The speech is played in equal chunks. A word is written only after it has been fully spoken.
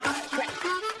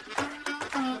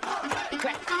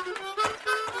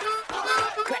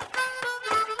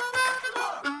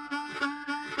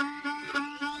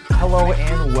Hello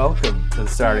and welcome to the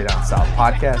Saturday Down South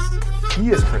podcast. He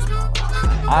is Chris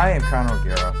Marler. I am Connor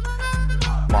O'Gara.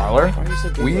 Marler, Why are you so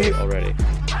good already?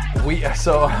 We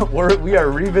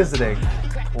are revisiting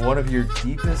one of your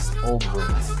deepest old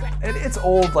wounds. And it's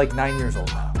old, like 9 years old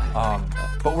now.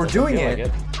 But we're doing it.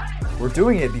 We're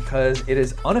doing it because it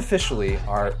is unofficially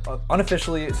our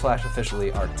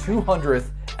 200th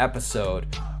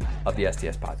episode of the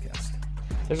STS podcast.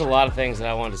 There's a lot of things that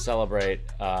I wanted to celebrate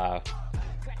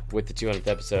with the 200th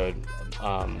episode.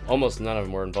 Almost none of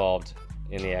them were involved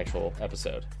in the actual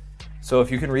episode. So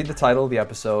if you can read the title of the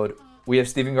episode, we have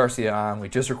Steven Garcia on. We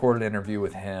just recorded an interview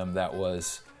with him that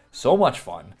was so much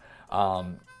fun.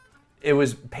 It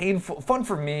was fun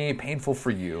for me, painful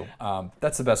for you.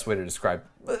 That's the best way to describe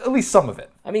at least some of it.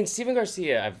 I mean, Steven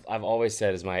Garcia, I've always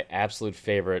said is my absolute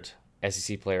favorite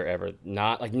SEC player ever,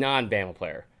 non-Bama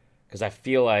player, because I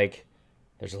feel like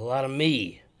there's a lot of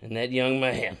me in that young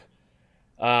man,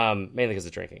 mainly because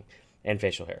of drinking and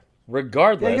facial hair.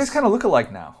 Regardless, yeah, you guys kind of look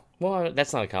alike now. Well,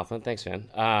 that's not a compliment. Thanks,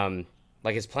 man.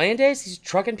 Like his playing days, he's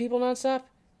trucking people nonstop.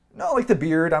 No, like the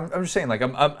beard. I'm just saying, like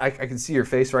I can see your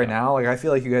face right now. Like I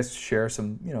feel like you guys share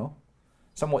some,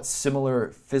 somewhat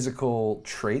similar physical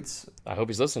traits. I hope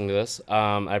he's listening to this.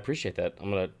 I appreciate that.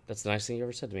 That's the nicest thing you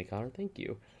ever said to me, Connor. Thank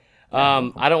you.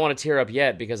 I don't want to tear up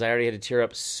yet because I already had to tear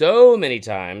up so many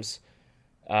times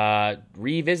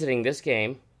revisiting this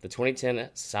game, the 2010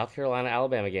 South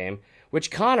Carolina-Alabama game,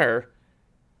 which Connor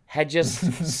had just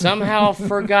somehow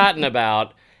forgotten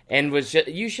about and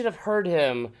you should have heard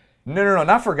him. No,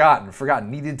 not forgotten.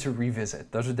 Forgotten. Needed to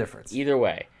revisit. There's a difference. Either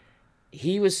way,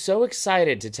 he was so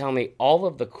excited to tell me all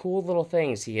of the cool little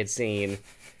things he had seen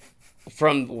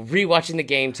from rewatching the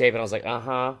game tape, and I was like,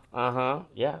 yeah,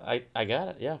 I got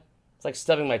it, yeah. It's like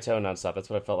stubbing my toe nonstop. That's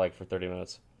what I felt like for 30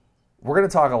 minutes. We're going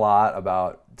to talk a lot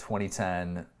about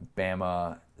 2010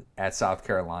 Bama at South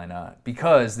Carolina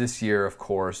because this year, of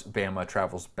course, Bama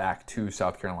travels back to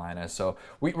South Carolina. So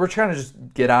we're trying to just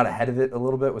get out ahead of it a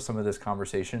little bit with some of this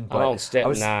conversation. I'm on step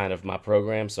 9 of my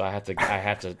program, so I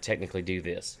have to technically do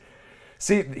this.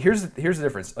 See, here's the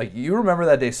difference. Like, you remember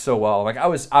that day so well. Like, I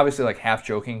was obviously like half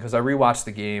joking because I rewatched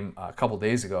the game a couple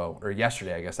days ago, or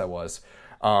yesterday, I guess that was.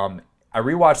 I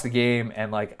rewatched the game,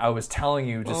 and like I was telling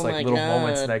you just little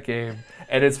moments in that game.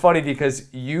 And it's funny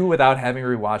because you, without having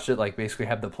rewatched it, like basically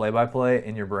have the play-by-play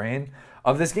in your brain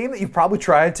of this game that you've probably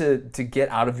tried to get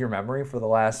out of your memory for the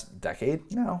last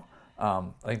decade now. I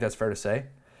think that's fair to say.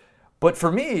 But for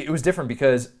me, it was different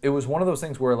because it was one of those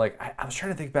things where like I was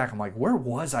trying to think back. I'm like, where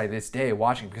was I this day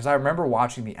watching? Because I remember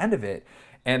watching the end of it,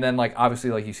 and then like obviously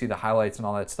like you see the highlights and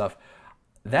all that stuff.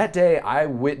 That day, I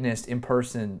witnessed in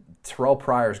person Terrell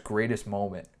Pryor's greatest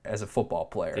moment as a football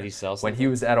player. Did he sell something? When he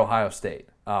was at Ohio State.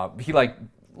 He like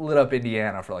lit up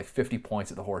Indiana for like 50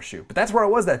 points at the Horseshoe. But that's where I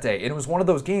was that day. And it was one of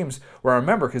those games where I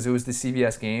remember because it was the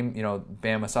CBS game,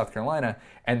 Bama, South Carolina,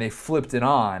 and they flipped it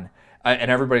on.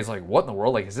 And everybody's like, what in the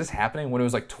world? Like, is this happening? When it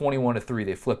was like 21-3,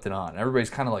 they flipped it on.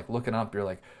 Everybody's kind of like looking up. You're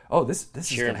like, oh, this is going to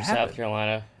happen. Cheering for South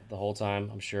Carolina the whole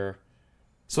time, I'm sure.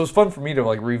 So it's fun for me to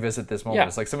like revisit this moment. Yeah.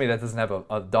 It's like somebody that doesn't have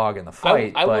a dog in the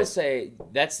fight. I will say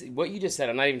that's what you just said.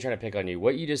 I'm not even trying to pick on you.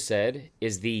 What you just said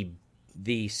is the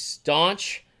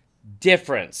staunch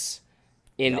difference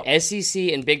in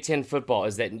SEC and Big Ten football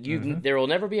is that there will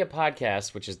never be a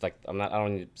podcast, which is like I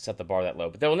don't need to set the bar that low,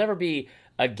 but there will never be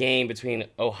a game between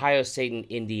Ohio State and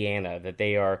Indiana that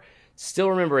they are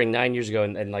still remembering 9 years ago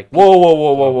and like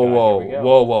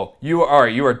whoa. You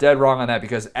are dead wrong on that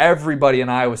because everybody in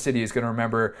Iowa City is going to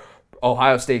remember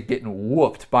Ohio State getting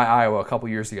whooped by Iowa a couple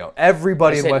years ago.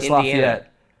 Everybody in West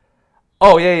Lafayette.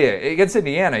 Oh yeah, against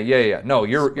Indiana. Yeah. No,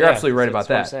 you're absolutely right about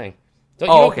that. What I'm saying. You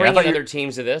don't bring in other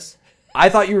teams to this. I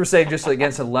thought you were saying just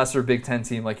against a lesser Big Ten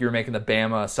team, like you were making the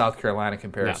Bama South Carolina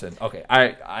comparison. No. Okay,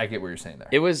 I get what you're saying there.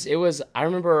 It was. I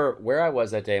remember where I was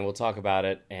that day, and we'll talk about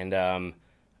it. And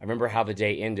I remember how the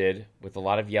day ended with a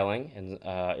lot of yelling and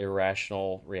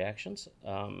irrational reactions. A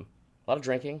lot of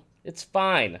drinking. It's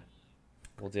fine.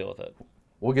 We'll deal with it.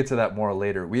 We'll get to that more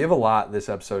later. We have a lot this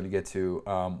episode to get to.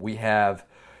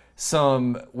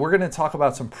 We're going to talk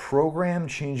about some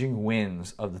program-changing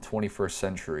wins of the 21st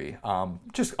century.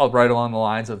 Just right along the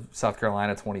lines of South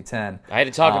Carolina 2010. I had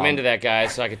to talk him into that,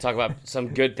 guys, so I could talk about some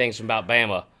good things about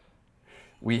Bama.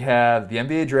 We have the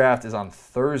NBA draft is on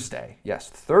Thursday. Yes,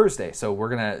 Thursday. So we're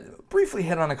gonna briefly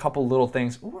hit on a couple little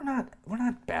things. We're not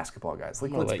basketball guys.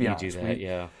 Like, let's be honest. Do that,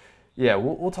 yeah. Yeah,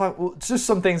 we'll talk. Just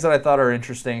some things that I thought are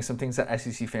interesting. Some things that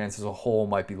SEC fans as a whole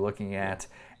might be looking at.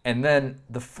 And then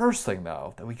the first thing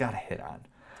though that we got to hit on.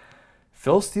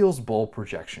 Phil Steele's bowl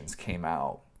projections came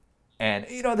out, And,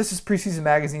 this is preseason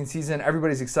magazine season.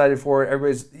 Everybody's excited for it.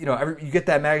 Everybody's, you get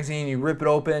that magazine, you rip it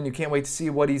open. You can't wait to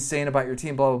see what he's saying about your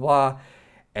team, blah, blah, blah.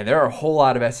 And there are a whole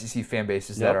lot of SEC fan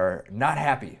bases that are not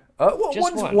happy.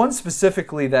 One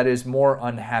specifically that is more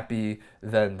unhappy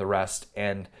than the rest.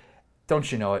 And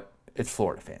don't you know it, it's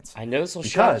Florida fans. I know this will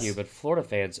shock you, but Florida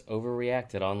fans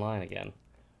overreacted online again.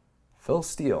 Phil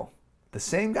Steele, the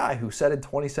same guy who said in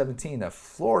 2017 that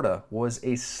Florida was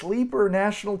a sleeper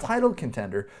national title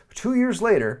contender, 2 years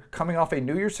later, coming off a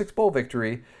New Year's Six Bowl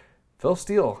victory, Phil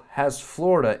Steele has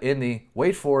Florida in the,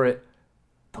 wait for it,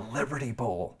 the Liberty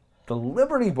Bowl. The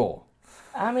Liberty Bowl.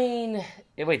 I mean,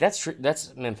 wait,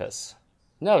 that's Memphis.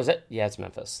 No, is that? Yeah, it's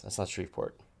Memphis. That's not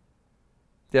Shreveport.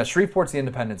 Yeah, Shreveport's the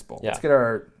Independence Bowl. Yeah.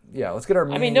 Let's get our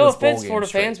I mean, no offense, Florida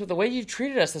fans, but the way you've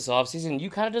treated us this offseason, you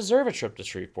kind of deserve a trip to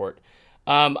Shreveport.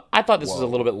 I thought this was a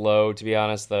little bit low, to be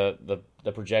honest, the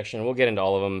projection. We'll get into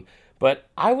all of them. But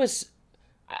I don't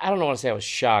want to say I was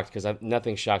shocked, because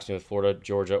nothing shocks me with Florida,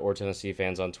 Georgia, or Tennessee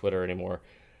fans on Twitter anymore.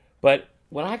 But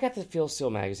when I got the Phil Steele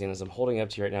magazine, as I'm holding it up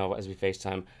to you right now as we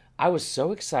FaceTime, I was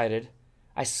so excited.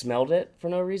 I smelled it for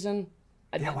no reason.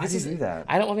 Yeah, why did you do that?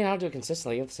 I don't do it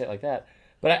consistently. You have to say it like that.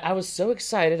 But I was so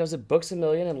excited. I was at Books A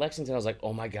Million in Lexington. I was like,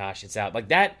 oh my gosh, it's out. Like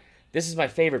that, this is my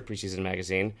favorite preseason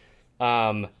magazine.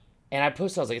 And I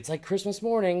posted, I was like, it's like Christmas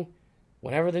morning,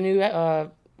 whenever the new,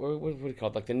 what do you call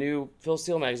it? Like the new Phil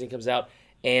Steele magazine comes out.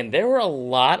 And there were a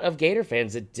lot of Gator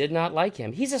fans that did not like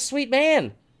him. He's a sweet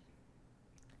man.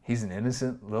 He's an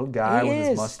innocent little guy with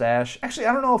his mustache. Actually,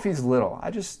 I don't know if he's little. I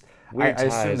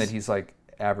assume that he's like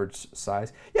average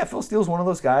size. Yeah, Phil Steele's one of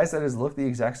those guys that has looked the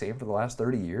exact same for the last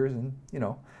 30 years. And,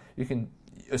 you can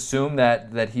assume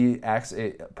that he acts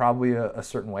probably a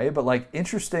certain way. But, like,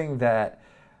 interesting that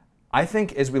I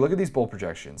think as we look at these bowl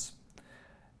projections,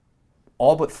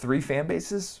 all but 3 fan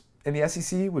bases in the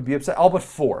SEC would be upset. All but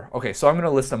 4. Okay, so I'm going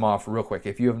to list them off real quick.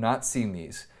 If you have not seen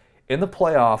these, in the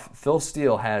playoff, Phil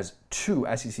Steele has 2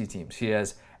 SEC teams. He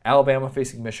has Alabama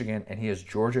facing Michigan, and he has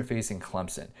Georgia facing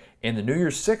Clemson. In the New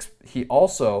Year's Six, he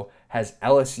also has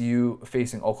LSU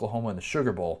facing Oklahoma in the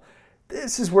Sugar Bowl.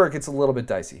 This is where it gets a little bit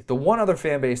dicey. The one other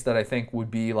fan base that I think would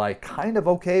be like kind of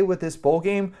okay with this bowl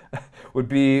game would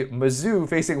be Mizzou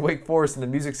facing Wake Forest in the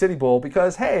Music City Bowl,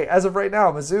 because, hey, as of right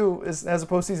now, Mizzou has a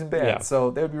postseason ban,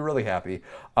 so they would be really happy.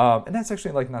 And that's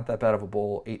actually like not that bad of a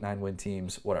bowl, 8-9 win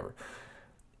teams, whatever.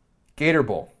 Gator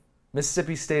Bowl,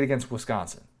 Mississippi State against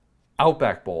Wisconsin.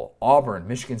 Outback Bowl, Auburn,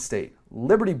 Michigan State.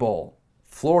 Liberty Bowl,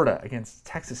 Florida against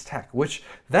Texas Tech, which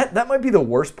that might be the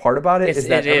worst part about it, is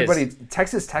that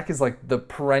Texas Tech is like the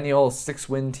perennial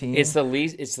 6-win team. It's the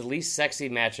least sexy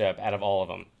matchup out of all of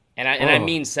them. And I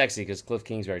mean sexy because Cliff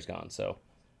Kingsbury's gone, so.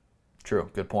 True,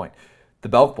 good point. The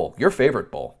Belk Bowl, your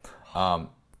favorite bowl.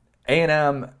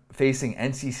 A&M facing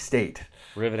NC State.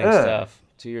 Riveting stuff.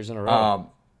 2 years in a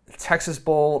row. Texas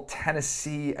Bowl,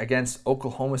 Tennessee against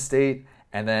Oklahoma State.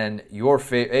 And then your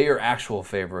actual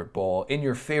favorite bowl, in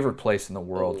your favorite place in the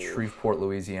world, Shreveport,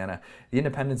 Louisiana. The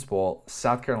Independence Bowl,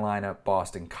 South Carolina,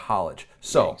 Boston College.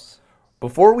 So,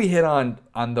 before we hit on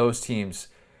those teams,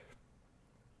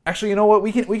 actually, you know what?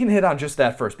 We can hit on just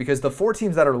that first, because the 4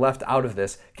 teams that are left out of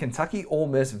this, Kentucky, Ole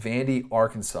Miss, Vandy,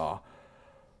 Arkansas.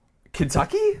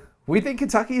 Kentucky? We think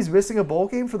Kentucky is missing a bowl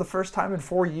game for the first time in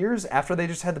 4 years after they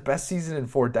just had the best season in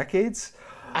 4 decades?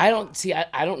 I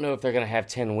don't know if they're going to have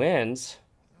 10 wins.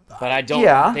 But I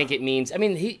don't think it means. I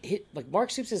mean, he like Mark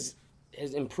Stoops has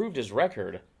improved his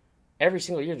record every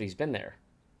single year that he's been there.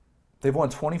 They've won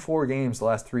 24 games the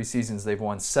last 3 seasons. They've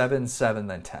won 7, 7,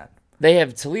 then 10. They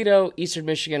have Toledo, Eastern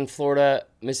Michigan, Florida,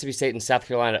 Mississippi State, and South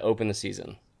Carolina to open the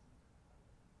season.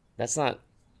 That's not.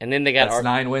 And then they got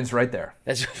 9 wins right there.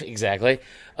 That's exactly.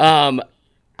 I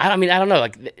don't know.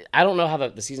 Like, I don't know how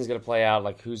the season's going to play out.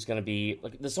 Like, who's going to be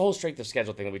like this whole strength of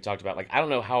schedule thing that we talked about. Like, I don't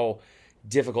know how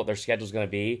difficult their schedule is going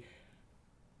to be.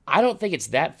 I don't think it's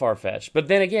that far-fetched. But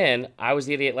then again, I was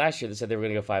the idiot last year that said they were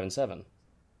going to go 5-7.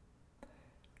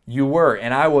 You were,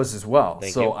 and I was as well.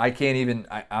 Thank you. I can't even.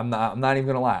 I'm not even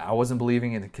going to lie. I wasn't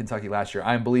believing in Kentucky last year.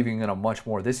 I'm believing in them much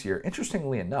more this year.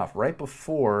 Interestingly enough, right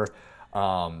before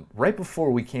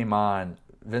we came on,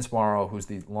 Vince Morrow, who's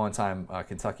the longtime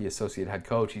Kentucky associate head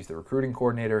coach, he's the recruiting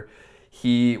coordinator.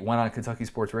 He went on Kentucky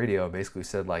Sports Radio and basically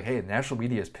said, like, "Hey, the national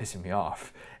media is pissing me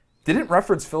off." Didn't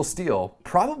reference Phil Steele,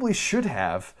 probably should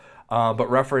have, but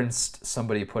referenced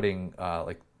somebody putting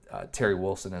Terry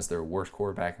Wilson as their worst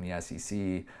quarterback in the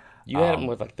SEC. You had him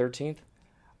with like 13th?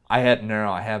 I had him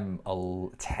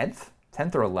 10th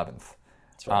or 11th.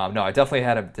 Right. No, I definitely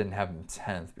didn't have him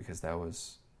 10th because that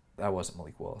wasn't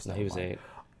Malik Willis. No, he was 8.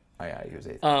 Oh, yeah, he was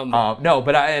 8th. No,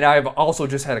 but I've also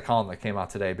just had a column that came out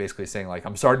today basically saying, like,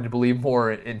 I'm starting to believe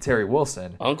more in Terry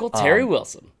Wilson. Uncle Terry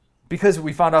Wilson. Because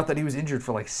we found out that he was injured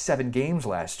for like 7 games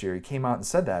last year. He came out and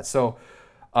said that. So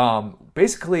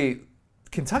basically,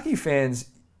 Kentucky fans,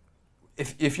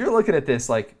 if you're looking at this,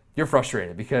 like, you're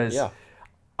frustrated because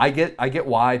I get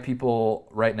why people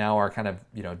right now are kind of,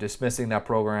 dismissing that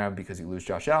program because you lose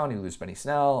Josh Allen, you lose Benny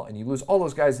Snell, and you lose all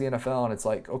those guys in the NFL, and it's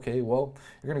like, okay, well,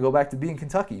 you're going to go back to being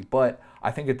Kentucky. But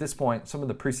I think at this point, some of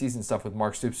the preseason stuff with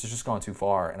Mark Stoops has just gone too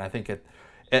far, and I think it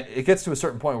gets to a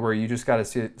certain point where you just got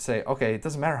to say, okay, it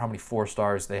doesn't matter how many 4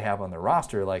 stars they have on their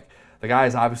roster. Like, the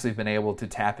guys obviously been able to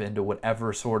tap into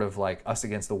whatever sort of like us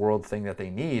against the world thing that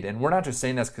they need, and we're not just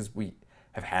saying this because we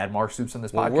have had Mark Stoops on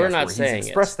this podcast we're not where saying he's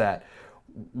expressed that.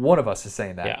 One of us is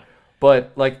saying that. Yeah.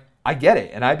 But, like, I get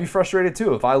it. And I'd be frustrated,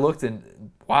 too, if I looked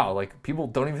and, wow, like, people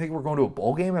don't even think we're going to a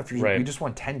bowl game after we just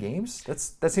won 10 games? That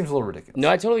seems a little ridiculous. No,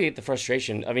 I totally get the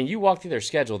frustration. I mean, you walk through their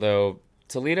schedule, though.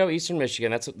 Toledo, Eastern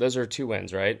Michigan, those are 2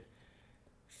 wins, right?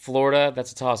 Florida,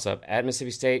 that's a toss-up. At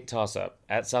Mississippi State, toss-up.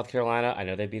 At South Carolina, I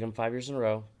know they beat them 5 years in a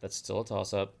row. That's still a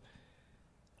toss-up.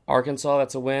 Arkansas,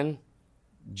 that's a win.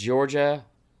 Georgia,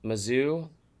 Mizzou,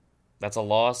 that's a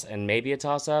loss and maybe a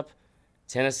toss-up.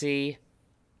 Tennessee,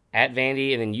 at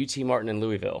Vandy, and then UT Martin and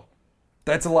Louisville.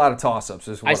 That's a lot of toss-ups.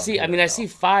 I see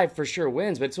 5 for sure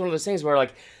wins, but it's one of those things where,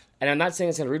 like, and I'm not saying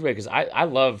this in a rude way because I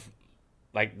love,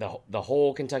 like, the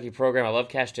whole Kentucky program. I love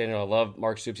Cash Daniel. I love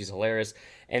Mark Stoops. He's hilarious.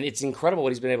 And it's incredible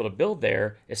what he's been able to build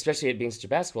there, especially it being such a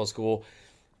basketball school.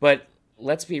 But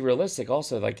let's be realistic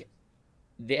also. Like,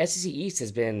 the SEC East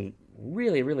has been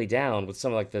really, really down with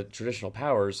some of, like, the traditional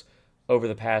powers over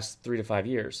the past 3 to 5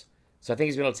 years. So I think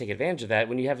he's been able to take advantage of that.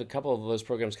 When you have a couple of those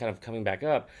programs kind of coming back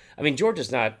up, I mean,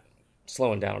 Georgia's not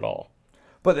slowing down at all.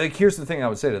 But, like, here's the thing I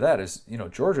would say to that is,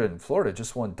 Georgia and Florida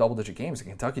just won double-digit games, and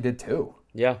Kentucky did too.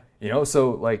 Yeah.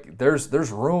 So, like,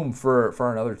 there's room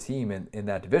for another team in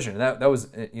that division. And that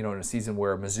was, in a season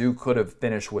where Mizzou could have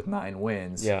finished with 9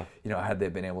 wins, had they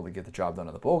been able to get the job done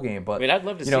in the bowl game. But I mean, I'd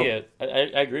love to see it.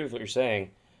 I agree with what you're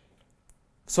saying.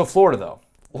 So, Florida, though.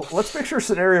 Let's picture a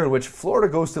scenario in which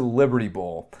Florida goes to the Liberty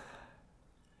Bowl.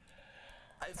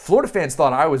 Florida fans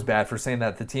thought I was bad for saying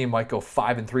that the team might go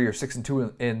 5-3 or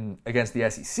 6-2 in against the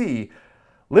SEC.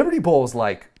 Liberty Bowl is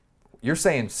like, you're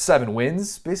saying 7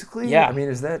 wins, basically? Yeah. I mean,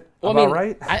 is that about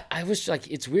right? I was like,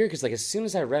 it's weird because, like, as soon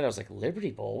as I read it, I was like, Liberty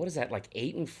Bowl? What is that, like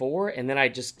 8-4? And then I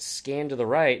just scanned to the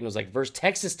right and was like, versus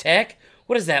Texas Tech?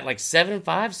 What is that, like 7-5,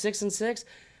 6-6?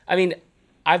 I mean,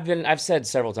 I've said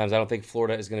several times I don't think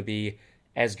Florida is going to be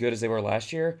as good as they were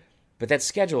last year, but that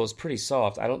schedule is pretty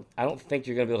soft. I don't think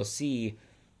you're going to be able to see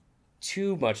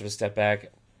too much of a step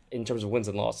back in terms of wins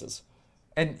and losses.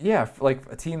 And yeah, like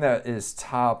a team that is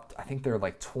topped, I think they're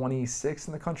like 26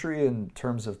 in the country in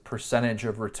terms of percentage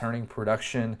of returning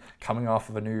production coming off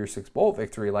of a New Year's Six Bowl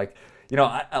victory. Like,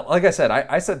 like I said,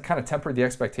 I said kind of tempered the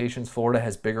expectations. Florida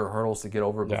has bigger hurdles to get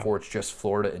over before it's just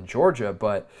Florida and Georgia.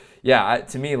 But yeah,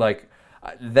 to me, like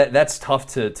that's tough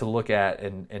to look at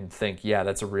and think, yeah,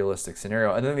 that's a realistic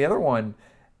scenario. And then the other one,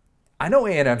 I know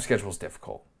A&M's schedule is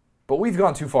difficult. But we've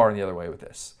gone too far in the other way with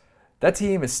this. That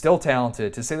team is still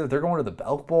talented. To say that they're going to the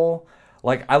Belk Bowl,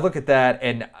 like, I look at that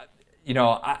and,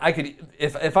 I could,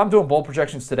 if I'm doing bowl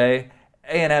projections today,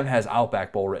 A&M has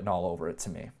Outback Bowl written all over it to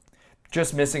me.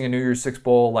 Just missing a New Year's Six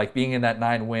Bowl, like being in that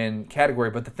 9-win category.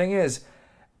 But the thing is,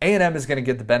 A&M is going to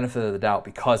get the benefit of the doubt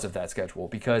because of that schedule.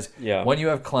 Because when you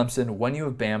have Clemson, when you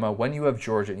have Bama, when you have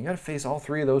Georgia, and you got to face all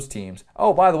 3 of those teams.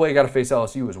 Oh, by the way, you got to face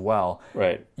LSU as well.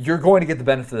 Right. You're going to get the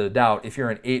benefit of the doubt if you're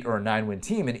an 8 or a 9-win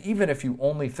team. And even if you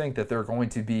only think that they're going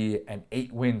to be an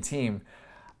 8-win team,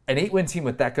 an 8-win team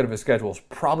with that good of a schedule is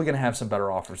probably going to have some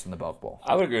better offers than the Belk Bowl.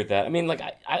 I would agree with that. I mean, like,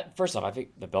 first off, I think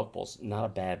the Belk Bowl's not a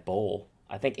bad bowl.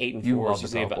 I think 8-4 is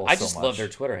usually I just love their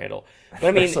Twitter handle. But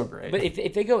I mean, so great. But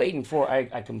if they go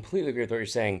 8-4, I completely agree with what you're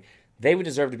saying. They would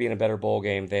deserve to be in a better bowl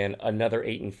game than another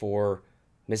 8-4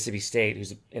 Mississippi State,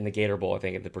 who's in the Gator Bowl, I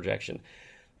think, in the projection.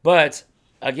 But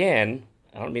again,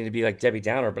 I don't mean to be like Debbie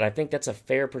Downer, but I think that's a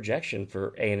fair projection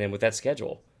for A&M with that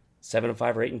schedule, 7-5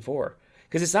 or 8-4.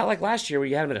 Because it's not like last year where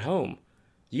you had them at home.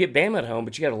 You get Bama at home,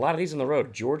 but you got a lot of these on the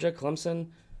road: Georgia, Clemson,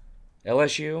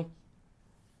 LSU.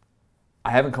 I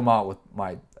haven't come out with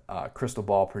my crystal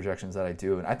ball projections that I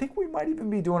do, and I think we might even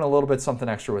be doing a little bit something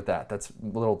extra with that. That's a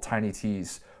little tiny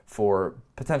tease for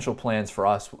potential plans for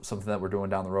us, something that we're doing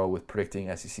down the road with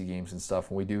predicting SEC games and stuff.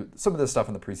 When we do some of this stuff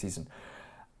in the preseason,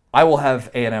 I will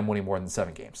have A&M winning more than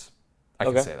 7 games. I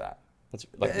can say that. That's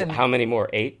like, and how many more?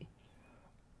 8?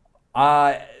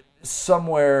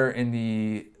 Somewhere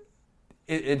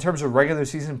in terms of regular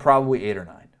season, probably 8 or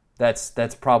 9.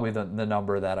 That's probably the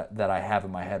number that I have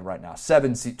in my head right now.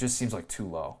 7 just seems like too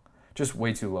low. Just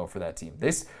way too low for that team.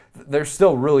 They're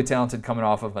still really talented coming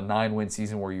off of a 9-win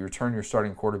season where you return your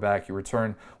starting quarterback, you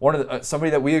return one of the, somebody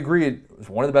that we agreed was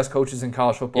one of the best coaches in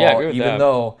college football, Yeah, I agree with even that.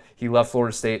 though he left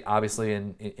Florida State obviously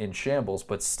in shambles,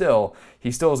 but still,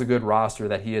 he still has a good roster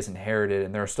that he has inherited,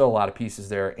 and there are still a lot of pieces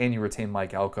there, and you retain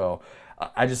Mike Elko.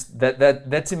 I just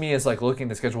that to me is like looking at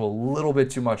the schedule a little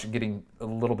bit too much and getting a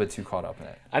little bit too caught up in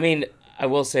it. I mean, I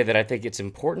will say that I think it's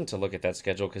important to look at that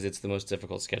schedule because it's the most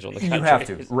difficult schedule in the country. You have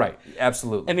to, right?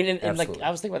 Absolutely. I mean, and like Absolutely. I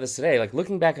was thinking about this today, like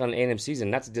looking back on A&M season,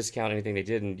 not to discount anything they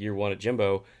did in year one at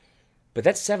Jimbo, but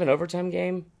that 7 overtime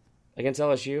game against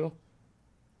LSU,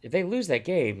 if they lose that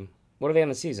game, what are they on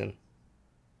the season?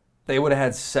 They would have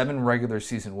had 7 regular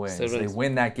season wins. So They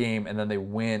win that game, and then they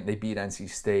beat NC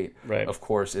State, Right. of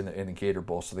course, in the Gator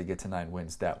Bowl, so they get to 9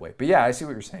 wins that way. But yeah, I see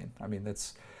what you're saying. I mean,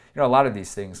 that's, a lot of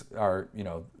these things are,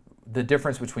 the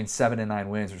difference between 7 and 9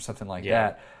 wins or something like Yeah.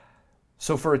 that.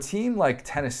 So for a team like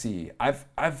Tennessee, I've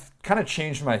kind of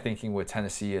changed my thinking with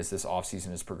Tennessee as this offseason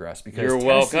has progressed, because You're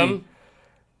Tennessee, welcome.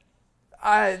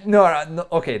 No,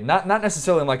 okay, not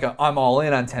necessarily in like a I'm all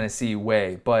in on Tennessee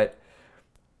way, but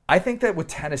I think that with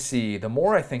Tennessee, the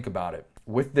more I think about it,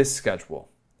 with this schedule,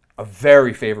 a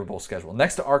very favorable schedule.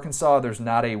 Next to Arkansas, there's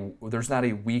not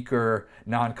a weaker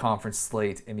non-conference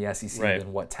slate in the SEC Right.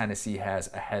 than what Tennessee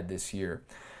has ahead this year.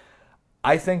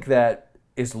 I think that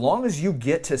as long as you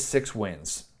get to 6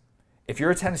 wins, if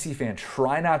you're a Tennessee fan,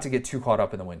 try not to get too caught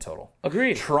up in the win total.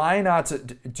 Agreed.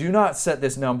 Do not set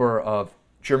this number of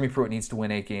Jeremy Pruitt needs to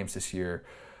win 8 games this year.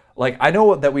 Like, I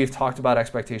know that we've talked about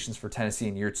expectations for Tennessee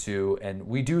in year 2, and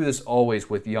we do this always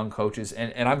with young coaches,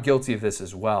 and I'm guilty of this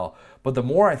as well. But the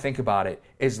more I think about it,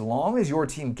 as long as your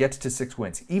team gets to 6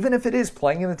 wins, even if it is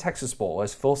playing in the Texas Bowl,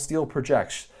 as Phil Steele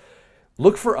projects,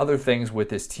 look for other things with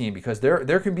this team, because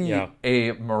there can be Yeah.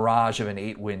 a mirage of an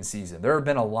 8-win season. There have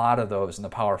been a lot of those in the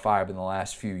Power 5 in the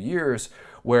last few years,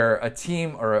 where a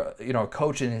team or a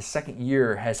coach in his second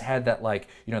year has had that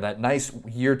that nice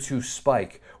year 2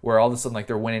 spike where all of a sudden like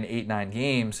they're winning 8-9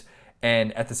 games,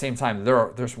 and at the same time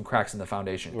there's some cracks in the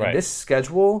foundation. Right. And this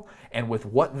schedule, and with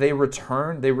what they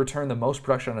return the most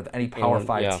production out of any Power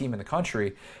 5 yeah. team in the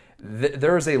country.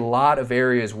 There's a lot of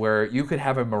areas where you could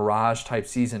have a mirage type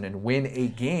season and win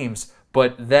 8 games,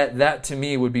 but that to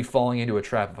me would be falling into a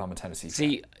trap if I'm a Tennessee fan.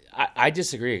 See, I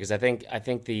disagree because I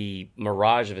think the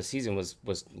mirage of a season was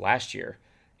last year,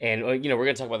 and we're going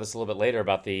to talk about this a little bit later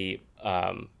about the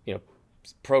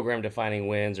program defining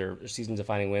wins or season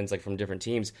defining wins like from different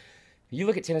teams. You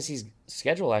look at Tennessee's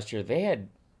schedule last year; they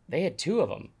had 2 of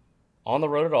them on the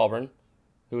road at Auburn,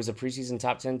 who was a preseason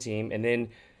top 10 team, and then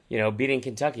beating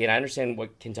Kentucky. And I understand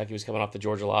what Kentucky was coming off the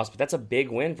Georgia loss, but that's a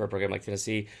big win for a program like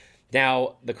Tennessee.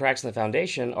 Now the cracks in the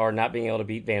foundation are not being able to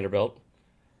beat Vanderbilt.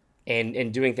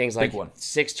 And doing things like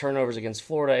 6 turnovers against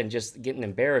Florida and just getting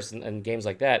embarrassed in games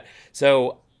like that.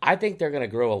 So I think they're going to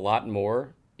grow a lot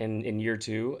more in year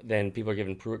 2 than people are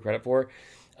giving Pruitt credit for.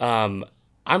 I'm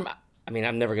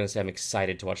never going to say I'm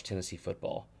excited to watch Tennessee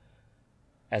football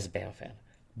as a Bama fan,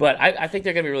 but I think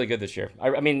they're going to be really good this year.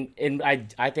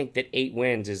 I think that 8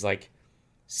 wins is like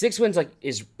 6 wins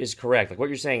is correct. Like what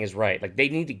you're saying is right. Like they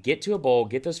need to get to a bowl,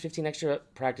 get those 15 extra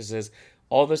practices,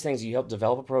 all those things you help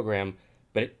develop a program.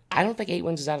 But I don't think 8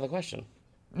 wins is out of the question.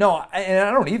 No, and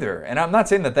I don't either. And I'm not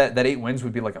saying that 8 wins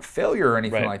would be like a failure or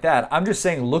anything Right. like that. I'm just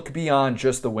saying look beyond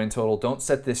just the win total. Don't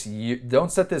set this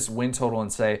win total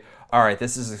and say, all right,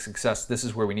 this is a success. This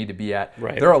is where we need to be at.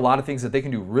 Right. There are a lot of things that they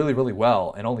can do really, really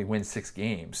well and only win 6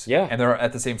 games. Yeah. And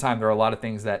at the same time, there are a lot of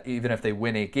things that even if they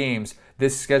win 8 games,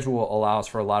 this schedule allows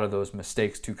for a lot of those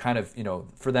mistakes to kind of,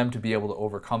 for them to be able to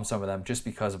overcome some of them just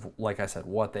because of, like I said,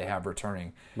 what they have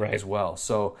returning Right. as well.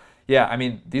 So, yeah, I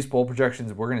mean, these bowl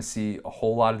projections, we're going to see a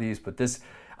whole lot of these, but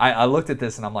I looked at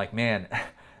this and I'm like, man,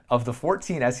 of the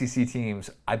 14 SEC teams,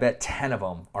 I bet 10 of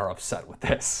them are upset with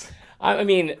this. I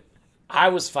mean, I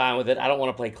was fine with it. I don't want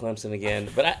to play Clemson again,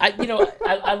 but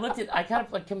I looked at, I kind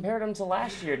of like compared him to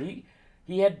last year.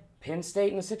 He had Penn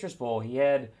State in the Citrus Bowl. He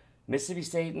had Mississippi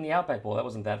State in the Outback Bowl. That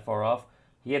wasn't that far off.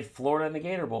 He had Florida in the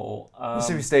Gator Bowl.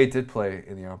 Mississippi State did play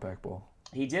in the Outback Bowl.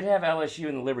 He did have LSU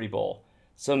in the Liberty Bowl.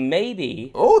 So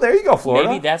maybe Oh, there you go, Florida.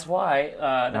 maybe that's why.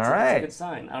 That's All a right. good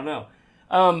sign. I don't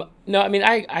know. No, I mean,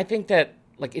 I think that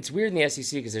like it's weird in the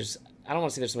SEC because I don't want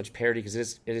to say there's so much parity because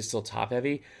it is still top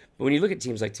heavy. But when you look at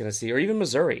teams like Tennessee or even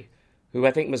Missouri, who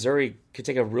I think Missouri could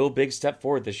take a real big step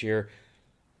forward this year,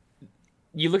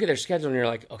 you look at their schedule and you're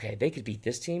like, okay, they could beat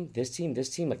this team, this team, this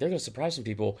team. Like they're going to surprise some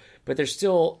people, but there's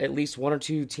still at least 1 or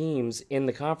 2 teams in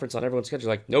the conference on everyone's schedule.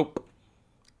 Like, nope,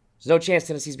 there's no chance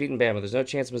Tennessee's beating Bama. There's no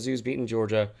chance Mizzou's beating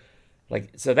Georgia.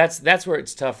 Like, so that's where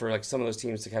it's tough for like some of those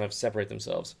teams to kind of separate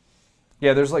themselves.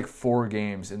 Yeah, there's like 4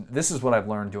 games, and this is what I've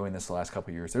learned doing this the last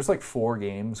couple of years. There's like 4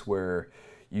 games where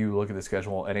you look at the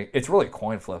schedule, and it's really a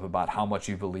coin flip about how much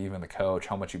you believe in the coach,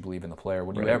 how much you believe in the player.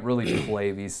 When you really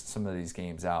play some of these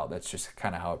games out, that's just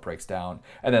kind of how it breaks down.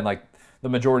 And then like the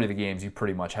majority of the games, you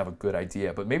pretty much have a good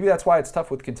idea. But maybe that's why it's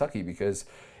tough with Kentucky, because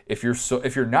if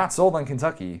you're not sold on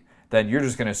Kentucky, then you're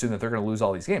just going to assume that they're going to lose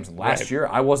all these games. And last year,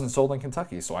 I wasn't sold on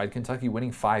Kentucky, so I had Kentucky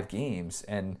winning 5 games.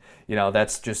 And,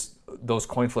 that's just those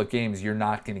coin flip games you're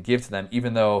not going to give to them,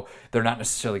 even though they're not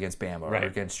necessarily against Bama or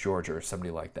against Georgia or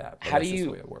somebody like that. But that's just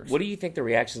the way it works. What do you think the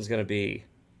reaction is going to be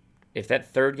if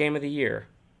that third game of the year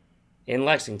in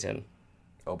Lexington,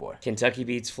 oh boy, Kentucky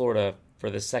beats Florida for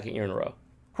the second year in a row?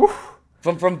 Whew.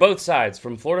 From both sides,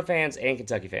 from Florida fans and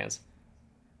Kentucky fans.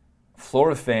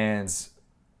 Florida fans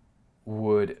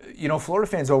Florida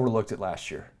fans overlooked it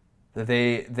last year.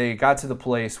 They got to the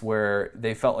place where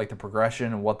they felt like the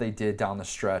progression and what they did down the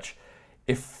stretch.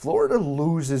 If Florida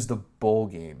loses the bowl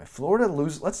game,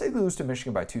 let's say they lose to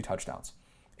Michigan by 2 touchdowns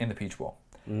in the Peach Bowl,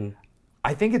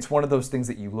 I think it's one of those things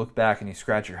that you look back and you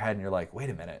scratch your head and you're like, wait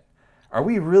a minute, are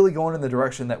we really going in the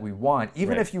direction that we want?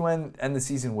 Even if you end the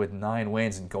season with 9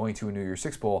 wins and going to a New Year's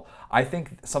Six Bowl, I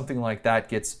think something like that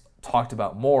gets talked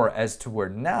about more, as to where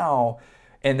now.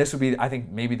 And this would be, I think,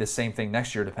 maybe the same thing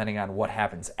next year, depending on what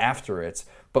happens after it.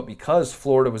 But because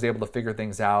Florida was able to figure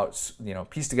things out,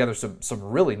 piece together some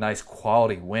really nice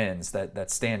quality wins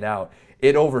that stand out,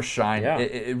 it overshined. Yeah.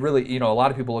 It really, a lot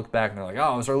of people look back and they're like,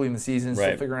 oh, it was early in the season,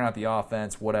 still figuring out the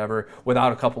offense, whatever,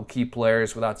 without a couple key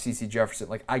players, without CeCe Jefferson.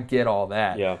 Like, I get all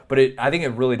that. Yeah. But I think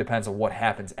it really depends on what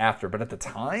happens after. But at the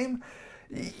time,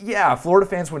 yeah, Florida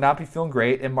fans would not be feeling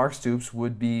great, and Mark Stoops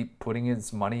would be putting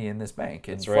his money in this bank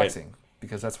and flexing.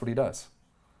 Because that's what he does.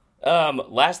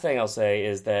 Last thing I'll say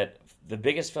is that the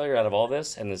biggest failure out of all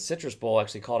this, and the Citrus Bowl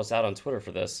actually called us out on Twitter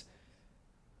for this,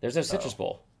 there's no Citrus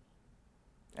Bowl.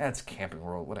 That's Camping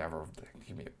World, whatever.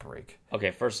 Give me a break.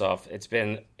 Okay, first off, it's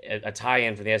been a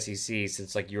tie-in for the SEC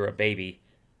since like you were a baby.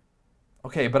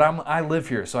 Okay, but I live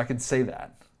here, so I can say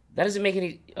that. That doesn't make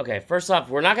any... Okay, first off,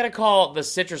 we're not going to call the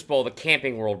Citrus Bowl the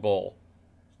Camping World Bowl.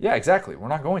 Yeah, exactly. We're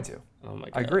not going to. Oh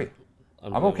my God. I agree.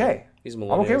 I'm okay. I'm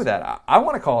okay with that. I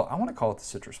want to call it the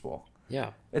Citrus Bowl. Yeah.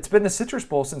 It's been the Citrus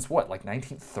Bowl since what, like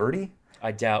 1930?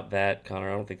 I doubt that, Connor.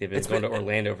 I don't think they've been going to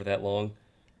Orlando for that long.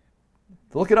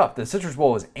 Look it up. The Citrus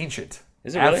Bowl is ancient.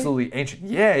 Is it really? Absolutely ancient.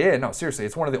 Yeah. No, seriously.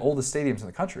 It's one of the oldest stadiums in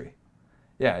the country.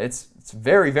 Yeah, it's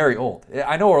very, very old.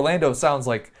 I know Orlando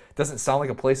doesn't sound like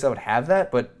a place that would have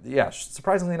that, but yeah,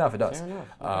 surprisingly enough, it does. Fair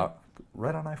enough.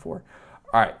 Right on I-4. All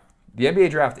right. The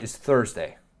NBA draft is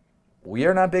Thursday. We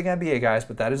are not big NBA guys,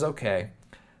 but that is okay.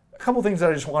 A couple things that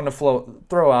I just wanted to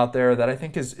throw out there that I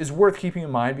think is worth keeping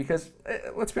in mind, because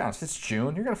let's be honest, it's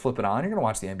June. You're going to flip it on. You're going to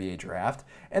watch the NBA draft,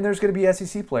 and there's going to be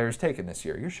SEC players taken this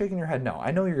year. You're shaking your head no. I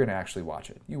know you're going to actually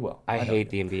watch it. You will. I hate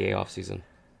the NBA offseason.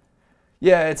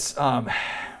 Yeah, it's. I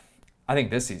think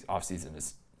this offseason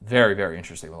is very, very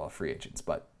interesting with all the free agents,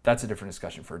 but that's a different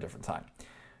discussion for a different time.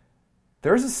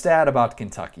 There's a stat about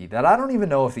Kentucky that I don't even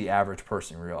know if the average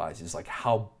person realizes, like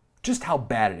how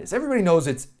bad it is. Everybody knows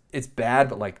it's bad,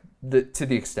 but like to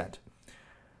the extent.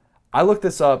 I looked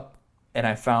this up and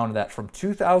I found that from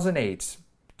 2008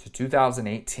 to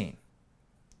 2018,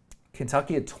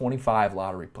 Kentucky had 25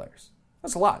 lottery players.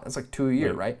 That's a lot. That's like 2 a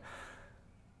year, right?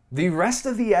 The rest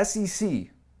of the SEC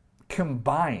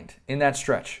combined in that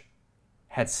stretch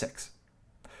had 6.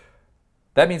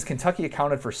 That means Kentucky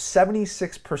accounted for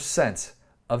 76%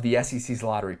 of the SEC's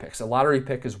lottery picks. A lottery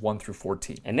pick is 1 through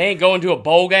 14. And they ain't going to a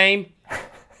bowl game?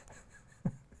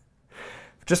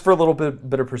 Just for a little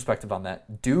bit of perspective on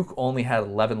that, Duke only had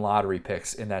 11 lottery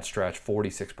picks in that stretch,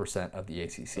 46% of the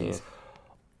ACC's. Ugh.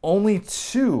 Only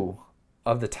 2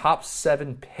 of the top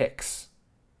 7 picks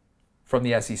from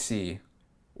the SEC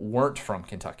weren't from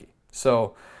Kentucky.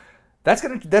 So that's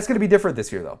gonna be different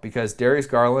this year, though, because Darius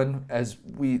Garland,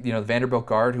 the Vanderbilt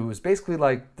guard, who was basically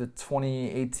like the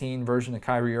 2018 version of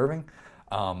Kyrie Irving,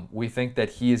 we think that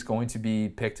he is going to be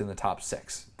picked in the top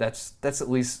 6. That's at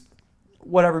least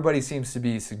what everybody seems to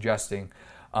be suggesting,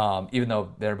 even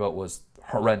though Vanderbilt was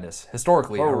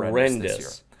historically horrendous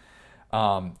this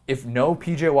year. If no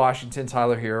P.J. Washington,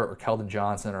 Tyler Hero, or Keldon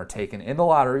Johnson are taken in the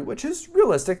lottery, which is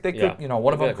realistic, they could,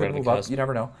 one of them could move up. You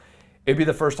never know. It'd be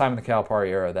the first time in the Calipari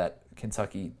era that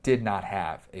Kentucky did not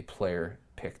have a player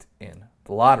picked in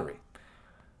the lottery.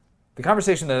 The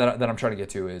conversation that I'm trying to get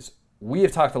to is, we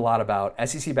have talked a lot about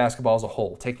SEC basketball as a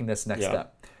whole taking this next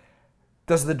step.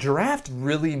 Does the draft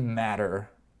really matter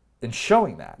in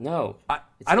showing that? No.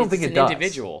 I don't think it does. It's an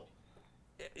individual.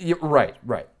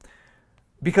 Right.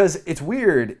 Because it's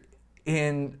weird.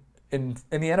 in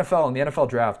the NFL, in the NFL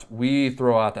draft, we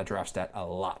throw out that draft stat a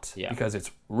lot because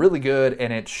it's really good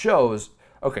and it shows,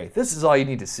 okay, this is all you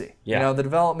need to see. Yeah. You know, the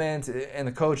development and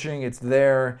the coaching, it's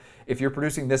there. If you're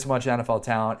producing this much NFL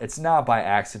talent, it's not by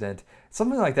accident.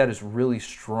 Something like that is really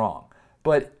strong.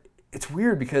 But it's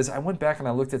weird because I went back and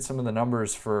I looked at some of the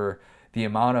numbers for the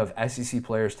amount of SEC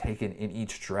players taken in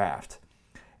each draft.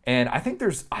 And I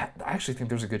actually think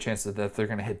there's a good chance that they're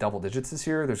going to hit double digits this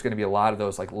year. There's going to be a lot of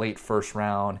those like late first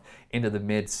round into the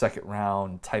mid second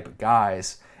round type of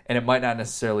guys. And it might not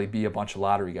necessarily be a bunch of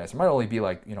lottery guys. It might only be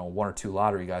like, one or two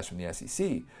lottery guys from the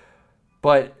SEC.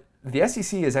 But the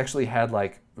SEC has actually had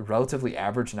like relatively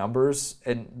average numbers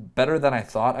and better than I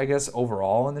thought, I guess,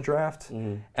 overall in the draft.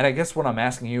 And I guess what I'm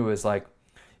asking you is like,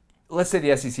 let's say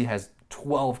the SEC has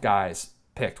 12 guys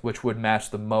picked, which would match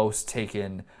the most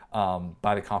taken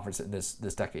by the conference in this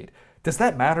decade. Does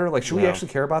that matter? Like, should we actually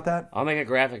care about that? I'll make a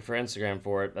graphic for Instagram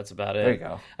for it. That's about it. There you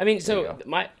go. I mean, so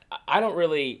I don't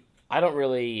really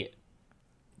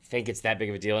think it's that big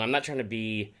of a deal, and I'm not trying to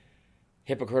be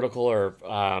hypocritical or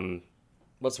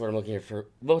what's what I'm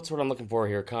looking for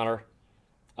here, Connor?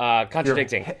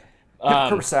 Contradicting.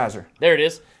 Sazzer. There it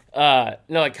is. No,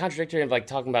 like contradictory of like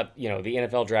talking about the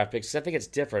NFL draft picks. 'Cause I think it's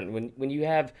different when you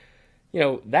have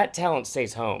that talent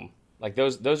stays home. Like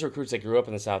those recruits that grew up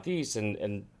in the Southeast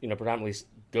and predominantly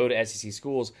go to SEC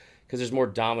schools because there's more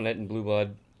dominant and blue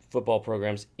blood football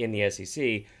programs in the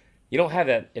SEC. You don't have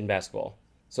that in basketball.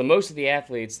 So most of the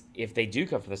athletes, if they do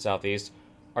come from the Southeast,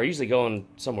 are usually going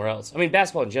somewhere else. I mean,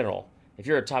 basketball in general. If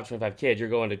you're a top 25 kid, you're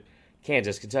going to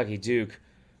Kansas, Kentucky, Duke,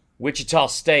 Wichita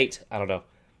State. I don't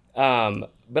know.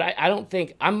 But I don't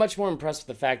think... I'm much more impressed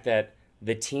with the fact that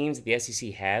the teams that the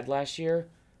SEC had last year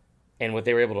and what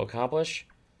they were able to accomplish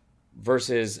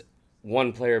versus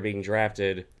one player being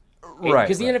drafted. Right.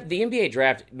 Because the NBA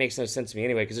draft makes no sense to me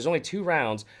anyway because there's only 2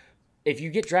 rounds. If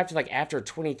you get drafted like after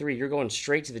 23, you're going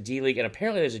straight to the D League, and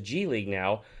apparently there's a G League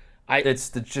now. It's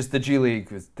just the G League.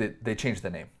 They changed the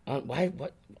name. Why?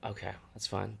 What? Okay, that's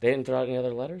fine. They didn't throw out any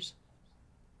other letters?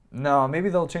 No, maybe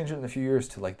they'll change it in a few years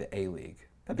to like the A League.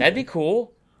 That'd be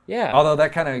cool. Yeah. Although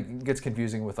that kind of gets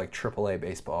confusing with like AAA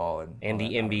baseball and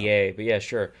the NBA. But yeah,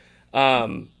 sure.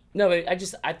 No,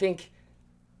 I think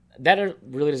that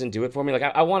really doesn't do it for me. Like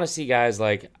I want to see guys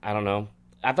like, I don't know.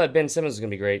 I thought Ben Simmons was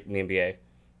going to be great in the NBA.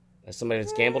 As somebody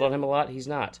that's gambled on him a lot, he's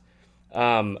not.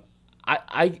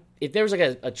 If there was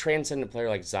like a transcendent player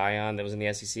like Zion that was in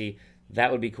the SEC,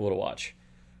 that would be cool to watch.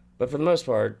 But for the most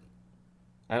part,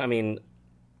 I mean,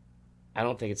 I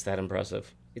don't think it's that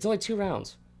impressive. It's only 2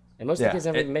 rounds, and most of the kids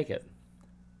never even make it.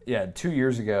 Yeah, 2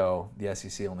 years ago, the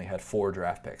SEC only had 4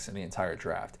 draft picks in the entire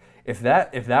draft. If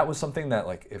that was something that,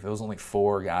 like, if it was only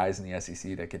 4 guys in the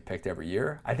SEC that get picked every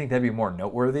year, I think that'd be more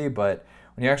noteworthy. But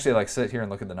when you actually, like, sit here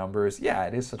and look at the numbers, yeah,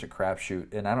 it is such a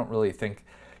crapshoot. And I don't really think,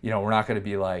 we're not going to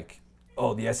be like,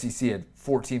 oh, the SEC had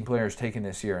 14 players taken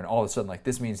this year, and all of a sudden, like,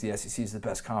 this means the SEC is the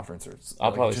best conference. Or it's,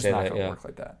 I'll probably it's just say not that, going to yeah. work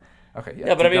like that. Okay, yeah.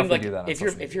 Yeah, but I mean, like,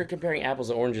 if you're comparing apples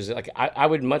and oranges, like, I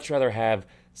would much rather have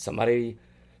somebody,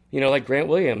 like Grant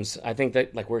Williams. I think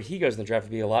that, like, where he goes in the draft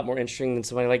would be a lot more interesting than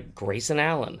somebody like Grayson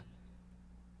Allen.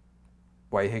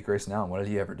 Why you hate Grayson Allen? What did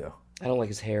he ever do? I don't like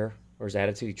his hair or his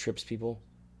attitude. He trips people.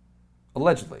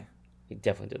 Allegedly. He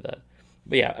definitely did that.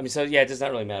 But yeah, I mean, so yeah, it does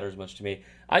not really matter as much to me.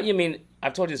 I mean,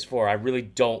 I've told you this before. I really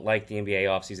don't like the NBA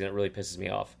offseason. It really pisses me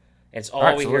off. And it's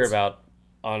all we hear about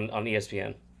on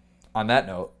ESPN. On that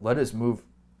note, let us move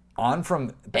on from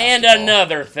basketball. And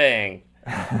another thing.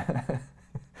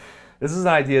 This is an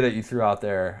idea that you threw out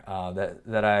there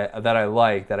that I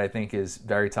like, that I think is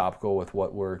very topical with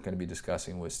what we're going to be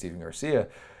discussing with Stephen Garcia.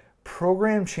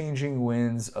 Program-changing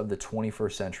wins of the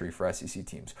 21st century for SEC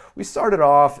teams. We started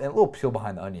off, and a little peel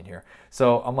behind the onion here.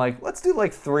 So I'm like, let's do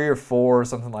like 3 or 4,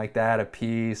 something like that, a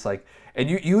piece. Like, and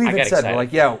you even said, we're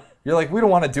like, yeah, you're like, we don't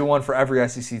want to do one for every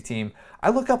SEC team. I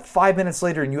look up 5 minutes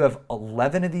later, and you have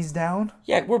 11 of these down.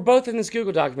 Yeah, we're both in this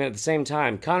Google document at the same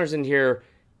time. Connor's in here,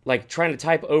 like, trying to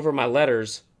type over my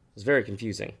letters. It's very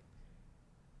confusing.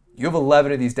 You have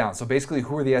 11 of these down. So basically,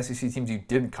 who are the SEC teams you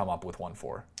didn't come up with one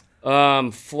for?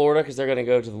 Florida, because they're going to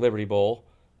go to the Liberty Bowl.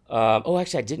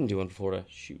 Actually, I didn't do one for Florida.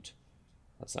 Shoot.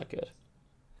 That's not good.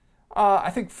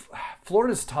 I think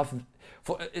Florida's tough.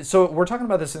 So we're talking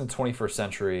about this in the 21st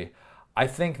century. I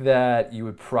think that you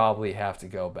would probably have to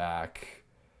go back.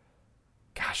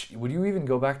 Gosh, would you even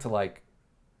go back to, like,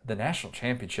 the national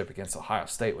championship against Ohio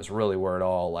State was really where it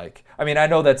all, like... I mean, I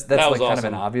know that's like awesome. Kind of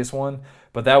an obvious one,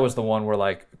 but that was the one where,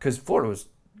 like... Because Florida was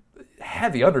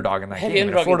heavy underdog in that game. Heavy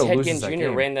underdog, and Ted Ginn Ginn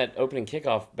Jr. ran that opening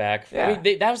kickoff back. Yeah. I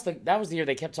mean, that was the year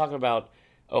they kept talking about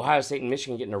Ohio State and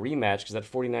Michigan getting a rematch because that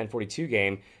 49-42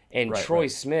 game, and Troy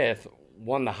Smith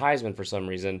won the Heisman for some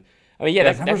reason. I mean,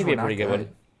 that could be a pretty good one.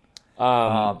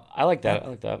 I like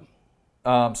that.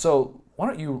 So why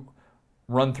don't you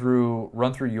run through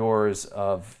yours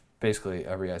of basically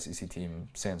every SEC team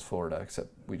sans Florida, except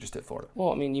we just did Florida.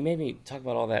 Well, I mean, you made me talk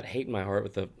about all that hate in my heart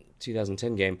with the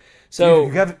 2010 game. So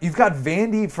you've got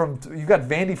Vandy from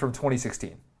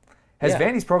 2016. Has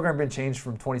Vandy's program been changed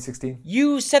from 2016?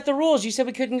 You set the rules. You said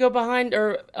we couldn't go behind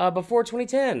or before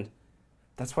 2010.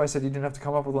 That's why I said you didn't have to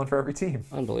come up with one for every team.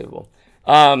 Unbelievable.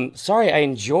 Sorry, I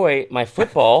enjoy my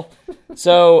football.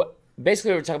 So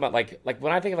basically, we're talking about like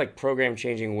when I think of like program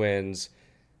changing wins,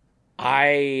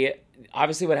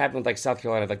 obviously what happened with like South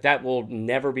Carolina, like that will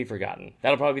never be forgotten.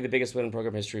 That'll probably be the biggest win in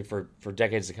program history for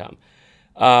decades to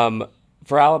come.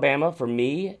 For Alabama, for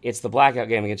me, it's the blackout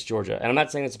game against Georgia. And I'm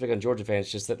not saying it's to pick on Georgia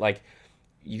fans, just that like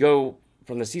you go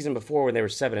from the season before when they were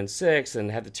 7-6 and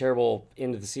had the terrible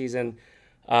end of the season.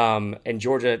 And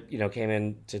Georgia, came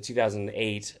in to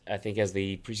 2008, I think, as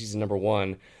the preseason number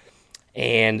 1.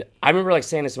 And I remember like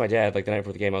saying this to my dad like the night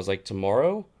before the game. I was like,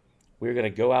 tomorrow we're going to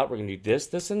go out, we're going to do this,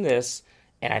 this, and this.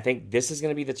 And I think this is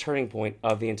going to be the turning point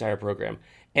of the entire program.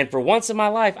 And for once in my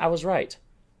life, I was right.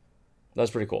 That was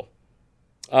pretty cool.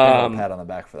 Pat on the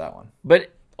back for that one. But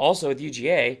also with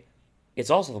UGA, it's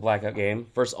also the blackout game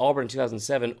versus Auburn in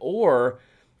 2007, or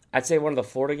I'd say one of the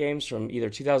Florida games from either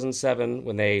 2007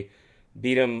 when they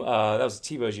beat them. That was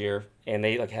Tebow's year, and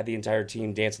they like had the entire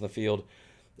team dance on the field,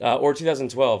 or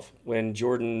 2012 when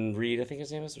Jordan Reed, I think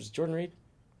his name was it Jordan Reed,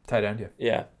 tight end,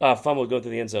 fumbled going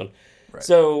through the end zone. Right.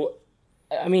 So,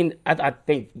 I mean, I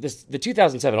think the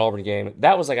 2007 Auburn game,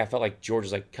 that was like, I felt like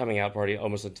Georgia's like coming out party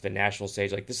almost like to the national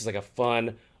stage. Like, this is like a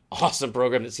fun, awesome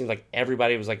program that seemed like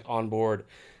everybody was like on board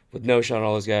with Noshawn and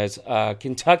all those guys.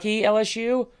 Kentucky,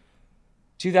 LSU,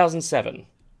 2007.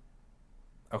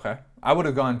 Okay. I would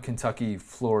have gone Kentucky,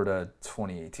 Florida,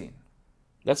 2018.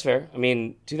 That's fair. I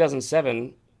mean,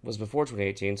 2007 was before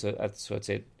 2018, so I'd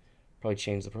say it probably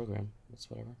changed the program. That's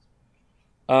whatever.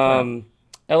 Right.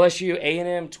 LSU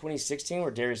A&M 2016, where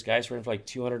Darius Geis ran for like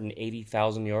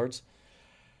 280,000 yards.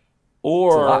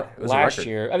 Or last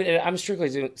year, I mean, I'm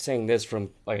strictly saying this from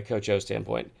like a Coach O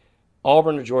standpoint.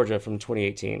 Auburn to Georgia from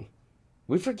 2018.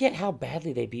 We forget how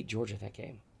badly they beat Georgia that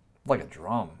game. Like a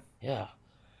drum. Yeah.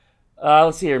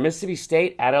 Let's see here. Mississippi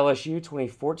State at LSU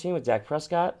 2014 with Dak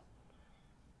Prescott.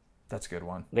 That's a good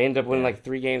one. They ended up winning like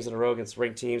 3 games in a row against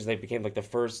ranked teams, and they became like the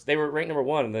first. They were ranked number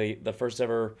 1 and the first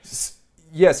ever.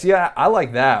 Yes, yeah, I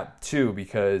like that too,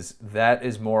 because that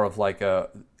is more of like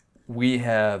there's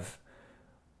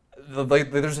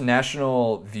a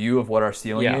national view of what our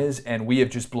ceiling is, and we have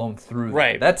just blown through that.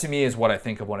 Right. That to me is what I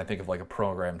think of when I think of like a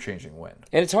program changing win.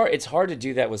 And it's hard to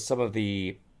do that with some of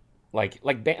the the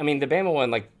Bama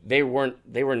one, like they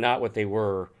were not what they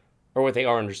were or what they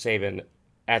are under Saban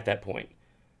at that point.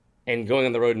 And going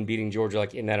on the road and beating Georgia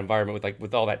like in that environment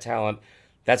with all that talent.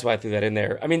 That's why I threw that in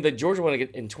there. I mean, the Georgia one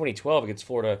in 2012 against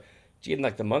Florida, getting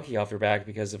like the monkey off your back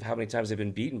because of how many times they've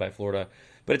been beaten by Florida.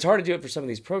 But it's hard to do it for some of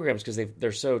these programs because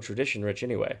they're so tradition rich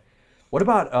anyway. What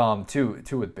about too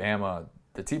with Bama,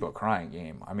 the Tebow crying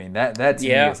game? I mean, that to me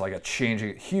is like a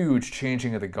huge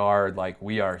changing of the guard. Like,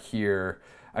 we are here.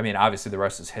 I mean, obviously the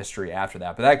rest is history after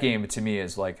that. But that game to me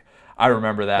is like, I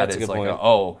remember that as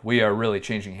like, we are really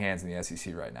changing hands in the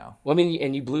SEC right now. Well, I mean,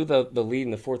 and you blew the lead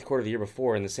in the fourth quarter of the year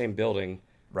before in the same building.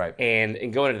 Right.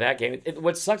 And going into that game,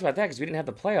 what sucked about that, because we didn't have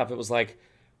the playoff, it was like,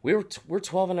 we're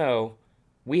 12-0.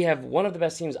 We have one of the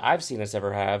best teams I've seen us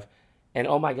ever have. And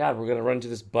oh my God, we're going to run into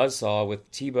this buzzsaw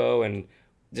with Tebow and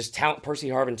just talent, Percy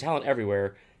Harvin talent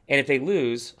everywhere. And if they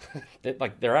lose,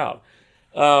 they're out.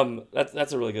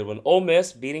 That's a really good one. Ole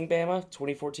Miss beating Bama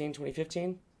 2014,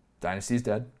 2015. Dynasty's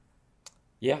dead.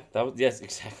 Yeah, yes,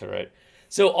 exactly right.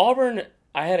 So Auburn,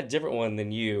 I had a different one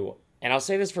than you. And I'll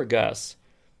say this for Gus.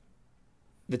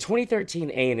 The 2013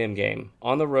 A&M game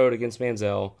on the road against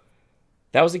Manziel,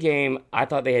 that was a game I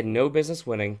thought they had no business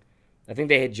winning. I think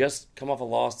they had just come off a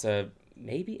loss to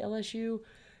maybe LSU,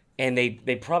 and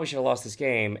they probably should have lost this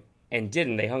game and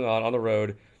didn't. They hung on the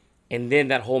road, and then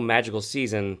that whole magical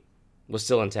season was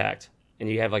still intact. And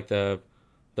you have like the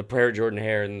prayer Jordan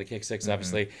Hare and the kick six,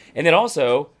 obviously. And then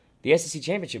also the SEC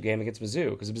championship game against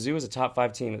Mizzou, because Mizzou was a top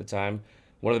 5 team at the time,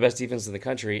 one of the best defenses in the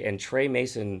country, and Trey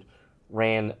Mason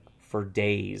ran for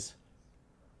days.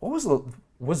 Was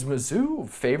Mizzou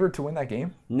favored to win that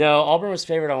game? No, Auburn was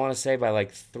favored, I want to say, by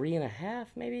like 3.5,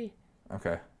 maybe.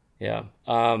 Okay. Yeah.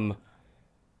 And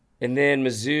then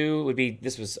Mizzou would be,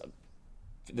 this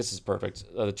is perfect.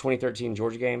 The 2013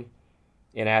 Georgia game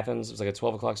in Athens, it was like a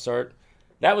 12 o'clock start.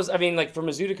 That was, I mean, like for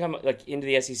Mizzou to come like into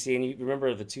the SEC, and you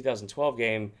remember the 2012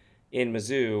 game in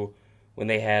Mizzou when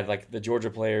they had like the Georgia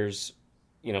players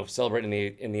celebrating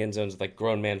in the end zones with like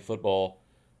grown man football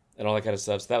and all that kind of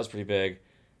stuff. So that was pretty big.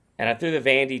 And I threw the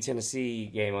Vandy Tennessee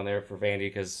game on there for Vandy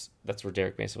because that's where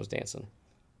Derek Mason was dancing.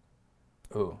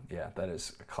 Oh, yeah, that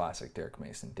is a classic Derek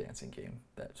Mason dancing game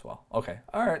as well. Okay,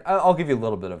 all right. I'll give you a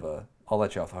little bit of a. I'll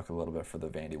let y'all talk a little bit for the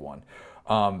Vandy one.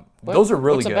 Those are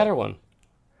really what's good. What's a better one?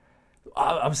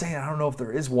 I'm saying I don't know if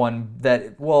there is one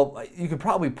that. Well, you could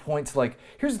probably point to like.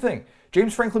 Here's the thing: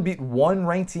 James Franklin beat one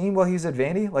ranked team while he was at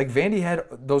Vandy. Like Vandy had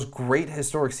those great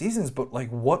historic seasons, but like,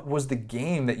 what was the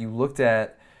game that you looked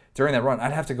at during that run?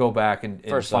 I'd have to go back and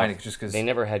find it just because they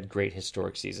never had great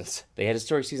historic seasons. They had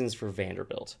historic seasons for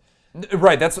Vanderbilt.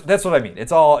 Right, that's what I mean.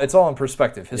 It's all in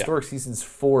perspective. Historic seasons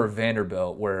for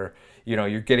Vanderbilt, where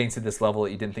you're getting to this level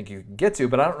that you didn't think you could get to.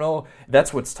 But I don't know.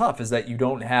 That's what's tough is that you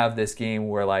don't have this game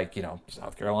where like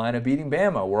South Carolina beating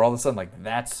Bama, where all of a sudden like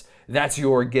that's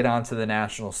your get onto the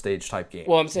national stage type game.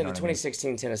 Well, I'm saying the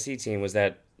 2016 Tennessee team was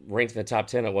that ranked in the top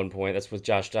 10 at one point. That's with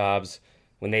Josh Dobbs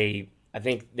when I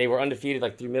think they were undefeated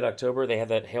like through mid-October. They had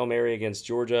that Hail Mary against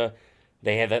Georgia.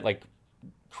 They had that like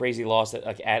crazy loss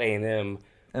at A&M.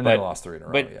 And they lost 3 in a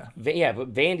row, yeah.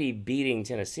 But Vandy beating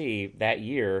Tennessee that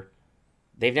year,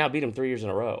 they've now beat them 3 years in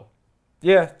a row.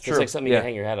 Yeah, true. It's like something you can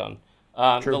hang your head on.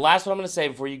 The last one I'm going to say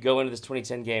before you go into this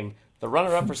 2010 game, the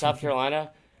runner-up for South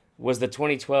Carolina was the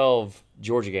 2012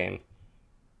 Georgia game.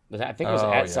 I think it was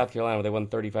at South Carolina where they won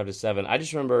 35-7. I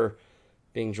just remember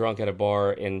being drunk at a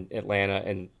bar in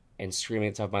Atlanta and screaming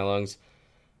at the top of my lungs,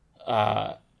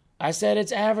 I said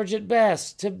it's average at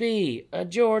best to be a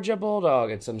Georgia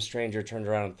Bulldog. And some stranger turned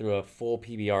around and threw a full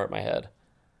PBR at my head.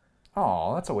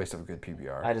 Oh, that's a waste of a good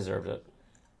PBR. I deserved it.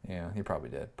 Yeah, he probably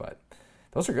did. But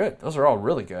those are good. Those are all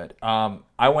really good.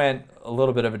 I went a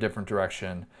little bit of a different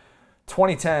direction.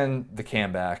 2010, the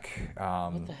comeback.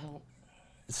 What the hell?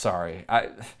 Sorry.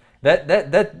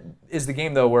 That is the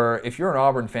game, though, where if you're an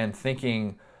Auburn fan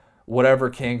thinking whatever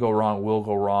can go wrong will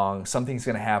go wrong. Something's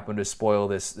going to happen to spoil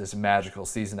this magical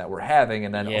season that we're having,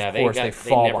 and then of course they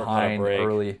fall behind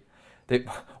early.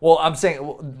 I'm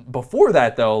saying before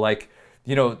that though, like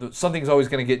something's always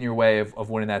going to get in your way of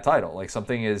winning that title. Like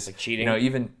something is like cheating.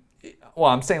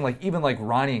 I'm saying like even like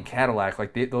Ronnie and Cadillac,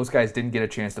 like those guys didn't get a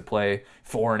chance to play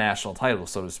for a national title,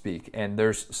 so to speak. And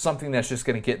there's something that's just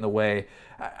going to get in the way.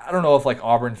 I don't know if like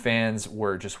Auburn fans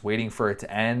were just waiting for it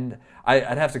to end.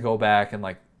 I'd have to go back and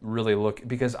like really look,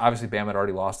 because obviously Bama had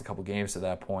already lost a couple games to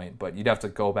that point, but you'd have to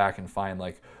go back and find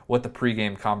like what the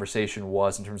pregame conversation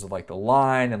was in terms of like the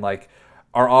line and like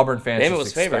are Auburn fans Bama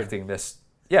just expecting this?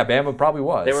 Yeah, Bama probably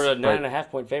was. They were a 9.5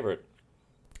 point favorite.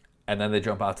 And then they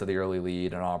jump out to the early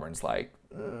lead, and Auburn's like,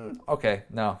 okay,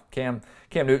 no, Cam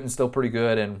Newton's still pretty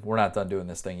good, and we're not done doing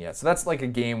this thing yet. So that's like a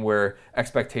game where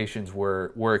expectations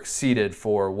were exceeded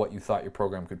for what you thought your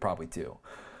program could probably do.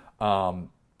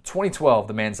 2012,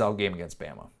 the Manziel game against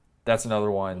Bama. That's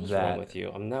another one What's that. wrong with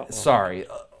you? I'm not. Sorry.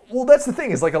 Well, that's the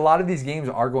thing is like a lot of these games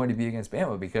are going to be against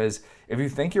Bama because if you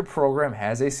think your program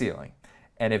has a ceiling,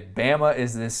 and if Bama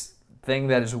is this thing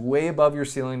that is way above your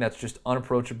ceiling, that's just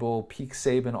unapproachable, peak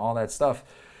Saban, all that stuff.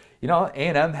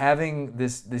 A&M having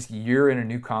this year in a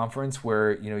new conference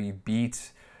where you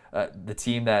beat the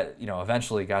team that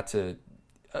eventually got to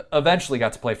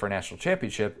play for a national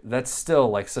championship. That's still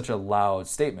like such a loud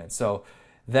statement. So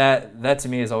that to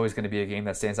me is always going to be a game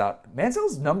that stands out.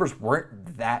 Manziel's numbers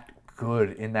weren't that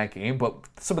good in that game, but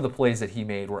some of the plays that he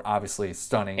made were obviously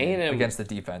stunning against the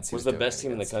defense. He was the best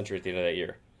team in the country at the end of that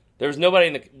year. There was no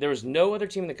other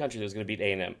team in the country that was going to beat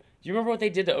A&M. Do you remember what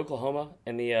they did to Oklahoma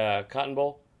in the Cotton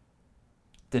Bowl?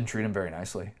 Didn't treat him very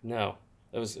nicely. No,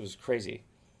 it was crazy.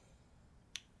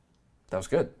 That was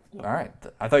good. All right,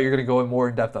 I thought you were going to go in more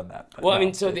in depth on that. Well,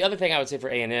 no, so the other thing I would say for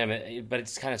A&M, but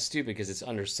it's kind of stupid because it's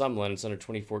under Sumlin. It's under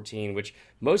 2014, which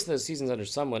most of those seasons under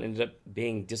Sumlin ended up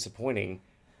being disappointing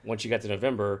once you got to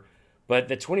November. But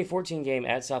the 2014 game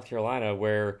at South Carolina,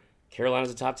 where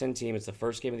Carolina's a top 10 team, it's the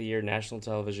first game of the year, national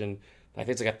television. I think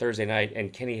it's like a Thursday night,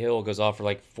 and Kenny Hill goes off for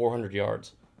like 400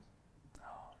 yards.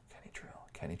 Oh,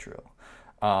 Kenny Trill.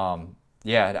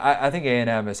 I think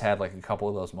A&M has had like a couple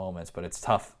of those moments, but it's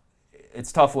tough.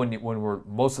 It's tough when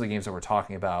most of the games that we're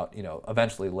talking about,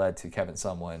 eventually led to Kevin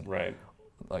Sumlin, right?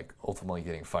 Like ultimately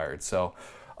getting fired. So,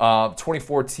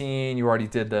 2014, you already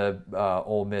did the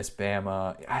Ole Miss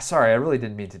Bama. Sorry, I really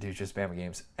didn't mean to do just Bama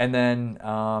games. And then,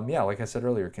 like I said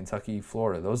earlier, Kentucky,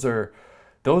 Florida. Those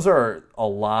are a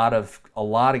lot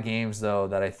of games though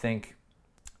that I think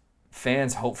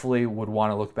fans hopefully would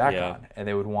want to look back on, and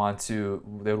they would want to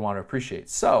appreciate.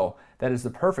 So that is the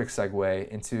perfect segue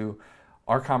into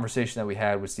our conversation that we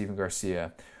had with Stephen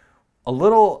Garcia.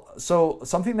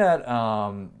 Something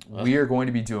that we are going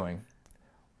to be doing.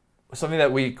 something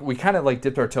that we kind of like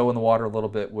dipped our toe in the water a little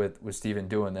bit with Steven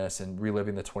doing this and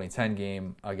reliving the 2010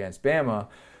 game against Bama.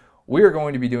 We are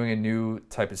going to be doing a new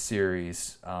type of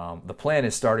series. The plan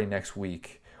is starting next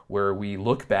week, where we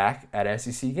look back at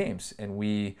SEC games, and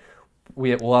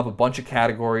we'll have a bunch of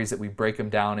categories that we break them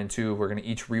down into. We're going to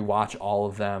each rewatch all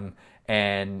of them,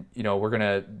 and we're going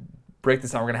to break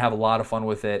this down. We're going to have a lot of fun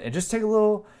with it, and just take a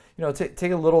little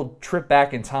take a little trip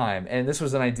back in time. And this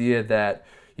was an idea that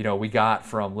we got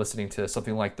from listening to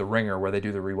something like The Ringer, where they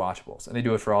do the rewatchables, and they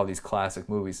do it for all these classic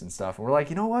movies and stuff. And we're like,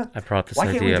 you know what? I brought this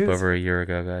idea up over a year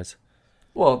ago, guys.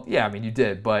 Well, yeah, I mean, you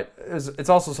did, but it's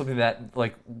also something that,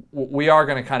 like, we are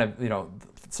going to kind of,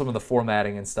 some of the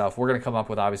formatting and stuff, we're going to come up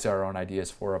with, obviously, our own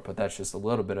ideas for it, but that's just a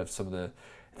little bit of some of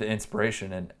the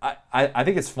inspiration. And I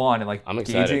think it's fun, and, like, I'm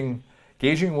excited.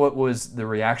 Gauging what was the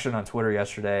reaction on Twitter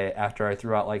yesterday after I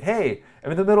threw out, like, hey, I'm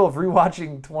in the middle of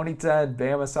rewatching 2010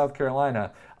 Bama, South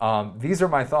Carolina. These are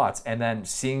my thoughts. And then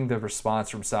seeing the response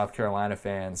from South Carolina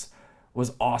fans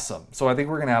was awesome. So I think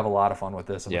we're going to have a lot of fun with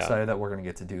this. I'm excited that we're going to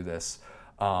get to do this.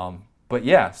 But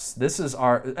yes, this is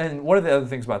and one of the other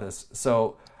things about this,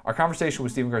 so our conversation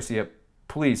with Steven Garcia,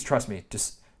 please trust me,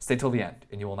 just stay till the end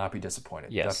and you will not be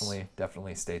disappointed. Yes.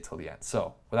 Definitely stay till the end.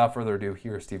 So without further ado,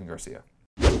 here's Steven Garcia.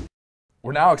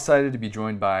 We're now excited to be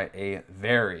joined by a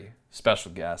very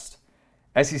special guest.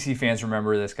 SEC fans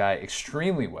remember this guy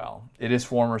extremely well. It is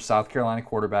former South Carolina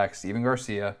quarterback Steven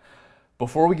Garcia.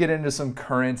 Before we get into some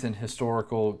current and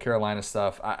historical Carolina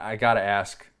stuff, I got to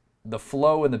ask, the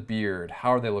flow and the beard,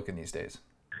 how are they looking these days?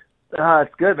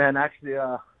 It's good, man. Actually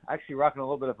rocking a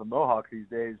little bit of a mohawk these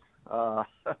days.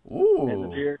 Ooh. And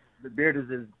the beard is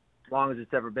as long as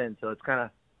it's ever been, so it's kind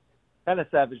of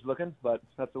savage looking, but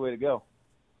that's the way to go.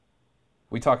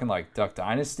 We talking like Duck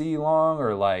Dynasty long,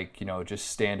 or like just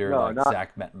standard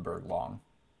Zach Mettenberg long?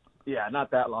 Yeah,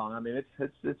 not that long. I mean,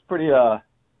 it's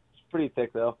pretty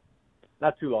thick though.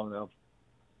 Not too long though.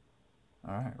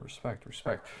 All right,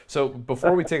 respect. So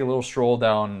before we take a little stroll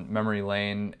down memory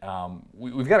lane,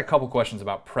 we've got a couple questions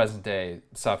about present day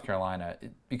South Carolina,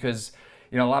 because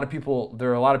there are a lot of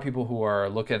people who are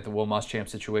looking at the Will Muschamp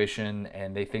situation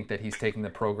and they think that he's taking the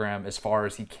program as far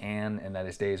as he can and that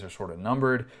his days are sort of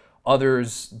numbered.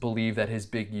 Others believe that his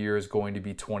big year is going to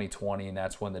be 2020, and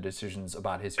that's when the decisions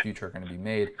about his future are going to be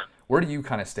made. Where do you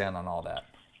kind of stand on all that?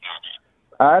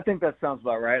 I think that sounds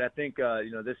about right. I think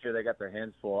this year they got their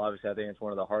hands full. Obviously, I think it's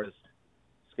one of the hardest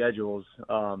schedules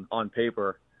on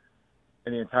paper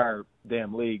in the entire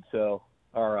damn league,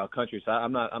 our country. So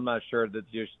I'm not sure that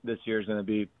this year is going to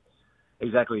be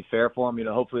exactly fair for them.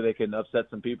 Hopefully they can upset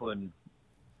some people and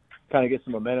kind of get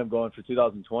some momentum going for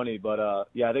 2020. But I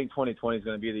think 2020 is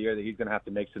going to be the year that he's going to have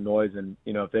to make some noise. And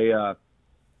if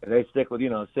they stick with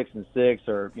 6-6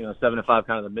 or 7-5,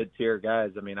 kind of the mid-tier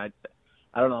guys, I mean,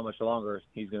 I don't know how much longer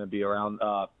he's going to be around.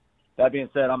 That being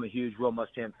said, I'm a huge Will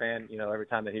Muschamp fan. Every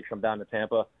time that he's come down to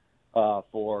Tampa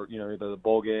for either the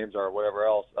bowl games or whatever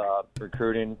else,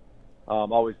 recruiting,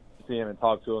 always see him and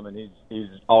talk to him, and he's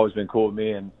always been cool with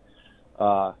me. And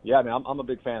I mean, I'm a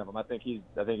big fan of him. I think he's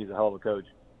a hell of a coach.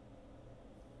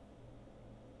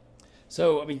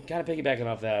 So, I mean, kind of piggybacking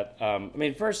off that,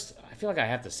 first, I feel like I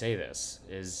have to say this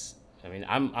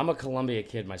I'm a Columbia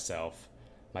kid myself.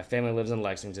 My family lives in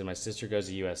Lexington. My sister goes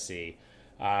to USC.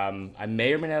 I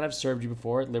may or may not have served you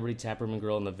before at Liberty Tap Room and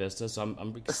Grill in the Vista, so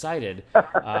I'm excited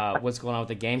what's going on with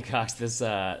the Gamecocks this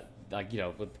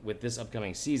with this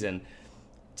upcoming season.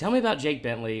 Tell me about Jake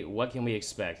Bentley. What can we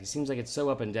expect? He seems like it's so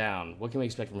up and down. What can we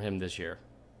expect from him this year?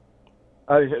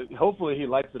 Hopefully he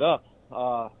lights it up.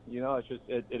 It's just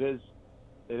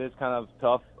it is kind of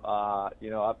tough.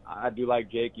 I do like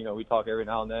Jake. We talk every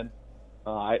now and then.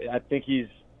 I think he's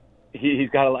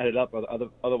got to light it up,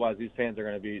 otherwise these fans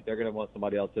they're going to want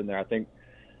somebody else in there. I think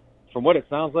from what it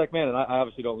sounds like, man, and I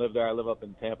obviously don't live there. I live up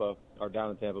in Tampa or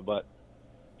down in Tampa, but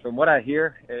from what I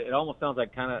hear, it almost sounds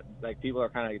like kind of like people are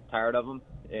kind of tired of him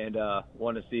and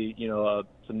want to see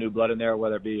some new blood in there,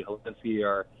 whether it be Helinski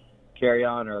or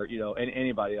Carry-On or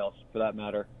anybody else for that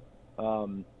matter,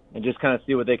 and just kind of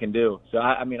see what they can do. So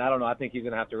I don't know. I think he's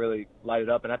going to have to really light it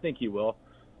up, and I think he will.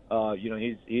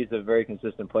 He's a very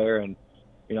consistent player, and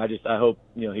I hope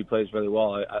he plays really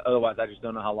well. Otherwise, I just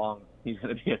don't know how long he's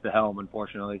going to be at the helm,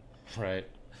 unfortunately. Right.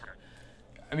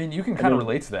 I mean, you can kind of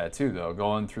relate to that too, though.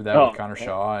 Going through that with Connor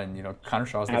Shaw, and Connor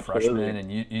Shaw's the freshman,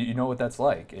 and you know what that's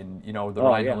like, and the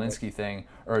Ryan Helinski thing,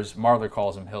 or as Marler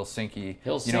calls him, Helsinki.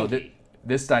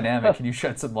 This dynamic. Can you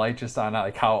shed some light just on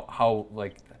like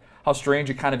how strange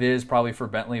it kind of is, probably for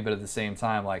Bentley, but at the same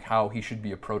time, like how he should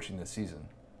be approaching this season?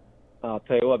 I'll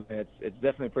tell you what, man, it's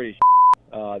definitely pretty.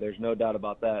 There's no doubt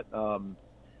about that.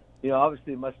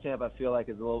 Obviously Muschamp, I feel like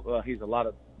is he's a lot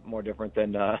of more different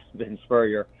than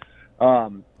Spurrier.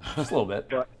 Just a little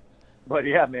bit. But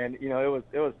yeah, man, you know,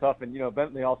 it was tough, and you know,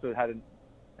 Bentley also hasn't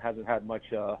had much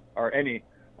or any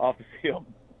off the field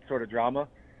sort of drama,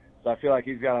 so I feel like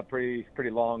he's got a pretty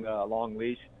long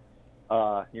leash.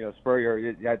 You know,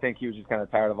 Spurrier, I think he was just kind of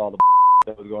tired of all the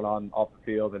that was going on off the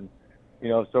field, and you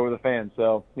know, so were the fans.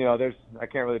 So you know, I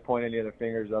can't really point any other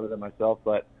fingers other than myself,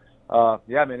 but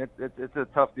yeah, I mean, it's a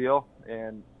tough deal,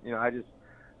 and you know, I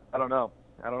don't know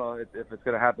if it's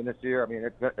going to happen this year. I mean,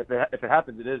 if it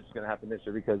happens, it is going to happen this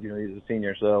year because, you know, he's a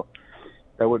senior, so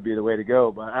that would be the way to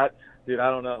go. But I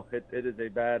don't know. It is a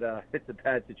bad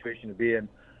situation to be in.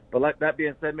 But like that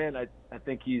being said, man, I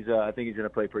think he's going to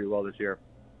play pretty well this year.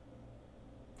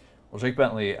 Well, Jake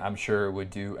Bentley, I'm sure,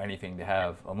 would do anything to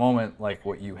have a moment like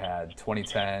what you had,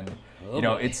 2010. Oh, you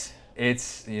know, boy. it's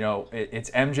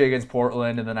MJ against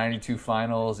Portland in the '92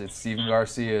 finals. It's Steven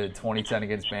Garcia 2010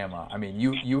 against Bama. I mean,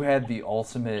 you had the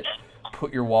ultimate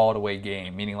put your wallet away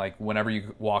game, meaning like whenever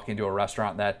you walk into a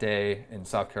restaurant that day in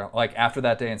South Carolina, like after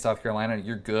that day in South Carolina,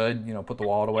 you're good. You know, put the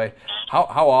wallet away.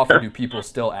 How often do people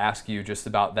still ask you just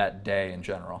about that day in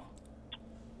general?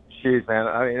 Jeez, man.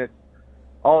 I mean, it's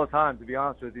all the time, to be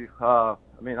honest with you. I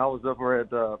mean, I was over at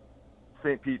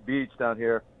St. Pete Beach down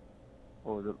here.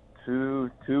 What was it? 2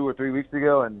 or 3 weeks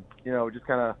ago, and you know, just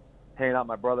kind of hanging out.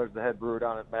 My brother's the head brewer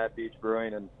down at Mad Beach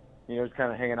Brewing, and you know, just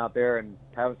kind of hanging out there and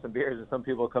having some beers. And some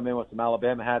people come in with some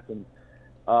Alabama hats, and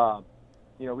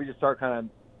you know, we just start kind of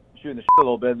shooting the shit a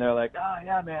little bit. And they're like, "Oh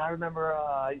yeah, man, I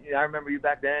remember you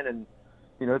back then, and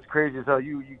you know, it's crazy as hell.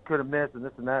 You could have missed and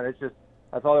this and that." It's just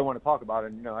that's all they want to talk about,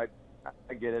 and you know, I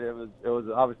get it. It was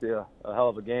obviously a hell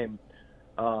of a game,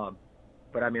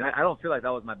 but I mean, I don't feel like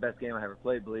that was my best game I ever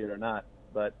played, believe it or not.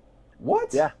 But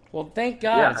What? yeah. Well, thank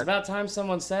God. Yeah. It's about time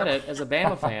someone said it as a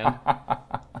Bama fan.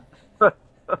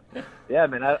 Yeah,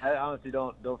 man. I honestly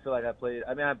don't feel like I played.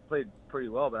 I mean, I played pretty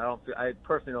well, but I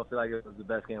personally don't feel like it was the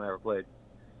best game I ever played.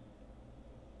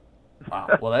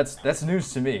 Wow. Well, that's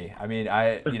news to me. I mean,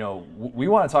 we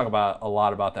want to talk about a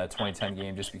lot about that 2010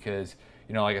 game just because,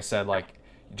 you know, like I said, like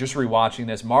just rewatching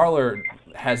this, Marler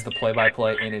has the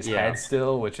play-by-play in his head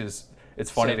still, which is. It's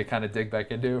funny to kind of dig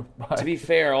back into. But. To be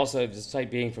fair, also,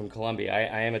 despite being from Columbia,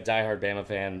 I am a diehard Bama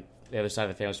fan. The other side of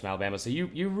the family's from Alabama. So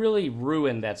you really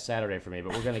ruined that Saturday for me,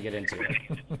 but we're going to get into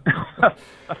it.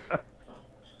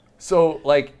 So,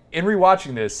 like, in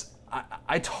rewatching this,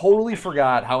 I totally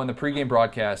forgot how in the pregame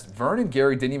broadcast, Vern and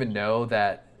Gary didn't even know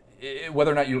that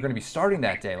whether or not you were going to be starting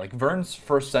that day. Like, Vern's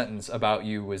first sentence about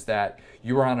you was that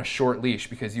you were on a short leash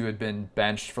because you had been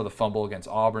benched for the fumble against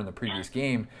Auburn the previous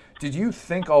game. Did you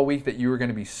think all week that you were going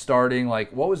to be starting?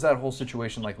 Like, what was that whole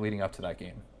situation like leading up to that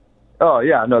game? Oh,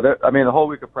 yeah. No, I mean, the whole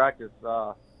week of practice, you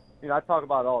know, I talk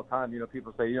about it all the time. You know,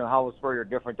 people say, you know, how was Spurrier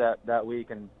different that week?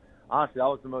 And honestly, I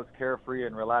was the most carefree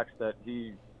and relaxed that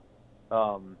he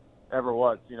ever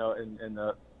was, you know, in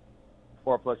the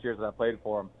 4+ years that I played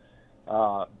for him.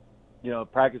 You know,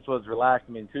 practice was relaxed.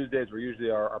 I mean, Tuesdays were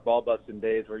usually our ball busting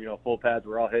days where, you know, full pads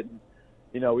were all hitting.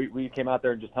 You know, we came out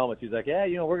there in just helmets. He's like, yeah,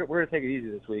 you know, we're going to take it easy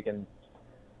this week. And,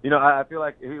 you know, I feel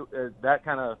like that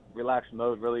kind of relaxed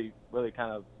mode really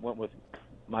kind of went with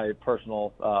my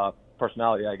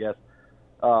personality, I guess.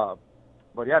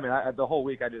 But, yeah, I mean, the whole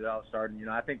week I did it out starting. You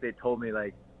know, I think they told me,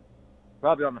 like,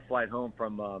 probably on the flight home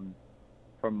from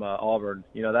Auburn,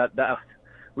 you know, that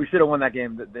we should have won that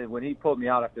game. When he pulled me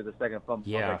out after the second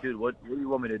fumble, I was like, dude, what do you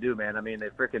want me to do, man? I mean,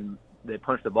 they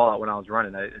punched the ball out when I was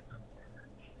running.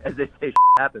 As they say,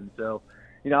 happens. So,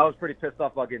 you know, I was pretty pissed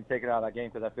off about getting taken out of that game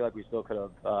because I feel like we still could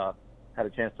have had a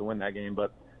chance to win that game.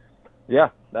 But yeah,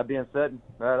 that being said,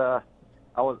 there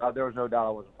was no doubt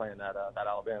I wasn't playing that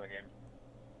Alabama game.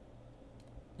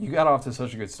 You got off to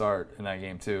such a good start in that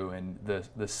game too, and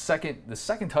the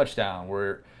second touchdown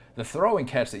where the throw and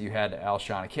catch that you had to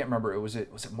Alshon, I can't remember. Was it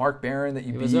Mark Barron that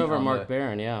you beat? It was over Mark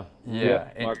Barron, yeah. Yeah,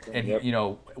 and yep. You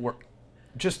know,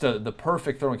 just the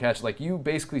perfect throw and catch. Like, you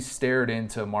basically stared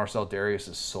into Marcel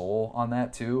Darius's soul on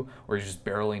that too, where he's just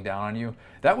barreling down on you.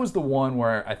 That was the one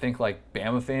where I think, like,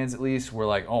 Bama fans at least were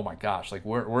like, oh my gosh, like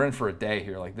we're in for a day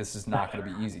here. Like, this is not going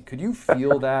to be easy. Could you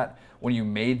feel that when you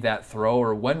made that throw,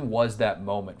 or when was that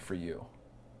moment for you?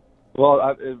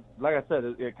 Well, like I said,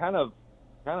 it kind of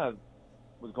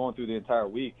was going through the entire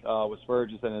week with Spurrier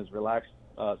just in his relaxed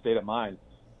state of mind,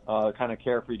 kind of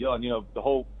carefree deal. And, you know, the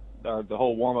whole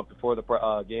warm up before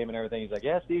the game and everything. He's like,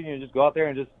 yeah, Steve, you know, just go out there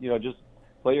and just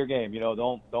play your game. You know,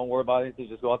 don't worry about anything.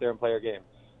 Just go out there and play your game.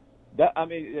 That, I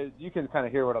mean, you can kind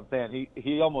of hear what I'm saying.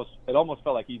 It almost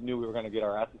felt like he knew we were going to get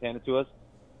our asses handed to us.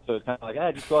 So it's kind of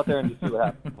like, just go out there and just see what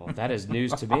happens. Well, that is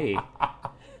news to me.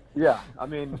 Yeah, I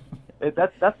mean,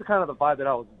 that's the kind of the vibe that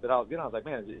I was getting. I was like,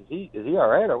 man, is he all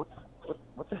right, or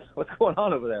what's going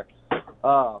on over there?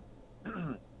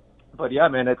 But yeah,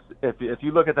 man, it's if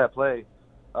you look at that play,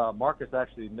 Marcus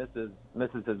actually misses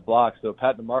his block. So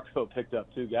Pat DeMarco picked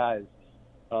up 2 guys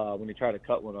when he tried to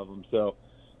cut one of them. So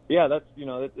yeah, that's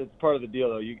it's part of the deal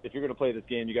though. If you're going to play this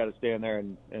game, you got to stand there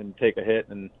and take a hit.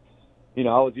 And I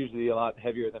was usually a lot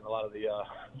heavier than a lot of the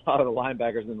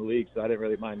linebackers in the league, so I didn't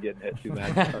really mind getting hit too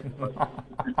much.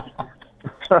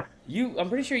 I'm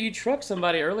pretty sure you trucked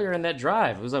somebody earlier in that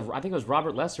drive. I think it was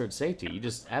Robert Lesser at safety. You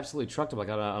just absolutely trucked him like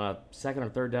on a second or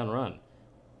third down run.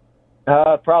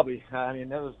 Probably. I mean,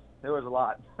 there was a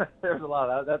lot. There was a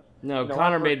lot.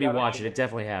 Connor made me watch it. It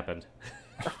definitely happened.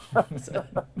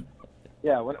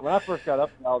 Yeah, when I first got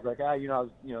up, I was like, I was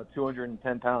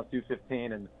 210 pounds,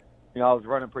 215, and I was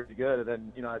running pretty good.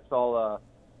 And then I saw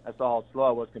how slow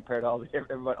I was compared to all the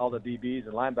DBs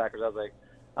and linebackers. I was like,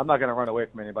 I'm not going to run away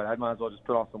from anybody. I might as well just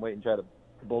put on some weight and try to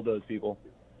bulldoze people.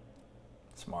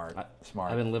 Smart.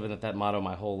 I've been living at that motto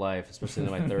my whole life, especially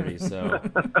in my 30s, so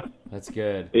that's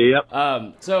good. Yep.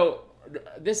 So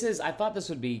I thought this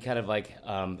would be kind of like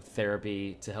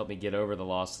therapy to help me get over the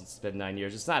loss since it's been 9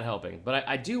 years. It's not helping, but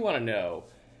I do want to know,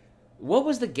 what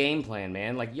was the game plan,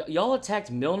 man? Like, y'all attacked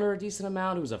Milner a decent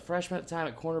amount, who was a freshman at the time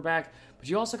at cornerback, but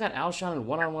you also got Alshon in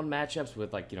one-on-one matchups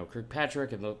with,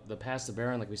 Kirkpatrick and the pass to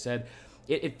Barron, like we said.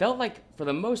 It felt like, for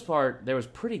the most part, there was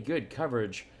pretty good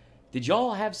coverage. Did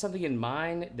y'all have something in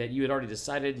mind that you had already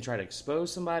decided and try to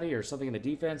expose somebody or something in the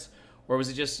defense? Or was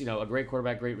it just, a great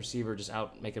quarterback, great receiver, just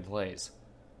out making plays?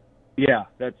 Yeah,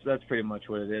 that's pretty much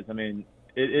what it is. I mean,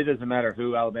 it doesn't matter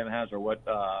who Alabama has or what,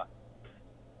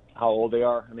 how old they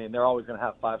are. I mean, they're always going to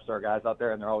have 5-star guys out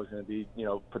there, and they're always going to be,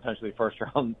 potentially first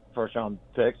round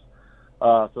picks.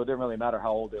 So it didn't really matter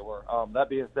how old they were. That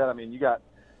being said, I mean, you got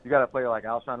a player like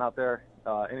Alshon out there.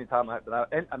 Anytime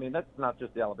that's not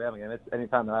just the Alabama game. It's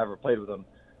anytime that I ever played with him.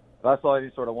 If I saw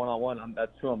any sort of one-on-one,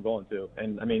 that's who I'm going to.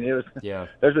 And I mean, there's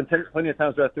been plenty of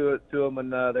times where I threw it to him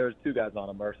and there was 2 guys on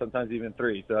him, or sometimes even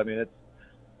 3. So I mean,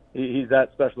 he's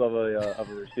that special of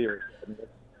a receiver. I mean,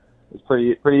 it's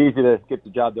pretty easy to get the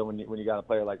job done when you got a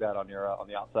player like that on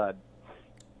the outside.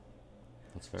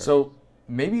 That's fair. So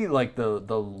maybe like the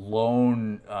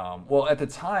lone. Well, at the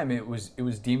time it was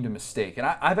deemed a mistake, and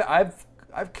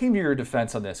I've came to your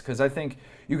defense on this because I think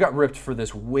you got ripped for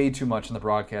this way too much in the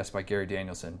broadcast by Gary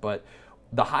Danielson. But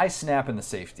the high snap and the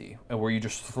safety, where you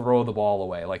just throw the ball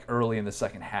away, like early in the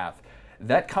second half,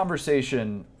 that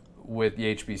conversation with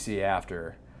the HBC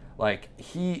after, like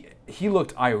he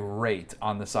looked irate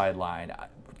on the sideline.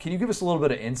 Can you give us a little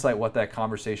bit of insight what that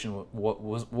conversation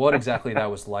what exactly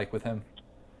that was like with him?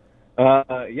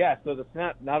 Yeah. So the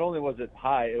snap, not only was it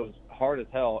high, it was hard as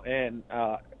hell, and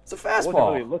it's a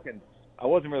fastball. I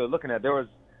wasn't really looking at.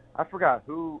 I forgot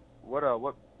what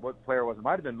player it was. It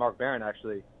might have been Mark Barron,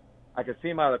 actually. I could see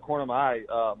him out of the corner of my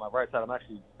eye, my right side. I'm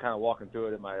actually kind of walking through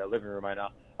it in my living room right now.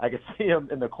 I could see him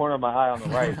in the corner of my eye on the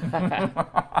right,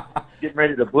 getting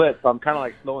ready to blitz. So I'm kind of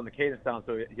like slowing the cadence down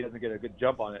so he doesn't get a good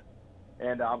jump on it.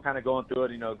 And I'm kind of going through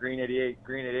it, green 88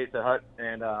 to Hut.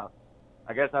 And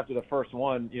I guess after the first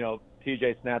one,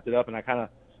 TJ snapped it up, and I kind of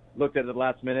looked at it the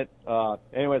last minute.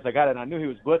 Anyways, I got it, and I knew he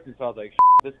was blitzing, so I was like,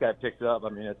 this guy picked it up. I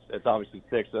mean, it's obviously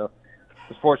sick. So I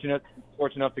was fortunate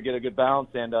enough to get a good bounce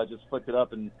and just flicked it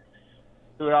up and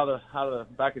threw it out of the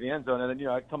back of the end zone. And then,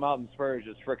 I come out and Spurs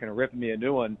just freaking ripping me a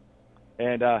new one.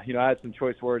 And, I had some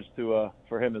choice words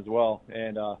for him as well.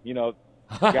 And, got in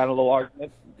a little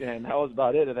argument, and that was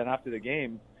about it. And then after the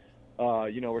game,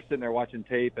 we're sitting there watching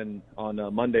tape, and on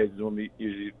Mondays is when we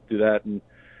usually do that. And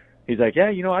he's like, yeah,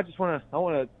 I want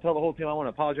to tell the whole team I want to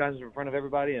apologize in front of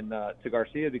everybody and to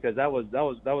Garcia, because that was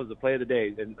the play of the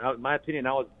day. And in my opinion,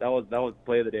 that was the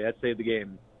play of the day. That saved the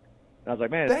game. And I was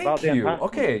like, man, it's about damn time.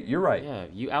 Okay, you're right. Yeah,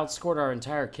 you outscored our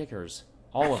entire kickers,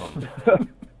 all of them.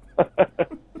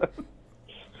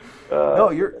 No,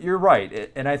 you're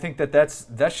right, and I think that's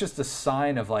just a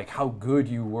sign of like how good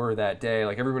you were that day.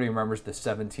 Like everybody remembers the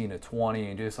 17-20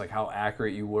 and just like how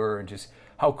accurate you were and just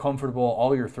how comfortable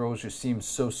all your throws just seemed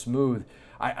so smooth.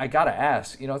 I gotta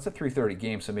ask, it's a 3:30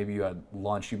 game, so maybe you had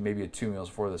lunch, you maybe had 2 meals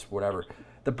before this, whatever.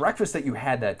 The breakfast that you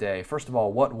had that day, first of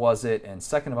all, what was it, and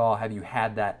second of all, have you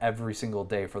had that every single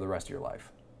day for the rest of your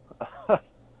life?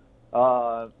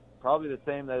 Probably the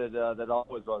same that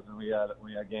always was when we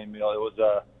had game meal. It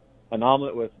was an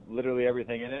omelet with literally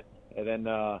everything in it, and then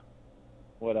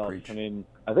what else? Preach. I mean,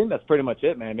 I think that's pretty much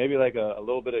it, man. Maybe like a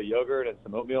little bit of yogurt and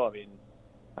some oatmeal. I mean,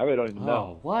 I really don't even know.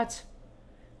 Oh, what?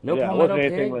 No palmetto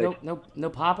pig? Like... No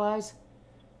Popeyes?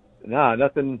 Nah,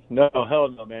 nothing. No, hell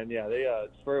no, man. Yeah, they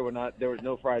Spur would not. There was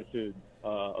no fried food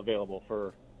available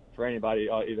for for anybody.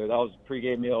 Either that was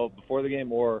pregame meal before the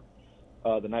game or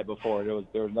the night before.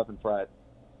 There was nothing fried.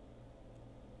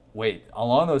 Wait,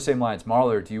 along those same lines,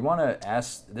 Marler, do you want to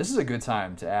ask? This is a good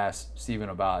time to ask Steven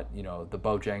about the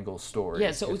Bojangles story.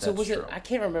 Yeah. So was it? I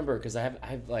can't remember because I have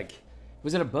like,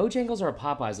 was it a Bojangles or a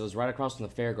Popeyes that was right across from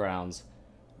the fairgrounds,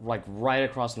 like right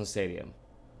across from the stadium?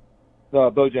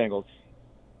 Bojangles.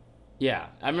 Yeah,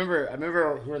 I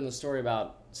remember hearing the story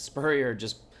about Spurrier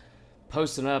just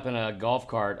posting up in a golf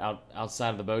cart outside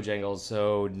of the Bojangles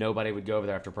so nobody would go over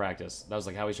there after practice. That was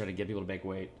like how he's trying to get people to make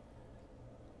weight.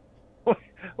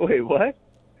 Wait, what?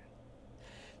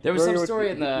 There was some story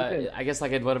in the, I guess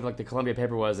like whatever like the Columbia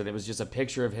paper was, and it was just a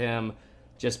picture of him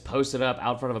just posted up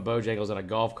out front of a Bojangles in a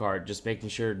golf cart, just making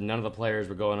sure none of the players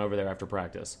were going over there after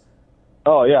practice.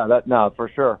 Oh yeah, for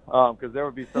sure. Because there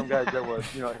would be some guys that was,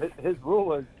 his rule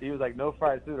was he was like no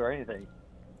fried food or anything,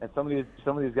 and some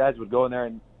of these guys would go in there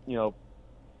and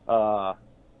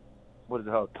what is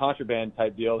it, a contraband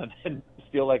type deal, and then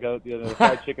steal like a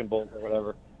fried chicken bowl or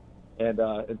whatever,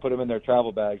 and put them in their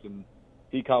travel bags. And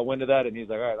he caught wind of that, and he's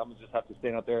like, all right, I'm gonna just have to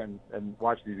stand out there and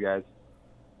watch these guys.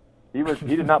 He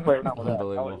did not play around with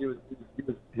that.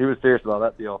 He was serious about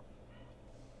that deal.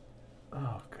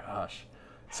 Oh gosh.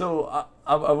 So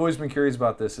I've always been curious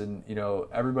about this, and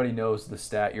everybody knows the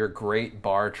stat. Your great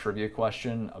bar trivia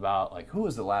question about like who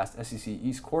was the last SEC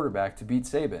East quarterback to beat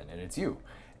Saban, and it's you.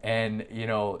 And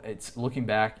it's looking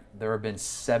back, there have been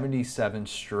 77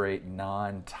 straight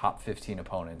non-top 15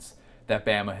 opponents that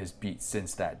Bama has beat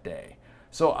since that day.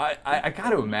 So I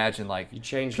got to imagine like you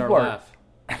changed our laugh.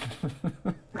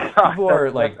 People are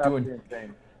like doing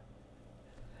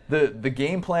the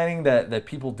game planning that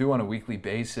people do on a weekly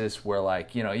basis, where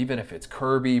like even if it's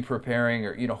Kirby preparing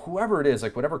or whoever it is,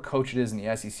 like whatever coach it is in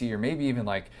the SEC, or maybe even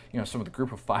like some of the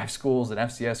Group of 5 schools, an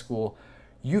FCS school,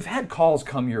 you've had calls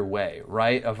come your way,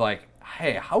 right? Of like,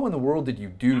 hey, how in the world did you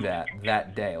do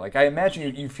that day? Like I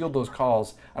imagine you field those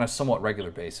calls on a somewhat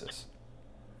regular basis.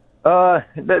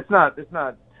 It's not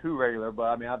too regular, but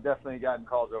I mean I've definitely gotten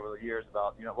calls over the years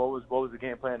about what was the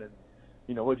game plan and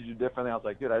what did you do differently? I was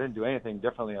like, dude, I didn't do anything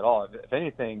differently at all. If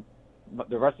anything,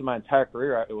 the rest of my entire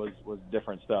career it was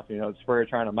different stuff. Spurrier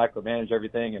trying to micromanage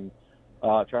everything and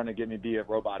trying to get me to be a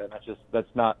robot, and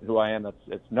that's not who I am.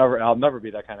 I'll never be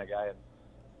that kind of guy, and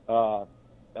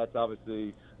that's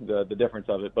obviously the difference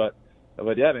of it. But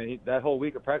yeah, man, that whole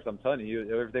week of practice, I'm telling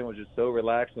you, everything was just so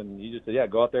relaxed, and he just said, yeah,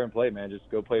 go out there and play, man. Just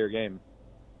go play your game.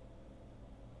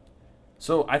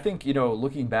 So I think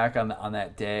looking back on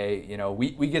that day,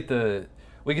 we get the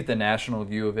national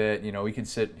view of it. We can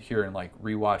sit here and like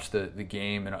rewatch the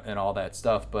game and all that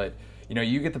stuff, but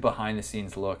you get the behind the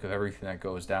scenes look of everything that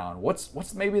goes down.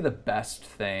 What's maybe the best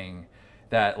thing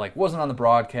that like wasn't on the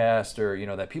broadcast, or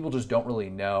that people just don't really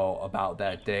know about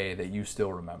that day that you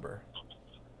still remember?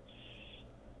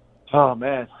 Oh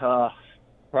man,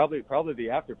 probably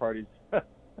the after parties.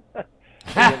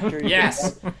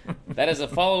 Yes, that is a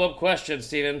follow-up question,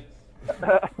 Steven.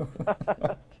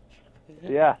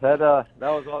 Yeah, that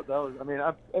was. I mean,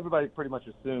 everybody pretty much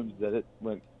assumes that it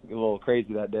went a little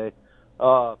crazy that day.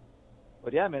 But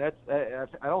yeah, man, I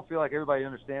don't feel like everybody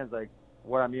understands like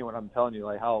what I mean when I'm telling you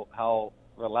like how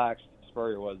relaxed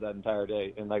Spurrier was that entire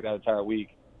day and like that entire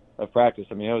week of practice.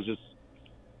 I mean, it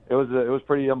was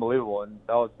pretty unbelievable, and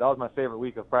that was my favorite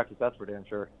week of practice. That's for damn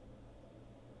sure.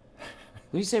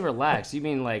 When you say relax, you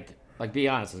mean like be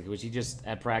honest? Like, was he just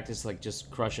at practice like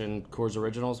just crushing Coors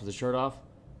Originals with his shirt off?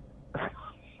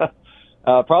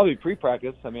 Probably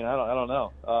pre-practice. I mean, I don't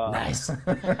know. Nice.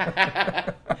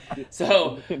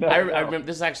 So I remember,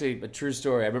 this is actually a true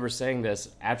story. I remember saying this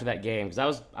after that game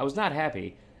because I was not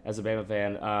happy as a Bama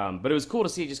fan, but it was cool to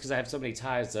see just because I have so many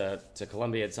ties to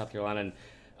Columbia and South Carolina. And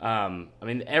I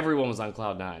mean, everyone was on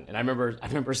cloud nine, and I remember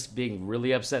being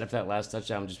really upset if that last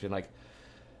touchdown, just being like,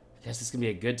 I guess it's gonna be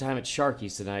a good time at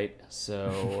Sharky's tonight.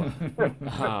 So, but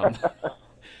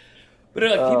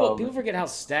like people forget how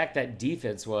stacked that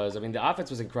defense was. I mean, the offense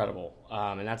was incredible,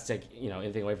 and not to take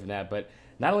anything away from that, but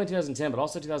not only 2010, but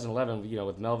also 2011.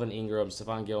 With Melvin Ingram,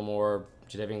 Stephon Gilmore,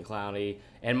 Jadeveon Clowney,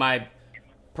 and my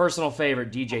personal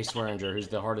favorite, DJ Swearinger, who's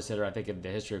the hardest hitter I think in the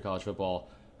history of college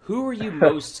football. Who were you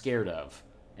most scared of,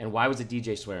 and why was it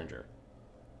DJ Swearinger?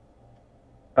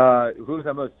 Who was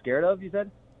I most scared of? You said.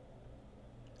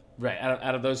 Right,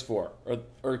 out of those four,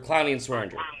 or Clowney and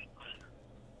Swearinger.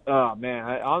 Oh man,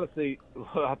 I'll tell you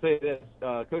this: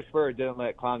 Coach Spurrier didn't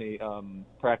let Clowney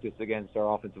practice against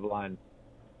our offensive line.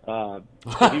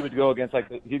 He would go against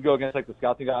the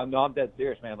scouting guy. No, I'm dead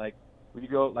serious, man. Like we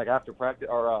go like after practice,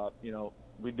 or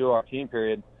we do our team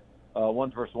period,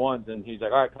 1 versus 1s, and he's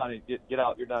like, all right, Clowney, get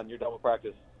out, you're done with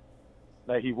practice.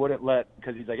 Like he wouldn't let,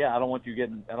 because he's like, yeah, I don't want you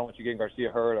getting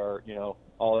Garcia hurt or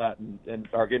all that and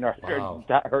or getting our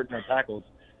hurting our tackles.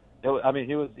 He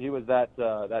was that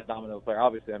dominant player.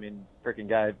 Obviously, I mean, freaking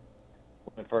guy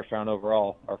went first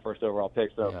overall pick.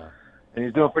 So, and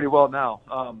he's doing pretty well now.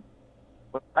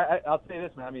 But I'll say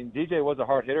this, man. I mean, DJ was a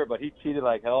hard hitter, but he cheated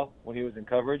like hell when he was in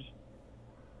coverage.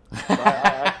 So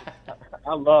I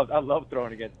love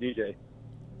throwing against DJ.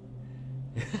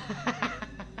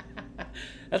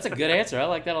 That's a good answer. I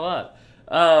like that a lot.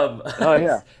 Oh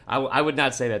yeah. I would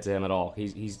not say that to him at all.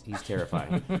 He's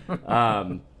terrifying.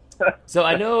 So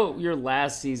I know your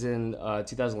last season,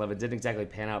 2011, didn't exactly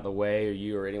pan out the way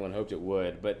you or anyone hoped it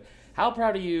would. But how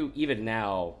proud are you, even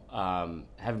now,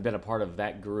 having been a part of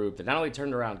that group that not only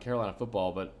turned around Carolina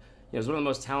football, but is one of the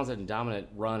most talented and dominant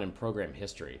run in program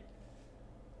history?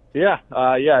 Yeah,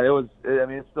 it was. I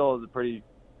mean, it still is a pretty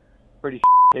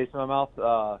taste in my mouth.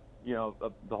 Of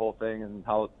the whole thing and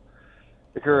how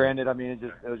the career ended. I mean,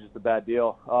 it was just a bad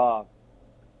deal.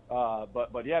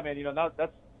 But yeah, man. That's, to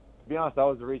be honest, that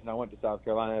was the reason I went to South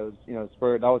Carolina. It was,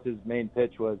 Spur. That was his main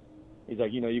pitch. Was he's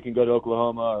like, you can go to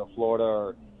Oklahoma or Florida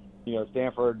or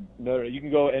Stanford, Notre. You can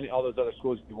go any all those other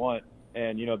schools if you want,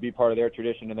 and be part of their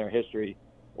tradition and their history,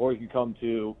 or you can come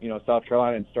to South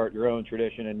Carolina and start your own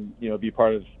tradition and be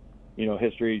part of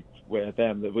history with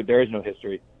them. There is no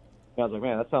history. And I was like,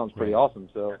 man, that sounds pretty awesome.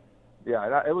 So,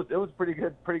 yeah, it was a pretty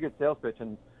good sales pitch,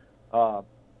 and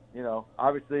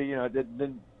obviously, it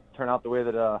didn't turn out the way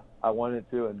that I wanted it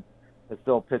to, and it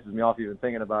still pisses me off even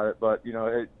thinking about it. But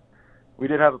we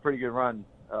did have a pretty good run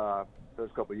those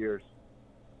couple of years.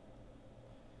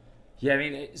 Yeah, I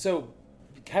mean, so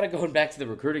kind of going back to the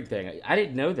recruiting thing, I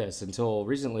didn't know this until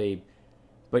recently,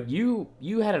 but you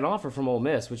had an offer from Ole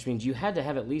Miss, which means you had to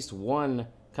have at least one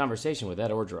conversation with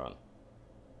Ed Orgeron.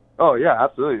 Oh, yeah,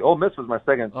 absolutely. Ole Miss was my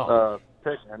second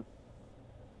pick, man.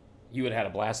 You would have had a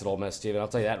blast at Ole Miss, Steven. I'll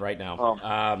tell you that right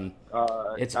now.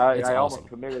 It's I awesome. almost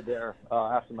committed there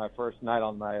after my first night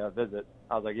on my visit.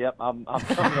 I was like, yep, I'm coming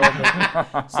to Ole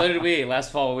Miss. So did we.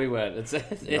 Last fall we went. It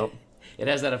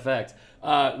has that effect.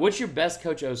 What's your best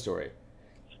Coach O story?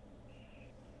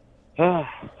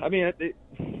 I mean,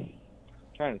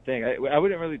 trying to think. I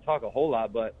wouldn't really talk a whole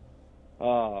lot, but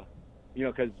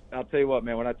because I'll tell you what,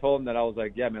 man. When I told him that, I was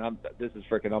like, yeah, man, this is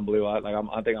freaking unbelievable. I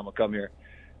think I'm gonna come here.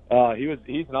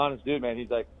 He's an honest dude, man. He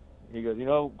goes,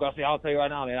 Garcia, I'll tell you right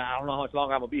now, man. I don't know how much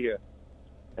longer I'm gonna be here.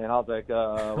 And I was like,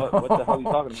 what the hell are you talking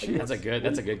about?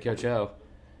 That's a good Coach O.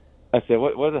 I said,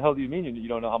 what the hell do you mean you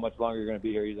don't know how much longer you're gonna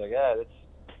be here? He's like, yeah,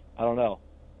 I don't know.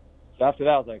 So after that,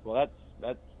 I was like, well,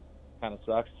 that kind of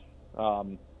sucks.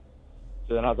 So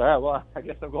then I was like, all right, well, I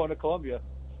guess I'm going to Columbia.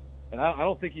 And I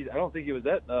don't think he was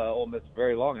at Ole Miss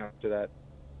very long after that.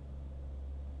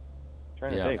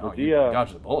 Trying to think. He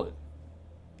dodged the bullet.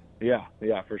 Yeah,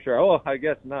 for sure. Oh, I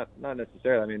guess not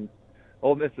necessarily. I mean,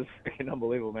 Ole Miss is freaking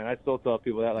unbelievable, man. I still tell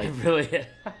people that, like, really.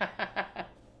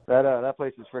 that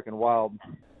place is freaking wild.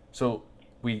 So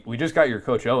we just got your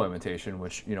Coach O imitation,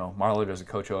 which Marlo does a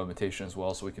Coach O imitation as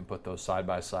well, so we can put those side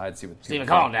by side. See what Steven,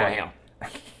 calm down.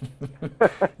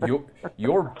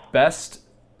 Your best.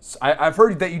 I've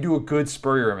heard that you do a good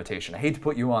Spurrier imitation. I hate to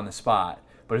put you on the spot,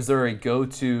 but is there a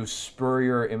go-to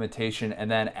Spurrier imitation?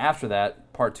 And then after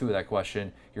that, part 2 of that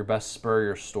question, your best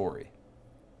Spurrier story.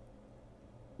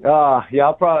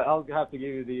 Yeah, I'll have to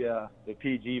give you the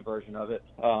PG version of it.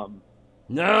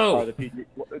 No. The PG.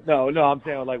 No, I'm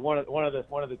saying like one of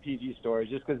the PG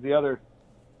stories, just because the other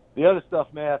stuff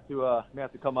may have to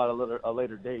come out a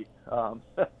later date.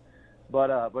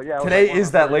 But yeah. Today is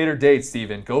that later date,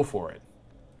 Steven. Go for it.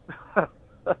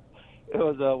 It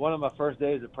was one of my first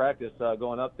days of practice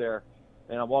going up there,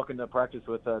 and I'm walking to practice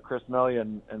with Chris Melly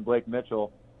and Blake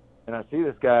Mitchell, and I see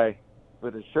this guy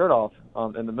with his shirt off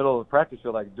in the middle of the practice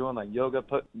field, like doing like yoga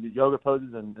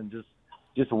poses and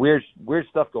just weird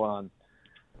stuff going on.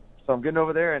 So I'm getting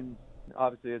over there, and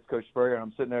obviously it's Coach Spurrier, and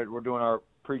I'm sitting there. We're doing our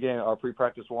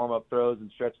pre-practice warm-up throws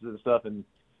and stretches and stuff, and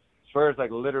Spurrier's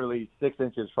like literally 6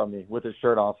 inches from me with his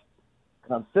shirt off.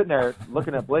 And I'm sitting there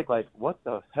looking at Blake like, what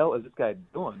the hell is this guy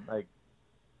doing? Like,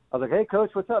 I was like, hey,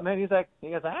 Coach, what's up, man? He goes,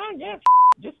 yeah,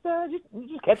 just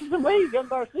catching some waves, young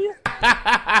Garcia.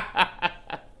 I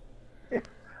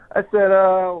said,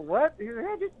 what? He goes,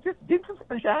 yeah, just get some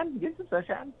sunshine.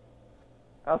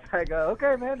 I was like,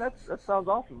 okay, man, that sounds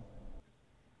awesome.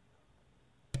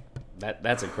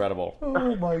 That's incredible.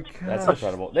 Oh, my God. That's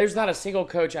incredible. There's not a single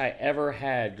coach I ever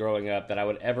had growing up that I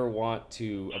would ever want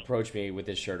to approach me with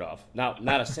his shirt off. Not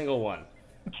a single one.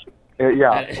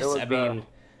 Yeah. It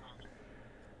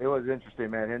was interesting,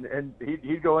 man. And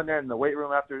he'd go in there in the weight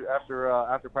room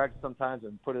after practice sometimes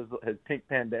and put his pink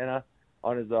bandana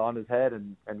on his head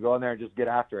and go in there and just get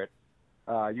after it.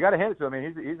 You got to hand it to him. I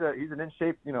mean, he's an in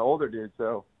shape, older dude,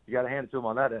 so you got to hand it to him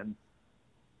on that end.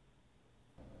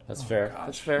 That's fair. Gosh,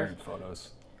 That's fair. Photos.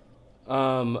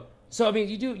 So I mean,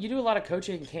 you do a lot of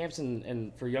coaching camps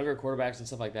and for younger quarterbacks and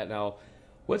stuff like that. Now,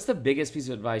 what's the biggest piece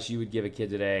of advice you would give a kid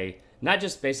today? Not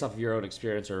just based off of your own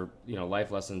experience or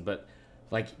life lesson, but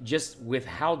like just with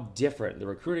how different the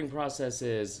recruiting process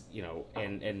is,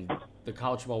 and the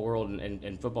college football world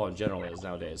and football in general is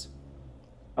nowadays.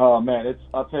 Oh man,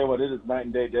 I'll tell you what, it is night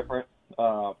and day different.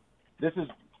 This is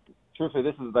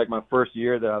like my first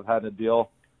year that I've had to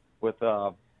deal with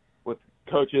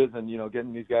coaches and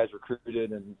getting these guys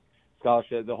recruited and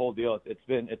scholarships, the whole deal.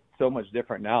 It's so much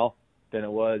different now than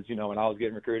it was when I was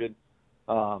getting recruited.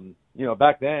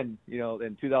 Back then,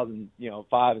 in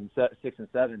 2005 and 6 and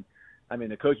 7, I mean,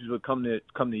 the coaches would come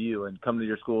to you and come to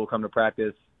your school, come to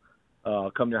practice,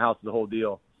 come to your house, the whole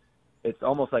deal. It's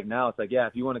almost like now, it's like, yeah,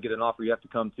 if you want to get an offer, you have to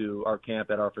come to our camp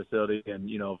at our facility and,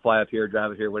 fly up here,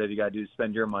 drive up here, whatever you got to do,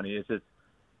 spend your money.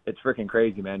 It's freaking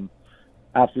crazy, man.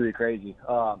 Absolutely crazy.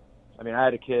 I mean, I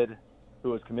had a kid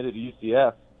who was committed to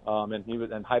UCF,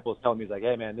 and Hype was telling me, he's like,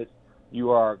 hey, man,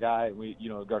 you are our guy. And we,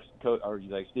 or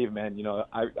he's like, Steven, man,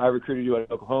 I recruited you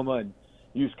at Oklahoma and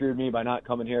you screwed me by not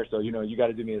coming here. So, you got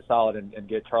to do me a solid and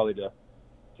get Charlie to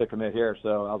commit here.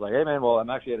 So I was like, hey, man, well, I'm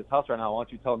actually at his house right now. Why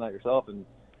don't you tell him that yourself? And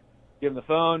give him the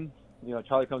phone.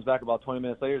 Charlie comes back about 20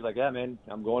 minutes later. He's like, yeah, man,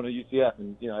 I'm going to UCF.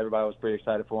 And, everybody was pretty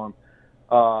excited for him.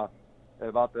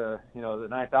 About the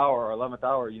 9th hour or 11th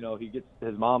hour,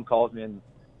 his mom calls me and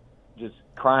just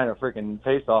crying her freaking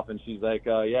face off. And she's like,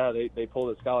 yeah, they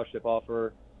pulled a scholarship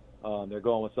offer. They're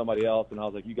going with somebody else. And I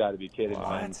was like, you got to be kidding me,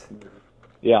 man.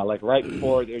 Yeah, like right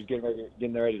before they was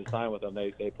getting ready to sign with them,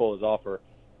 they pulled his offer.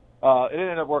 It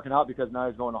ended up working out because now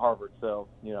he's going to Harvard. So,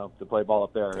 to play ball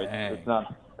up there, it's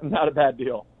not a bad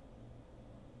deal.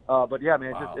 But yeah,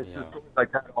 man, it's just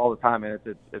like that all the time, man.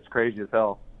 It's crazy as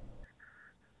hell.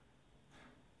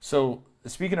 So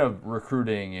speaking of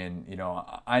recruiting, and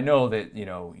I know that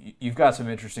you've got some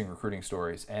interesting recruiting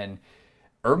stories, and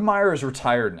Urban Meyer is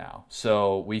retired now,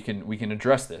 so we can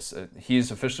address this.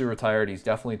 He's officially retired. He's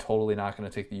definitely totally not going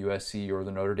to take the USC or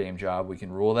the Notre Dame job. We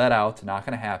can rule that out. Not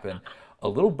going to happen. A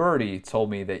little birdie told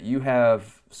me that you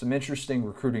have some interesting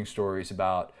recruiting stories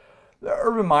about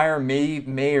Urban Meyer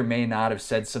may or may not have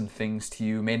said some things to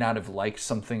you, may not have liked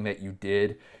something that you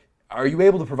did. Are you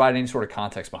able to provide any sort of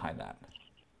context behind that?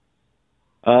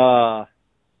 I'm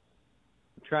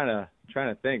trying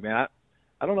to think, man.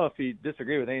 I don't know if he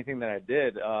disagreed with anything that I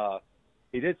did.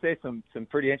 He did say some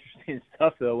pretty interesting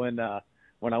stuff though when I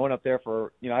went up there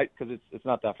for because it's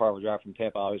not that far of a drive from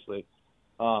Tampa, obviously.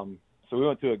 So we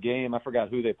went to a game. I forgot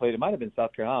who they played. It might have been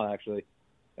South Carolina actually.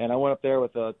 And I went up there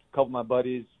with a couple of my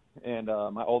buddies and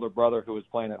my older brother who was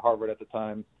playing at Harvard at the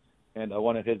time, and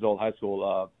one of his old high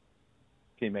school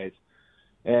teammates.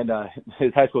 And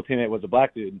his high school teammate was a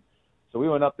black dude. So we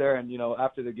went up there, and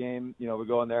after the game, we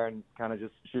go in there and kind of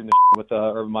just shooting the shit with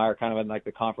Urban Meyer, kind of in like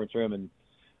the conference room, and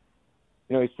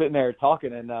he's sitting there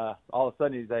talking, and all of a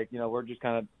sudden he's like, we're just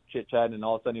kind of chit chatting, and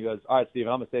all of a sudden he goes, "All right,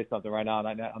 Steven, I'm gonna say something right now,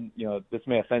 and I'm this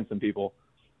may offend some people."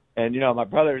 And my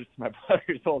brother's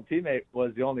old teammate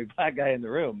was the only black guy in the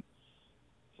room,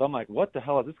 so I'm like, "What the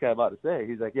hell is this guy about to say?"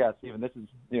 He's like, "Yeah, Steven, this is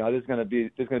this is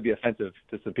gonna be offensive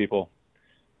to some people."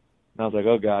 And I was like,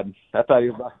 "Oh God!" I thought he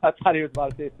was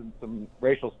about to say some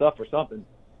racial stuff or something.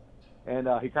 And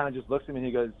he kind of just looks at me and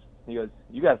he goes,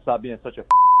 "You got to stop being such a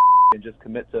and just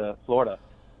commit to Florida."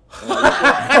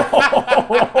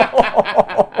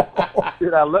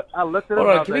 Dude, I looked at him. Hold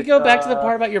on, can we go back to the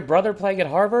part about your brother playing at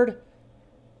Harvard?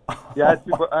 Yeah, I had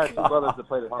two brothers that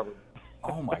played at Harvard.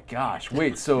 Oh my gosh!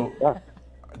 Wait, so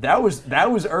that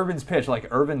was Urban's pitch. Like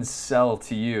Urban's sell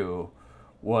to you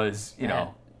was,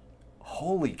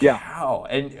 holy cow!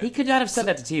 And he could not have said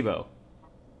that to Tebow.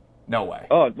 No way.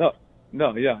 Oh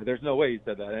no, yeah. There's no way he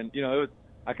said that. And it was.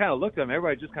 I kind of looked at him.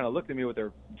 Everybody just kind of looked at me with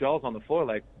their jaws on the floor,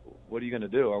 like, "What are you going to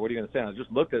do, or what are you going to say?" And I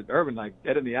just looked at Urban like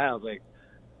dead in the eye. I was like,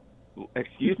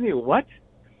 "Excuse me, what?"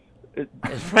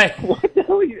 Right. What the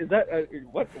hell is that?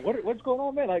 What's going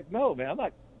on, man? Like, no, man, I'm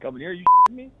not coming here. You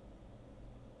me?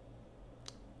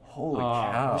 Holy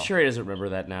cow! I'm sure he doesn't remember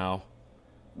that now.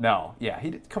 No, yeah, he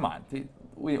did. Come on,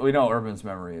 we know Urban's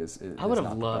memory is I would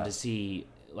have loved to see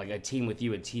like a team with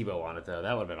you and Tebow on it, though.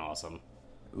 That would have been awesome.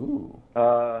 Ooh. It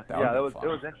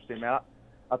was interesting, man.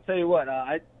 I'll tell you what,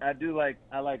 I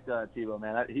like Tebow,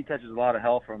 man. He catches a lot of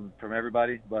hell from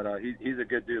everybody, but he's a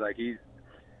good dude. Like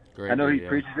Great I know dude, he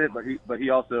preaches it, but he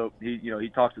also he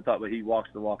talks the talk, but he walks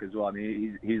the walk as well. I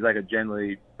mean, he's like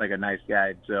a nice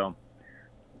guy. So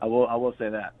I will say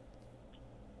that.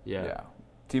 Yeah.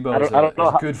 Tebow is I don't know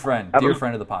a good friend, dear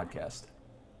friend of the podcast.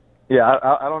 Yeah,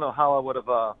 I don't know how I would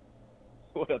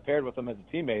have paired with him as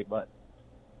a teammate, but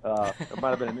it might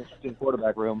have been an interesting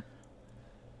quarterback room.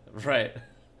 Right.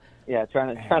 Yeah,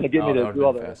 trying to get me to do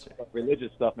all the faster.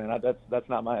 religious stuff, man. That's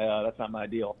not my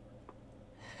deal.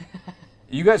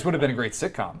 You guys would have been a great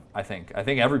sitcom, I think. I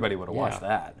think everybody would have watched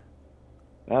that.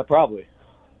 Probably.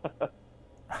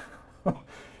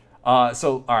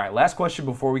 So, all right, last question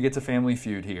before we get to Family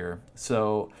Feud here.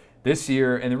 So, this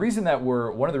year, and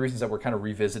one of the reasons that we're kind of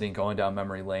revisiting, going down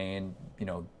memory lane,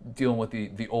 dealing with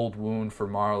the old wound for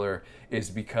Marler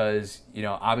is because,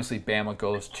 obviously Bama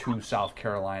goes to South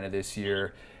Carolina this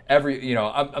year.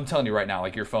 I'm telling you right now,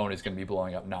 like, your phone is going to be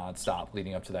blowing up nonstop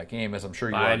leading up to that game, as I'm sure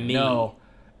you already know.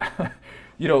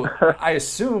 I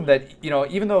assume that,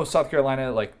 even though South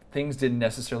Carolina, like, things didn't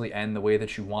necessarily end the way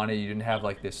that you wanted, you didn't have,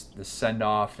 like, this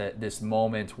send-off, this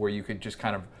moment where you could just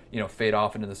kind of, fade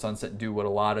off into the sunset and do what a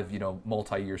lot of,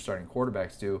 multi-year starting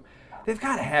quarterbacks do. They've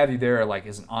got to have you there, like,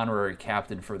 as an honorary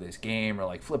captain for this game or,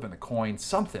 like, flipping the coin,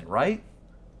 something, right?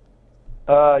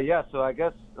 Yeah, so I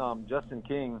guess Justin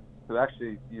King, who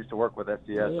actually used to work with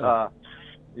SDS,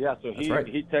 so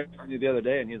he texted me the other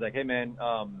day, and he was like, hey, man,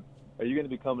 are you going to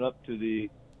be coming up to the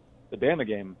Bama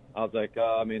game? I was like,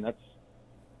 that's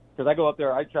because I go up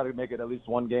there. I try to make it at least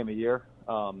one game a year,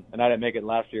 and I didn't make it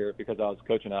last year because I was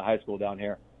coaching at high school down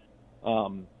here. So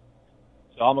I'm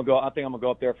gonna go. I think I'm gonna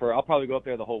go up there I'll probably go up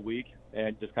there the whole week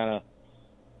and just kind of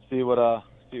see what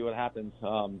happens.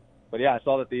 But yeah, I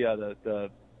saw that the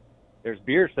there's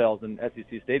beer sales in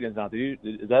SEC stadiums now.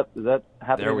 Is that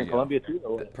happening in Columbia too?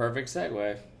 Or? Perfect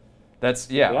segue.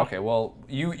 That's okay. Well,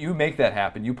 you make that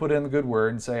happen. You put in the good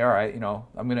word and say, all right,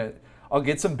 I'll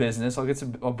get some business.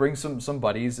 I'll bring some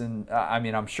buddies, and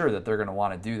I'm sure that they're going to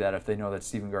want to do that if they know that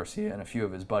Stephen Garcia and a few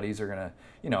of his buddies are going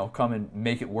to, come and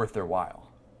make it worth their while.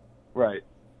 Right.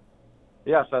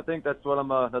 Yeah. So I think that's what I'm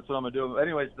gonna do.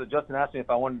 Anyways, so Justin asked me if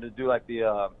I wanted to do like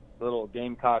the little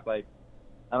Gamecock, like,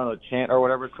 I don't know, chant or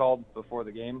whatever it's called before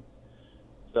the game.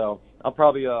 So I'll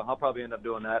probably end up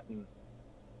doing that and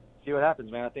see what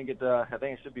happens, man. I think it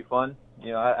should be fun.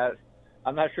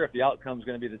 I'm not sure if the outcome's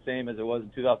going to be the same as it was in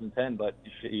 2010, but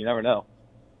you never know.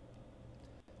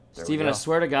 Steven, I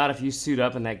swear to God, if you suit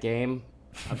up in that game,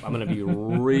 I'm going to be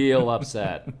real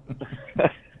upset.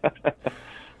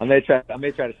 I may try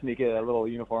to sneak a little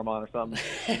uniform on or something.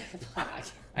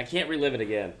 I can't relive it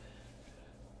again.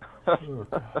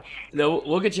 No,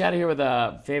 we'll get you out of here with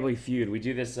a Family Feud. We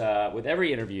do this with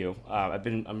every interview.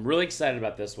 I'm really excited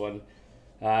about this one.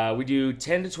 We do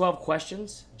 10 to 12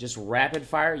 questions, just rapid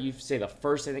fire. You say the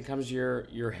first thing that comes to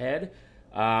your head,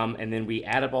 and then we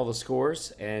add up all the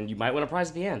scores, and you might win a prize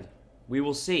at the end. We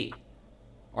will see.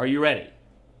 Are you ready?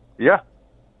 Yeah.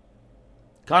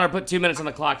 Connor, put 2 minutes on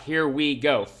the clock. Here we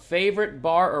go. Favorite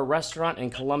bar or restaurant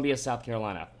in Columbia, South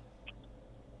Carolina?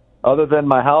 Other than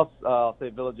my house, I'll say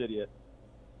Village Idiot.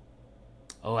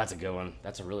 Oh, that's a good one.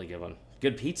 That's a really good one.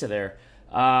 Good pizza there.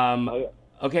 Yeah.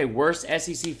 Okay, worst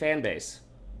SEC fan base?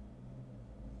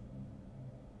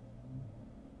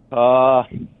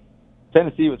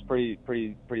 Tennessee was pretty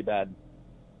bad.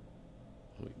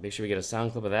 Make sure we get a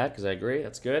sound clip of that because I agree.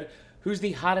 That's good. Who's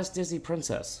the hottest Disney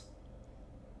princess?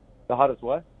 The hottest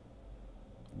what?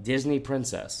 Disney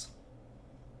princess.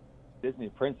 Disney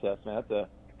princess, man.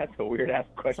 That's a weird ass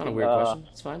question. It's not a weird question.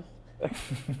 It's fine.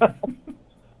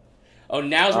 Oh,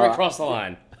 now's where we cross the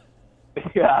line.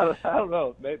 Yeah, I don't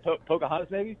know. Maybe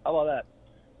Pocahontas, maybe? How about that?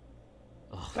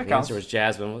 Oh, the answer was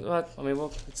Jasmine.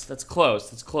 That's close.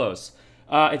 That's close.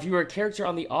 If you were a character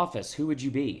on The Office, who would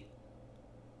you be?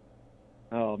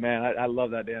 Oh man, I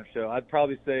love that damn show. I'd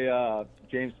probably say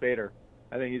James Spader.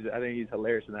 I think he's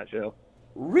hilarious in that show.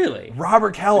 Really?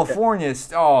 Robert California.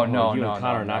 Oh no, you no, and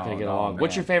Connor no, are not going to get no, along. man.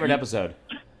 What's your favorite episode?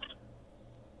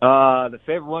 The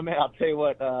favorite one, man. I'll tell you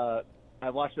what. I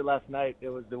watched it last night. It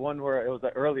was the one where it was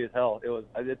early as hell.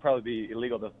 It'd probably be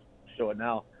illegal to show it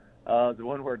now. The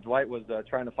one where Dwight was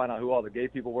trying to find out who all the gay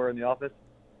people were in the office.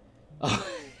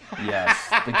 Yes,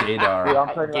 the gaydar. Dude, I'm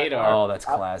talking Gaydar. about- Oh, that's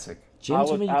classic. Jim I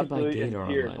told was me you could buy absolutely in Gator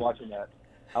tears online. watching that.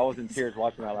 I was in tears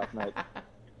watching that last night.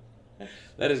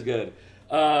 That is good.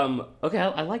 Okay,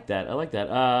 I like that. I like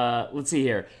that. Let's see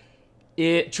here.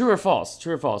 True or false?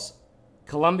 True or false?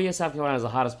 Columbia, South Carolina is the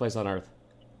hottest place on earth.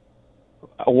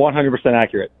 100%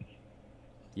 accurate.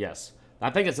 Yes. I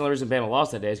think that's the only reason Bama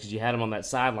lost that day is because you had him on that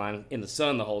sideline in the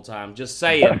sun the whole time. Just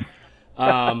saying.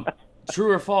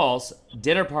 True or false?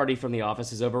 Dinner party from The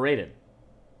Office is overrated.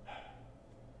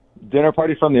 Dinner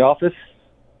party from the office?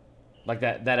 Like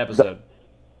that episode.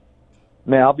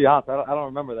 Man, I'll be honest. I don't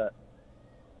remember that.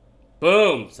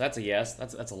 Boom. So that's a yes.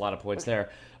 That's a lot of points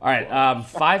there. All right.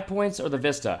 5 points or the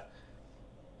Vista?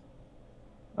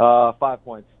 5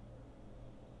 points.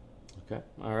 Okay.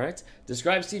 All right.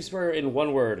 Describe Steve Spurrier in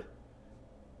one word.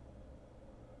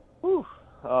 Whew.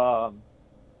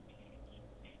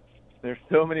 There's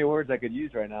so many words I could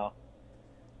use right now.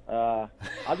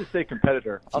 I'll just say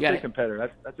competitor. I'll say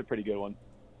competitor. That's a pretty good one.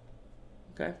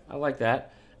 Okay. I like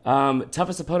that.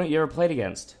 Toughest opponent you ever played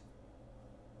against?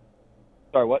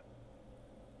 Sorry, what?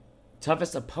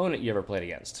 Toughest opponent you ever played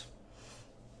against?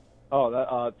 Oh,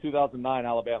 that 2009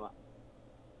 Alabama.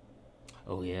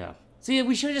 Oh, yeah. See,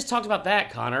 we should have just talked about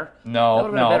that, Connor. No.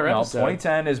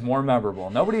 2010 is more memorable.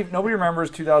 Nobody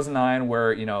remembers 2009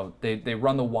 where, they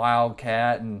run the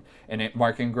Wildcat and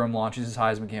Mark Ingram launches his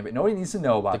Heisman campaign. Nobody needs to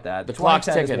know about that. The clock's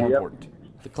ticking. Is more important.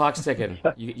 The clock's ticking.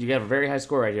 You got a very high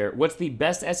score right here. What's the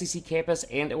best SEC campus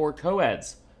and or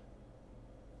co-eds?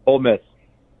 Ole Miss.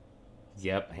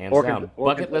 Yep, hands down.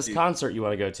 Bucket list concert you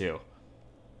want to go to?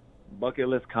 Bucket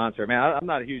list concert, man. I'm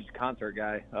not a huge concert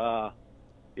guy.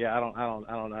 Yeah, I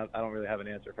don't really have an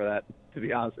answer for that, to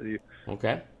be honest with you.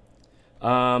 Okay.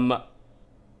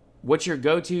 What's your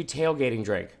go-to tailgating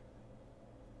drink?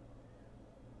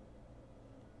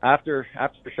 After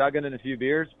shotgunning a few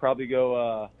beers, probably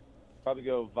go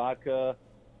vodka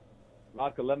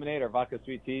lemonade or vodka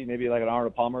sweet tea, maybe like an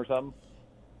Arnold Palmer or something.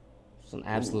 It's an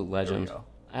absolute legend.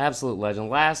 Absolute legend.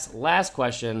 Last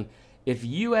question. If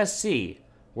USC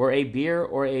were a beer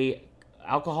or a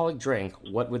alcoholic drink,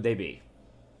 what would they be?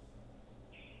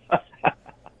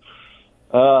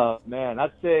 Man,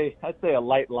 I'd say a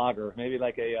light lager, maybe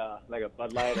like a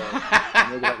Bud Light or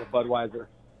maybe like a Budweiser.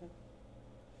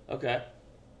 Okay.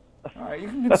 All right, you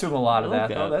can consume a lot of that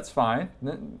though. That's fine.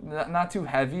 Not too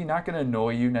heavy. Not going to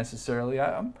annoy you necessarily.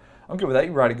 I'm good with that.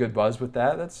 You ride a good buzz with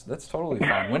that. That's totally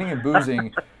fine. Winning and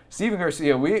boozing. Steven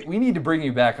Garcia, we need to bring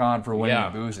you back on for winning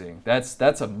and boozing.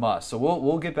 That's a must. So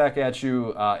we'll get back at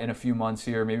you in a few months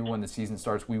here, maybe when the season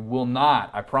starts. We will not,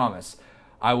 I promise.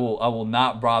 I will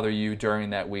not bother you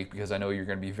during that week because I know you're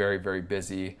going to be very, very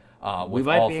busy with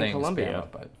all things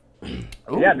Bama. But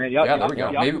yeah, man. There we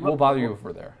go. Maybe we'll bother you if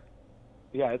we're there.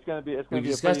 Yeah, it's gonna be. We've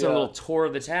discussed a little tour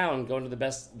of the town, going to the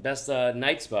best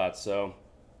night spots. So,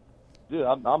 dude,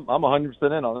 I'm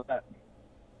 100% in on that.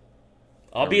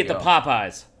 I'll be at the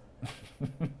Popeyes.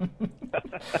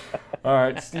 All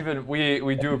right, Stephen,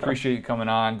 we do appreciate you coming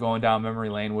on, going down memory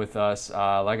lane with us.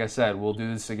 Like I said, we'll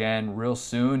do this again real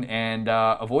soon, and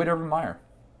avoid Urban Meyer.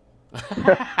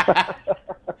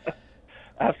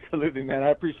 Absolutely, man.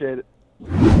 I appreciate it.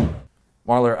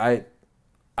 Marler,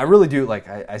 I really do.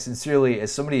 I sincerely,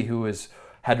 as somebody who has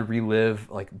had to relive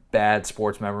bad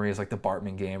sports memories, like the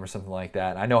Bartman game or something like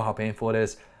that, I know how painful it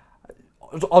is.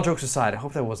 All jokes aside, I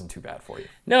hope that wasn't too bad for you.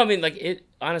 No, I mean,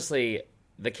 honestly,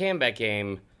 the Camelback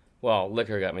game, well,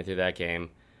 liquor got me through that game.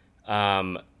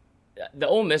 The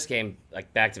Ole Miss game,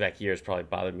 back-to-back years, probably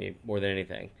bothered me more than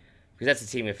anything. Because that's the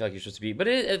team I feel like you're supposed to be. But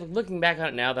looking back on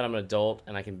it now that I'm an adult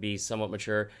and I can be somewhat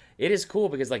mature, it is cool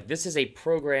because, this is a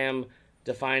program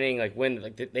defining,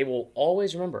 when they will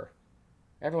always remember.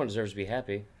 Everyone deserves to be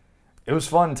happy. It was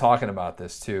fun talking about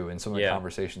this, too, in some of the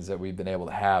conversations that we've been able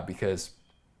to have because,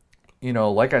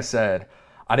 like I said,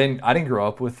 I didn't grow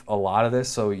up with a lot of this,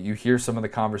 so you hear some of the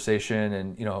conversation,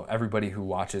 and everybody who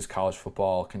watches college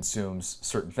football consumes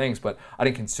certain things, but I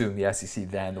didn't consume the SEC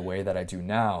then the way that I do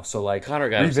now. So Connor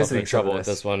got himself in trouble with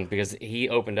this one because he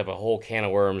opened up a whole can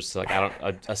of worms.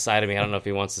 A side of me, I don't know if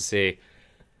he wants to see.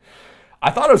 I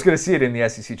thought I was going to see it in the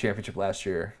SEC championship last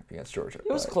year against Georgia.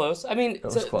 It was close. I mean,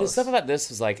 the stuff about this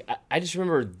was I just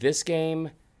remember this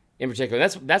game in particular.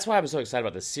 That's why I'm so excited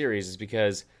about this series is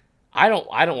because I don't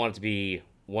want it to be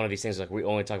one of these things we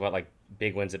only talk about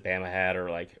big wins that Bama had or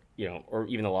or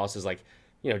even the losses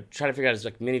try to figure out as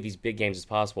many of these big games as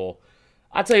possible.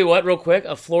 I'll tell you what, real quick,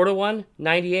 a Florida one,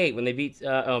 98 when they beat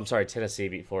Tennessee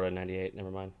beat Florida in 98.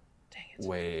 Never mind. Dang it.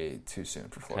 Way too soon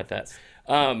for Florida. Cut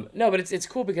that. No, but it's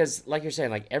cool because like you're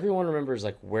saying, everyone remembers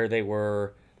where they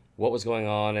were, what was going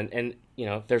on, and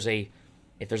if there's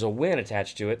a win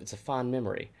attached to it, it's a fond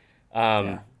memory.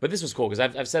 But this was cool because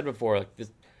I've said before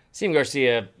Steven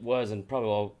Garcia was and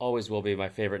probably always will be my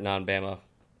favorite non-Bama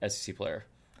SEC player.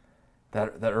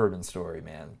 That Urban story,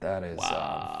 man, that is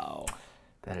wow.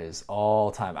 That is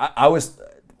all time.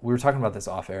 We were talking about this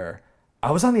off air.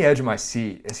 I was on the edge of my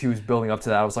seat as he was building up to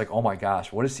that. I was like, oh my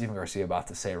gosh, what is Steven Garcia about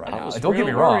to say right now? Don't get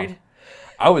me wrong.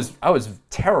 I was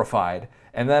terrified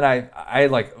And then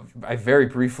I very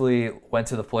briefly went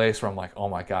to the place where I'm like, oh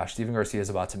my gosh, Steven Garcia is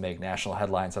about to make national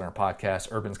headlines on our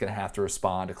podcast. Urban's going to have to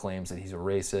respond to claims that he's a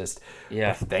racist.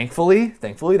 Yeah. But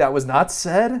thankfully, that was not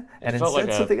said, and felt instead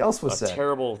like something else was a said.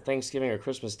 Terrible Thanksgiving or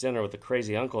Christmas dinner with the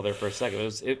crazy uncle there for a second.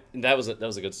 That was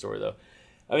a good story though.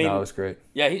 I mean, no, it was great.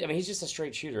 Yeah, he's just a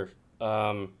straight shooter.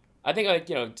 I think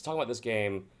talking about this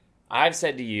game, I've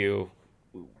said to you,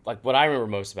 like what I remember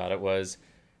most about it was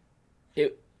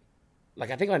it. Like,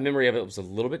 I think my memory of it was a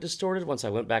little bit distorted once I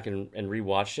went back and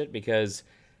rewatched it because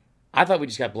I thought we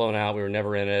just got blown out. We were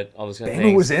never in it. All those kind of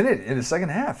things. Bama was in it in the second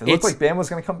half. It looked like Bama was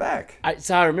going to come back.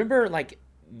 So I remember, like,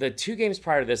 the 2 games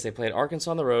prior to this, they played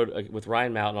Arkansas on the road with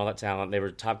Ryan Mount and all that talent. They were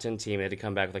a top 10 team. They had to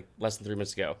come back with, like, less than 3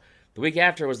 minutes to go. The week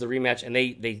after was the rematch, and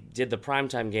they did the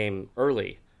primetime game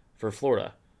early for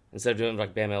Florida instead of doing,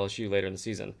 like, Bama LSU later in the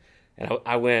season. And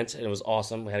I went, and it was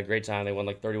awesome. We had a great time. They won,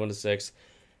 like, 31-6.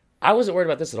 I wasn't worried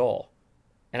about this at all.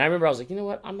 And I remember I was like, you know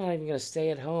what? I'm not even going to stay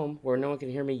at home where no one can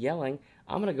hear me yelling.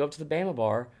 I'm going to go up to the Bama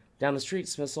bar down the street,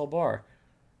 Smith's Old Bar.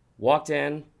 Walked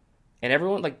in, and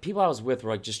everyone, like people I was with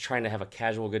were like just trying to have a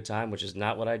casual good time, which is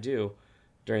not what I do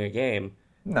during a game.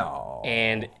 No.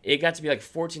 And it got to be like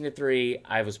 14-3.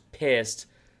 I was pissed,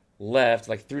 left,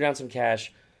 like threw down some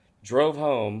cash, drove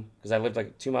home because I lived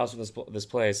like 2 miles from this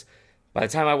place. By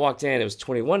the time I walked in, it was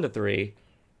 21-3.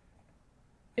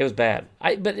 It was bad.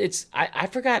 I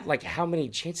forgot like how many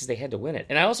chances they had to win it,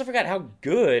 and I also forgot how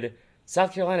good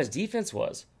South Carolina's defense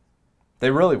was. They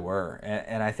really were,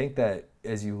 and I think that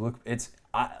as you look,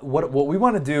 what we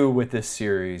want to do with this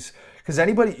series, because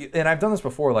anybody, and I've done this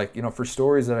before, like for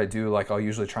stories that I do, like I'll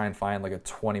usually try and find like a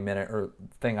 20-minute or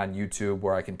thing on YouTube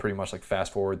where I can pretty much like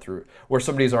fast forward through where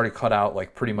somebody's already cut out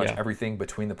like pretty much everything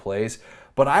between the plays.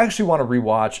 But I actually want to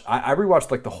rewatch. I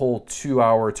rewatched like the whole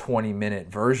 2-hour, 20-minute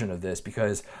version of this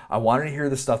because I wanted to hear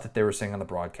the stuff that they were saying on the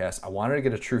broadcast. I wanted to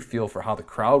get a true feel for how the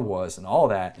crowd was and all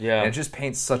that. Yeah. And it just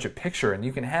paints such a picture. And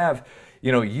you can have,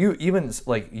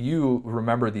 you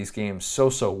remember these games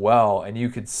so well, and you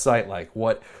could cite like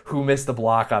who missed the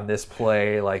block on this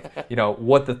play, like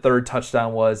what the third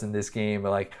touchdown was in this game,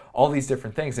 like all these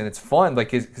different things, and it's fun,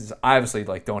 like because I obviously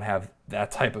like don't have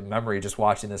that type of memory just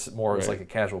watching this more as like a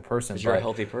casual person. Because you're a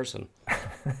healthy person.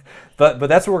 But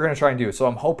that's what we're going to try and do. So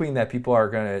I'm hoping that people are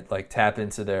going to like tap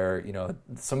into their,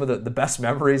 some of the best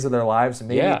memories of their lives, and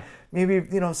maybe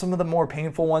some of the more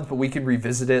painful ones, but we can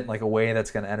revisit it in like a way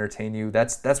that's going to entertain you.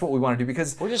 That's what we want to do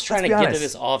because we're just trying to get to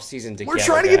this off season together. We're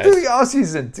trying to get through the off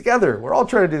season together. We're all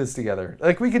trying to do this together.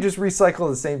 Like we could just recycle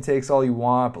the same takes all you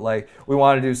want, but like we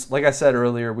want to do, like I said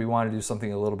earlier, we want to do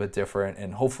something a little bit different,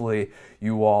 and hopefully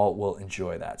you all will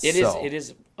enjoy that. It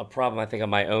is a problem I think on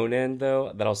my own end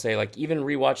though that I'll say, like even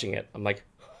rewatching it, I'm like,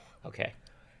 okay,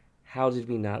 how did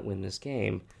we not win this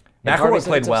game? McElroy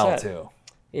played well too.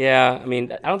 Yeah, I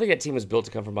mean, I don't think that team was built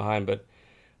to come from behind, but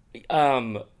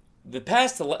the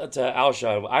pass to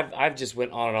Alshon, I've just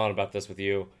went on and on about this with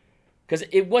you because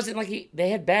it wasn't like they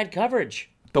had bad coverage.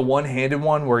 The one-handed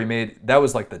one where he made that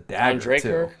was like the dagger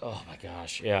too. Oh my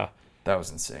gosh, yeah, that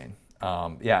was insane.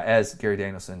 As Gary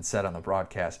Danielson said on the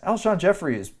broadcast, Alshon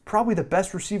Jeffrey is probably the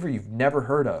best receiver you've never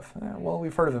heard of. Well,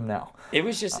 we've heard of him now. It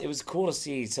was cool to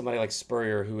see somebody like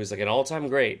Spurrier, who was like an all-time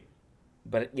great,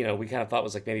 but we kind of thought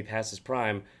was like maybe past his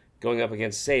prime, going up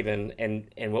against Saban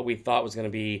and what we thought was going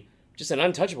to be just an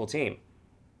untouchable team.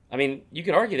 I mean, you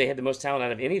could argue they had the most talent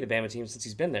out of any of the Bama teams since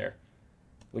he's been there.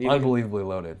 Unbelievably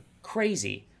loaded.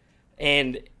 Crazy.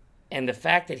 And the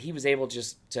fact that he was able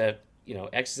just to,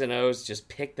 X's and O's, just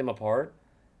pick them apart,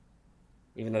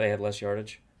 even though they had less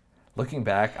yardage. Looking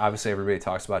back, obviously everybody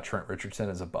talks about Trent Richardson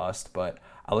as a bust, but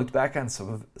I looked back on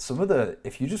some of the,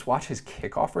 if you just watch his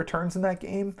kickoff returns in that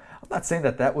game, I'm not saying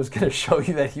that was going to show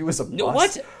you that he was a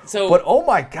bust. What? But oh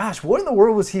my gosh, what in the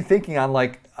world was he thinking on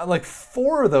like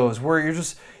 4 of those where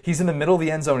he's in the middle of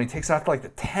the end zone, he takes out to like the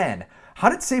 10. How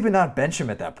did Saban not bench him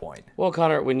at that point? Well,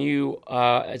 Connor, when you,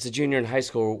 as a junior in high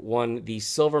school, won the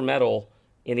silver medal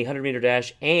in the 100-meter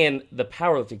dash and the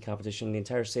powerlifting competition in the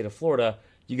entire state of Florida,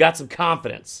 you got some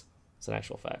confidence. It's an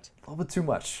actual fact. A little bit too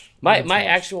much. My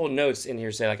actual notes in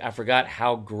here say, like, I forgot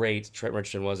how great Trent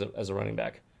Richardson was as a running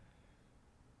back.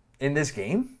 In this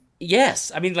game?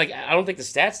 Yes. I mean, like, I don't think the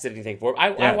stats did anything for him.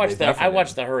 I watched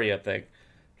the hurry-up thing.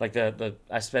 Like,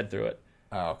 I sped through it.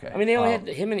 Oh, okay. I mean, they only had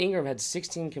him and Ingram had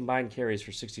 16 combined carries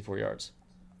for 64 yards.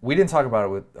 We didn't talk about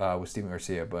it with Steven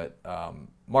Garcia, but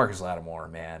Marcus Lattimore,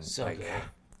 man, so good.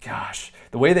 Gosh,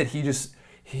 the way that he did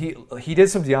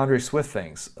some DeAndre Swift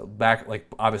things back, like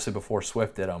obviously before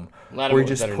Swift did them, where he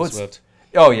just puts. Swift.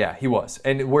 Oh yeah, he was,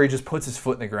 and where he just puts his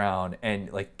foot in the ground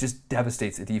and like just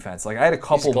devastates the defense. Like I had a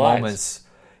couple moments.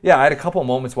 Yeah, I had a couple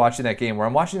moments watching that game where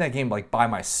I'm watching that game like by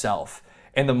myself.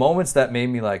 And the moments that made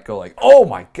me like go like, oh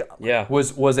my God,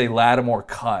 was a Lattimore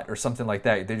cut or something like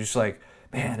that. They're just like,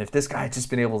 man, if this guy had just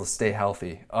been able to stay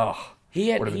healthy, he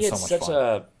had such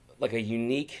a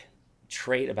unique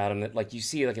trait about him that like you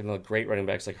see like in the great running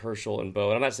backs like Herschel and Bo.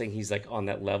 And I'm not saying he's like on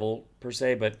that level per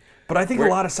se, but I think a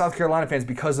lot of South Carolina fans,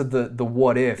 because of the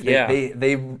what if,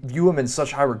 they view him in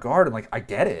such high regard, and like I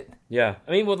get it. Yeah,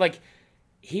 I mean, well, like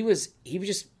he was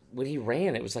just. When he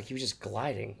ran, it was like he was just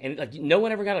gliding, and like no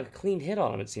one ever got a clean hit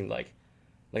on him. It seemed like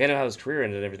I know how his career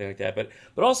ended and everything like that,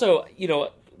 but also, you know,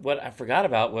 what I forgot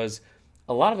about was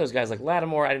a lot of those guys like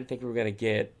Lattimore. I didn't think we were going to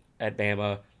get at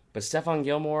Bama, but Stephon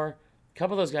Gilmore, a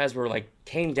couple of those guys were like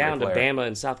came down to Bama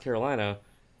and South Carolina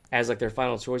as like their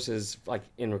final choices, like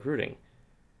in recruiting,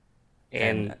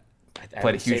 and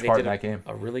played a huge part in that game.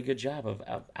 A really good job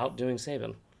of outdoing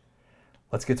Saban.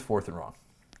 Let's get to fourth and wrong.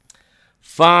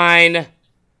 Fine.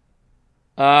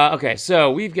 Okay,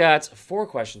 so we've got 4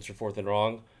 questions for fourth and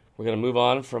wrong. We're going to move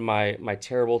on from my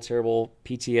terrible, terrible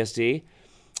PTSD.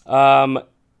 Guys, I'm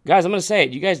going to say it.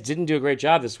 You guys didn't do a great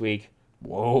job this week.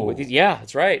 Whoa. Yeah,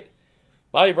 that's right.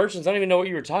 Bobby Bertrand, I don't even know what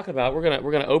you were talking about. We're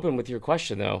gonna open with your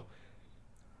question, though.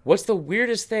 What's the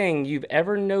weirdest thing you've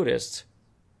ever noticed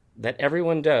that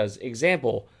everyone does?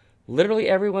 Example, literally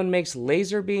everyone makes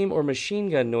laser beam or machine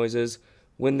gun noises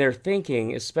when they're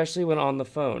thinking, especially when on the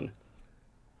phone.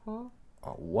 Huh?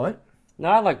 What? No,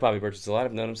 I like Bobby Bertrand a lot.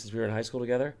 I've known him since we were in high school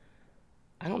together.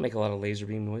 I don't make a lot of laser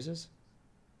beam noises.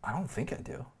 I don't think I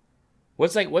do.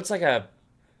 What's like a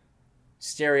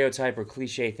stereotype or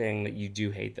cliche thing that you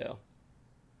do hate, though?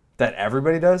 That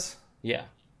everybody does? Yeah.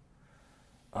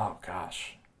 Oh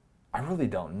gosh, I really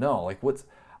don't know. Like,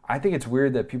 I think it's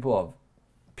weird that people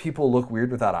look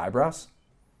weird without eyebrows.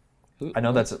 I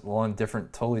know that's one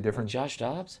totally different. Josh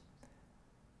Dobbs?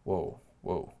 Whoa.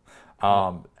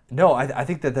 No, I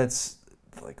think that's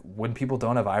like when people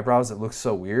don't have eyebrows, it looks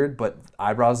so weird. But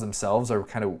eyebrows themselves are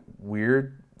kind of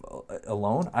weird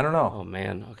alone. I don't know. Oh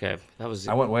man, okay,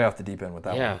 I went way off the deep end with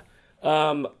that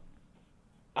one. Yeah.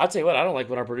 I'll tell you what, I don't like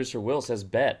when our producer Will says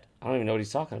bet. I don't even know what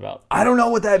he's talking about. I don't know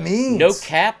what that means. No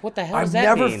cap? What the hell does that mean?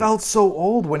 I've never felt so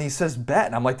old when he says bet.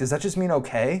 And I'm like, does that just mean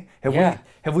okay?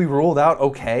 Have we ruled out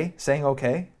okay? Saying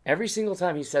okay? Every single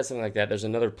time he says something like that, there's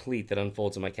another pleat that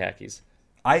unfolds in my khakis.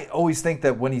 I always think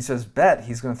that when he says bet,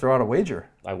 he's going to throw out a wager.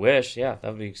 I wish, yeah,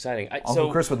 that would be exciting.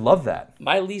 Uncle Chris would love that.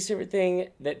 My least favorite thing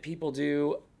that people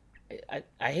do,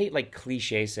 I hate like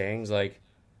cliche sayings like,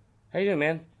 how you doing,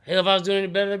 man? Hell, if I was doing any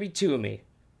better, there'd be 2 of me.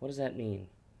 What does that mean?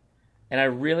 And I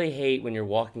really hate when you're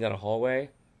walking down a hallway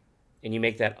and you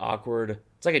make that awkward,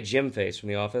 it's like a Jim face from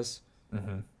The Office,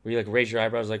 where you like raise your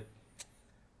eyebrows like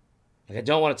I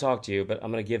don't want to talk to you, but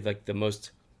I'm going to give like the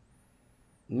most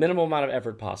minimal amount of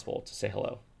effort possible to say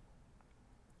hello.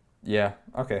 Yeah,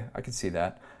 okay, I can see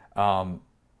that.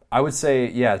 I would say,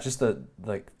 yeah, just the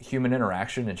like human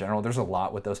interaction in general. There's a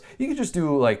lot with those. You could just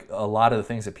do like a lot of the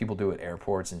things that people do at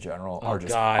airports in general are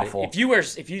just awful.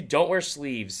 If you don't wear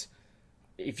sleeves,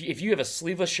 if you have a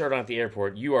sleeveless shirt on at the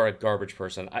airport, you are a garbage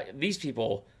person. These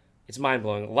people, it's mind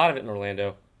blowing. A lot of it in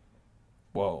Orlando.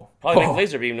 Whoa. Probably make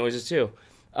laser beam noises too.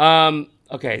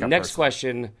 Okay, next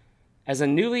question. As a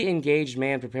newly engaged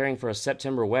man preparing for a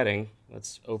September wedding,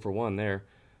 that's 0 for 1 there.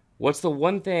 What's the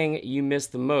one thing you miss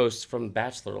the most from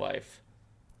bachelor life?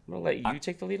 I'm going to let you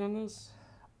take the lead on this.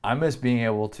 I miss being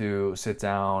able to sit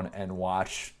down and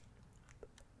watch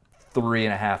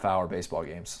 3.5-hour baseball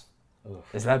games. Oof.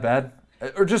 Is that bad?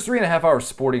 Or just 3.5-hour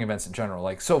sporting events in general.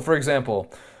 Like, so for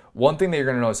example, one thing that you're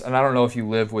going to notice, and I don't know if you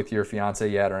live with your fiance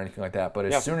yet or anything like that, but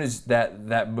as soon as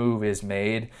that move is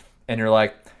made and you're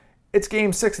like, it's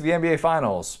game 6 of the NBA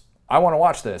Finals, I want to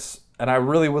watch this. And I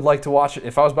really would like to watch it.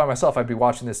 If I was by myself, I'd be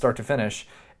watching this start to finish.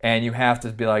 And you have to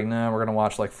be like, nah, we're going to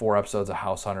watch like 4 episodes of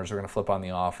House Hunters. We're going to flip on The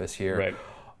Office here. Right.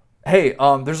 Hey,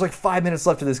 there's like 5 minutes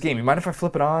left of this game. You mind if I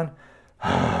flip it on?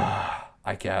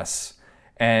 I guess.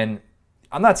 And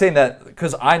I'm not saying that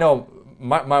because I know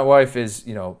my wife is,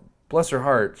 bless her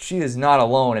heart, she is not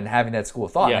alone in having that school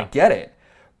of thought. Yeah. And I get it.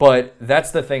 But that's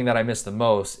the thing that I miss the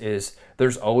most is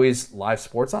there's always live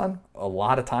sports on a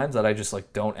lot of times that I just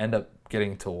like don't end up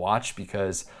getting to watch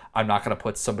because I'm not going to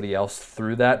put somebody else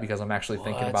through that because I'm actually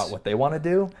thinking about what they want to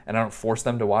do and I don't force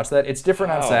them to watch that. It's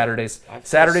different on Saturdays.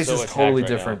 Saturdays is totally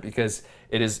different because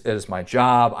it is my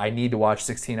job. I need to watch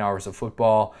 16 hours of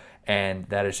football and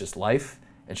that is just life.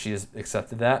 And she has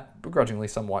accepted that begrudgingly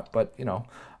somewhat, but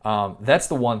that's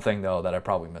the one thing though that I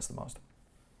probably miss the most.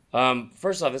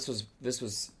 First off, this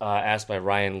was asked by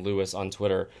Ryan Lewis on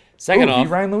Twitter. Second off,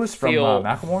 Ryan Lewis from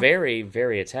Macklemore? Very,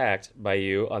 very attacked by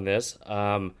you on this.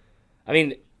 I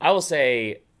mean, I will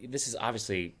say, this is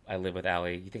obviously I live with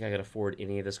Allie. You think I could afford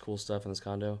any of this cool stuff in this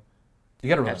condo? You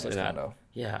got a really nice Absolutely not. condo.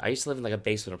 Yeah, I used to live in like a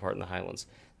basement apartment in the Highlands.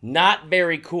 Not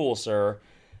very cool, sir.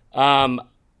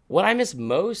 What I miss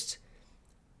most,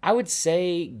 I would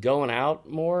say going out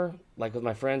more, like with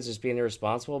my friends, just being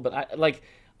irresponsible. But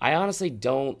I honestly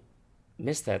don't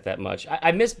miss that much.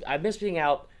 I miss being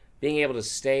out, being able to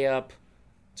stay up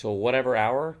till whatever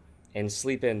hour and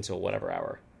sleep in till whatever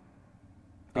hour.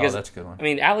 Because, that's a good one. I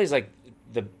mean, Allie's like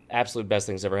the absolute best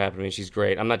thing's ever happened to me. She's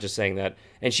great. I'm not just saying that.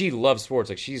 And she loves sports.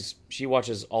 Like she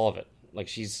watches all of it. Like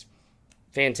she's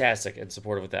fantastic and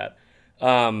supportive with that.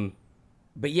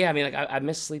 But yeah, I mean, like I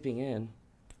miss sleeping in.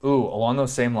 Ooh, along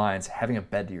those same lines, having a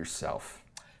bed to yourself.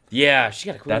 Yeah, she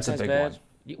got a queen That's a size big bed.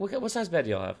 one. What size bed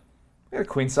do y'all have? We got a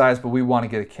queen size, but we want to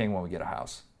get a king when we get a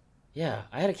house. Yeah,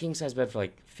 I had a king size bed for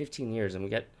like 15 years, and I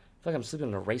feel like I'm sleeping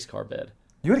in a race car bed.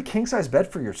 You had a king size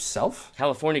bed for yourself?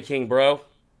 California king, bro.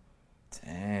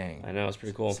 Dang. I know, it's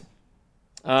pretty cool.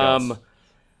 Yes.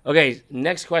 Okay,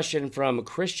 next question from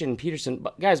Christian Peterson.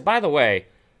 Guys, by the way,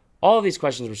 all of these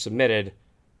questions were submitted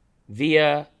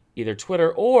via either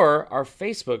Twitter or our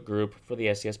Facebook group for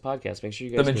the SES podcast. Make sure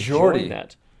you guys join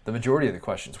that. The majority of the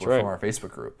questions were from our Facebook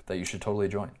group that you should totally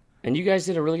join. And you guys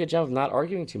did a really good job of not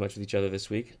arguing too much with each other this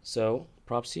week, so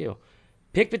props to you.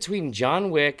 Pick between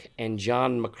John Wick and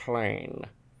John McClane.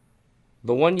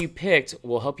 The one you picked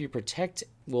will help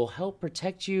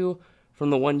protect you from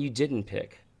the one you didn't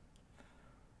pick.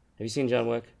 Have you seen John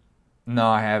Wick? No,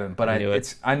 I haven't, but I knew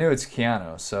it's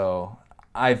Keanu. So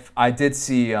I did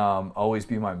see Always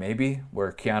Be My Maybe,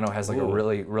 where Keanu has like a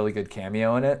really, really good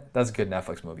cameo in it. That's a good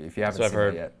Netflix movie. If you haven't seen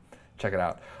it yet, check it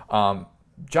out.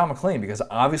 John McClane, because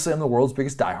obviously I'm the world's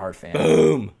biggest Die Hard fan.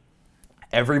 Boom.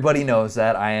 Everybody knows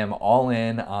that. I am all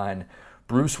in on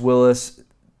Bruce Willis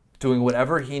doing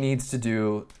whatever he needs to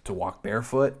do to walk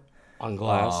barefoot. On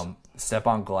glass. Step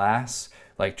on glass.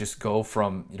 Like just go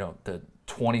from, the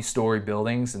 20-story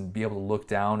buildings and be able to look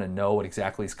down and know what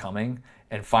exactly is coming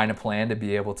and find a plan to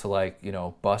be able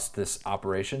to bust this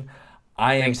operation.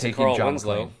 I am taking John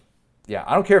McClane. Yeah,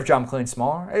 I don't care if John McClane's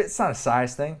smaller. It's not a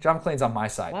size thing. John McClane's on my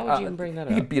side. Why would you even bring that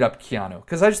up? He could beat up Keanu.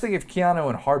 Because I just think of Keanu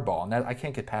and Hardball, and I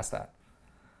can't get past that.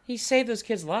 He saved those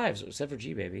kids' lives, except for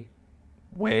G-Baby.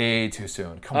 Way too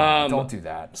soon. Come on, don't do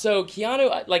that. So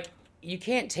Keanu, you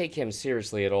can't take him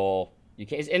seriously at all. You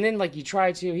can't, and then you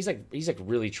try to. He's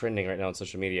really trending right now on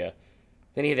social media.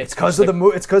 Then he had it's because of the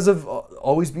movie. It's because of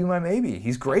Always Be My Maybe.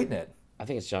 He's great in it. I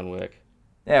think it's John Wick.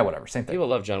 Yeah, whatever. Same thing. People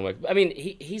love John Wick. I mean,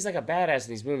 he's like a badass in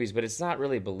these movies, but it's not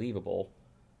really believable.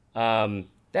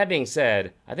 That being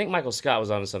said, I think Michael Scott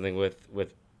was onto something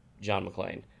with John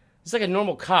McClane. It's like a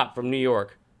normal cop from New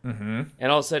York. Mm-hmm.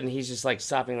 And all of a sudden, he's just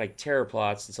stopping terror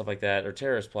plots and stuff like that, or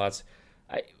terrorist plots.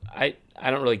 I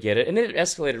don't really get it. And then it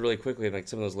escalated really quickly in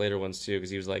some of those later ones too, because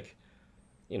he was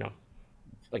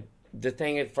the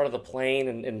thing in front of the plane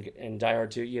and Die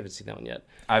Hard 2. You haven't seen that one yet.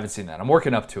 I haven't seen that. I'm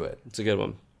working up to it. It's a good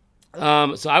one.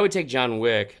 So I would take John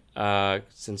Wick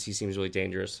since he seems really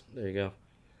dangerous. There you go.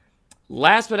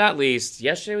 Last but not least,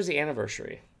 yesterday was the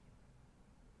anniversary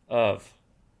of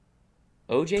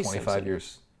O.J. Simpson. 25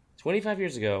 years. 25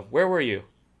 years ago. Where were you?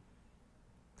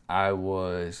 I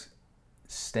was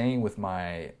staying with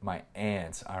my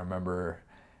aunts, I remember,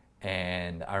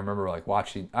 and I remember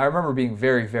watching. I remember being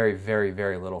very, very, very,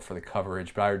 very little for the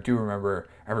coverage, but I do remember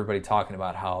everybody talking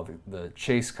about how the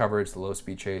chase coverage, the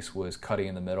low-speed chase, was cutting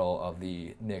in the middle of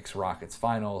the Knicks-Rockets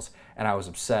finals, and I was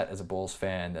upset as a Bulls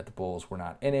fan that the Bulls were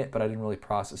not in it, but I didn't really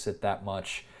process it that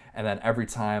much. And then every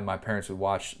time my parents would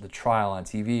watch the trial on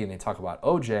TV and they talk about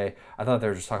OJ, I thought they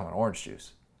were just talking about orange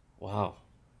juice. Wow.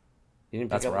 You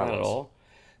didn't pick up on that at all?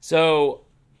 So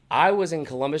I was in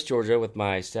Columbus, Georgia with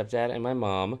my stepdad and my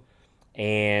mom,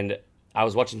 and I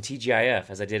was watching TGIF,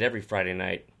 as I did every Friday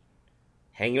night.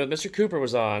 Hanging with Mr. Cooper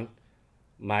was on,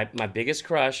 my biggest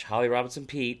crush, Holly Robinson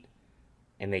Pete,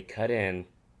 and they cut in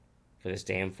for this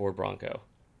damn Ford Bronco.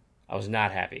 I was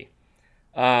not happy.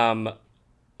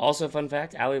 Also, fun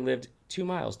fact, Allie lived 2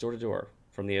 miles door to door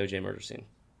from the OJ murder scene.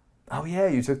 Oh, yeah,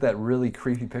 you took that really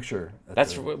creepy picture.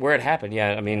 That's where it happened,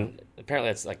 yeah. I mean,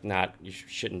 apparently that's not, you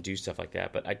shouldn't do stuff like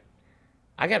that, but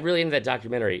I got really into that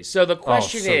documentary. So the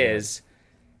question is,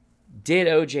 did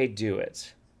OJ do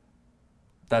it?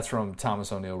 That's from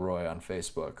Thomas O'Neill Roy on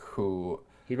Facebook, who...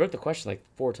 He wrote the question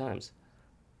 4 times.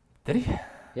 Did he?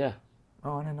 Yeah.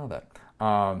 Oh, I didn't know that.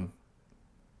 I'm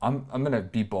going to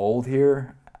be bold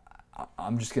here.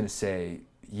 I'm just going to say,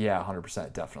 yeah,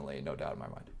 100%, definitely, no doubt in my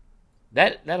mind.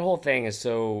 That whole thing is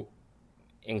so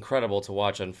incredible to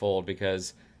watch unfold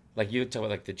because, you talk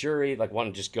about the jury,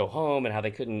 wanting to just go home and how they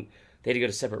had to go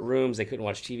to separate rooms, they couldn't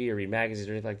watch TV or read magazines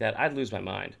or anything like that. I'd lose my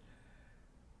mind.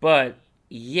 But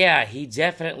yeah, he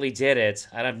definitely did it.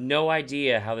 I have no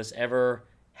idea how this ever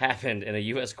happened in a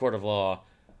U.S. court of law.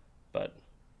 But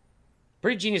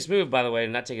pretty genius move, by the way,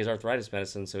 to not take his arthritis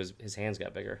medicine so his hands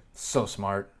got bigger. So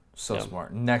smart. So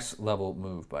smart. Next level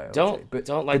move by OJ.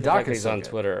 Don't like the fact that he's on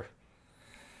Twitter.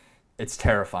 It's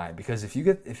terrifying because if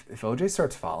OJ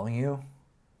starts following you,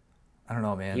 I don't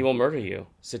know, man. He will murder you,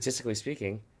 statistically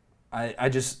speaking. I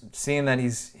just seeing that he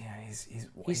said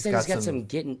he's got some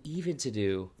getting even to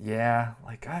do. Yeah,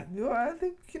 like I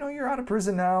think you're out of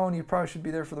prison now, and you probably should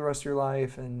be there for the rest of your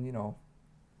life, and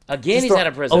again he's out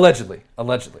of prison. Allegedly.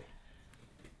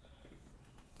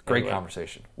 Great Anyway.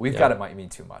 Conversation. We've got It Might Mean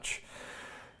Too Much.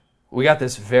 We got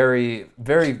this very,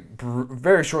 very,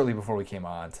 very shortly before we came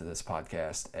on to this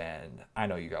podcast, and I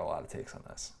know you got a lot of takes on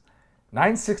this.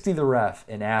 960 The Ref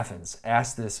in Athens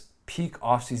asked this peak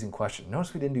off-season question.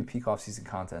 Notice we didn't do peak off-season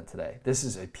content today. This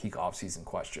is a peak off-season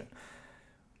question.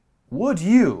 Would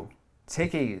you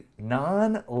take a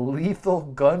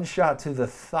non-lethal gunshot to the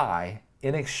thigh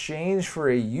in exchange for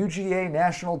a UGA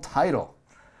national title?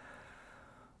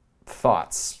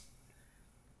 Thoughts?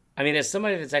 I mean, as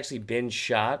somebody that's actually been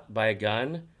shot by a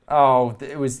gun... Oh,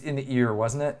 it was in the ear,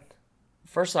 wasn't it?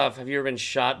 First off, have you ever been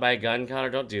shot by a gun, Connor?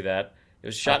 Don't do that. It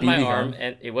was shot in my arm,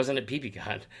 and it wasn't a BB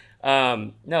gun.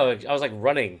 No, I was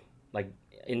running,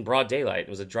 in broad daylight. It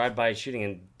was a drive-by shooting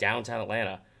in downtown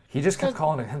Atlanta. He just kept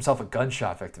calling himself a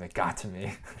gunshot victim. It got to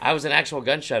me. I was an actual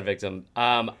gunshot victim.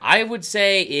 I would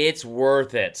say it's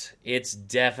worth it. It's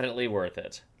definitely worth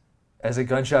it. As a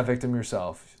gunshot victim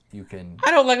yourself, you can...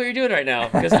 I don't like what you're doing right now,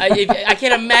 because I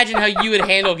can't imagine how you would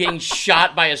handle getting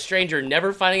shot by a stranger,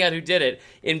 never finding out who did it,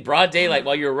 in broad daylight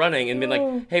while you're running, and being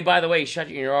like, hey, by the way, he shot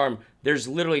you in your arm. There's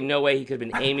literally no way he could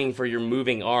have been aiming for your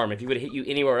moving arm. If he would have hit you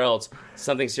anywhere else,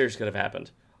 something serious could have happened.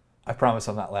 I promise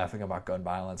I'm not laughing about gun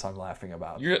violence. I'm laughing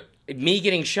about... me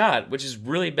getting shot, which is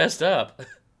really messed up.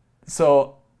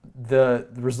 So the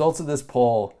results of this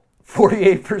poll,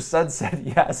 48%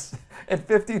 said yes, and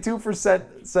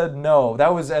 52% said no.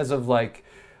 That was as of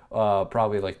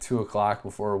probably 2 o'clock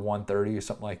before 1:30 or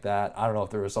something like that. I don't know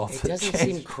if the results It doesn't seem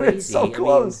changed. crazy. It's so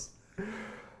close.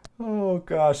 Oh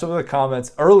gosh, some of the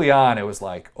comments early on, it was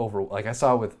over. I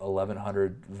saw with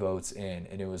 1,100 votes in,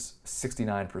 and it was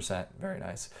 69%. Very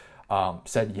nice.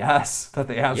 Said yes, that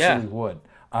they absolutely would.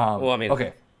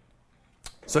 Okay.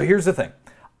 So here's the thing.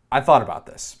 I thought about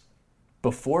this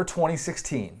before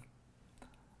 2016.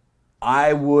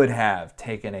 I would have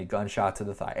taken a gunshot to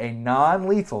the thigh, a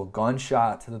non-lethal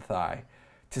gunshot to the thigh,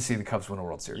 to see the Cubs win a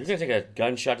World Series. You're going to take a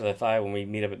gunshot to the thigh when we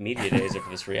meet up at Media Days after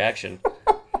this reaction.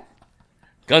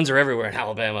 Guns are everywhere in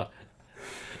Alabama.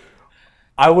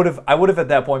 I would have at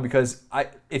that point, because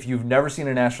if you've never seen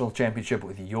a national championship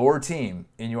with your team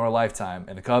in your lifetime,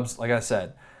 and the Cubs, like I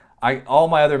said, all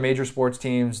my other major sports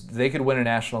teams, they could win a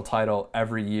national title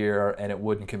every year, and it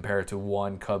wouldn't compare to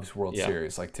one Cubs World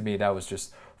Series. To me, that was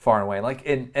just far and away.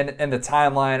 And the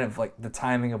timeline of the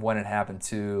timing of when it happened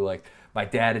too. My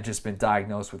dad had just been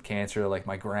diagnosed with cancer.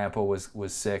 My grandpa was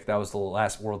sick. That was the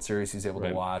last World Series he was able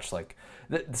to watch.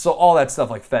 So all that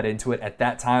stuff fed into it at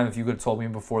that time. If you could have told me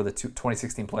before the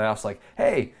 2016 playoffs,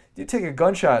 hey, you take a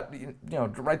gunshot,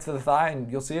 right to the thigh,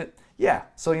 and you'll see it. Yeah.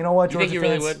 So you know what, Georgia You think you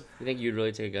fans, really would? You think you'd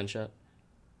really take a gunshot?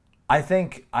 I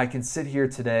think I can sit here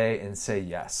today and say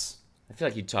yes. I feel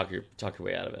like you'd talk your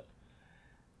way out of it.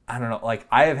 I don't know.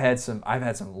 I've had some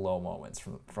low moments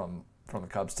from the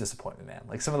Cubs' disappointment,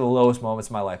 man. Some of the lowest moments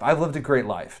of my life. I've lived a great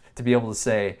life to be able to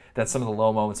say that some of the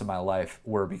low moments of my life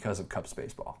were because of Cubs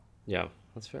baseball. Yeah,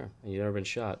 that's fair. And you've never been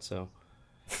shot, so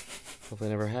hopefully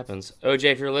it never happens. OJ,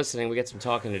 if you're listening, we got some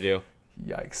talking to do.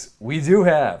 Yikes. We do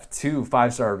have 2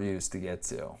 5-star reviews to get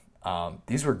to.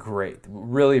 These were great.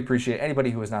 Really appreciate anybody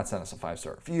who has not sent us a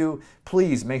 5-star review.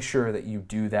 Please make sure that you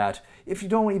do that. If you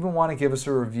don't even want to give us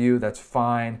a review, that's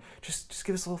fine. Just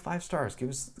give us a little 5 stars. Give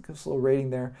us a little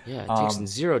rating there. Yeah, it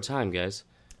takes 0 time, guys.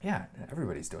 Yeah,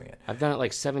 everybody's doing it. I've done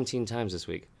it 17 times this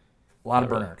week. A lot of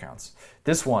burner accounts.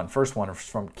 This first one, is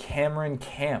from Cameron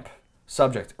Camp.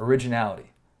 Subject,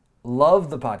 originality.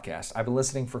 Love the podcast. I've been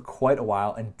listening for quite a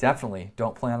while and definitely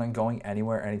don't plan on going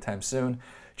anywhere anytime soon.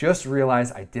 Just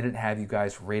realized I didn't have you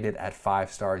guys rated at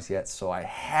 5 stars yet, so I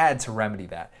had to remedy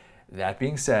that. That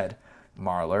being said,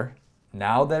 Marler,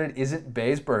 now that it isn't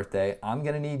Bay's birthday, I'm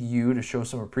going to need you to show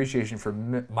some appreciation for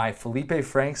my Felipe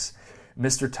Franks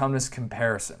Mr. Tumnus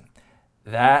comparison.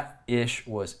 That ish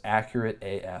was accurate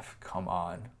AF. Come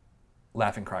on.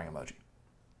 Laughing, crying emoji.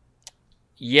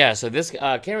 Yeah, so this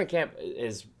Cameron Camp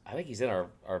is, I think he's in our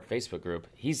Facebook group.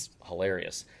 He's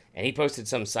hilarious. And he posted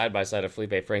some side-by-side of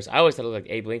Felipe Franks. I always thought it looked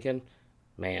like Abe Lincoln.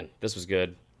 Man, this was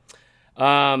good. Wait,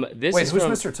 who's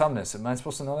Mr. Tumnus? Am I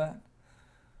supposed to know that?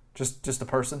 Just a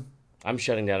person? I'm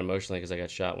shutting down emotionally because I got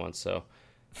shot once. So,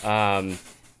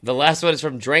 the last one is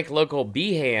from Drink Local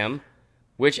Beham,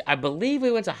 which I believe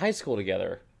we went to high school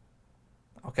together.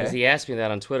 Okay. Because he asked me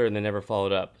that on Twitter and then never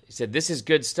followed up. He said, "This is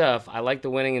good stuff. I like the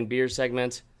winning and beer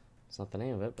segment." It's not the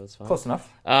name of it, but it's fine. Close enough.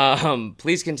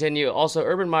 Please continue. Also,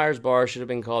 Urban Meyer's Bar should have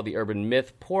been called the Urban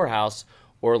Myth Poorhouse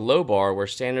or Low Bar, where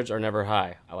standards are never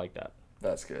high. I like that.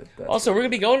 That's good. Also, we're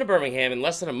going to be going to Birmingham in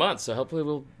less than a month, so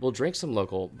hopefully we'll drink some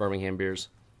local Birmingham beers.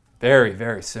 Very,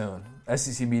 very soon.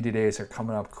 SEC Media Days are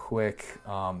coming up quick.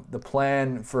 The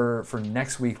plan for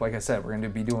next week, like I said, we're going to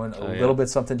be doing a little bit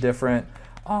something different.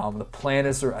 The plan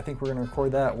is, I think we're going to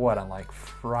record that, on like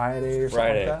Friday or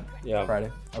something like that? Yeah.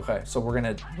 Friday. Okay, so we're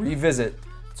going to revisit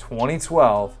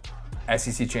 2012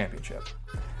 SEC Championship.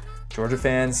 Georgia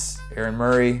fans, Aaron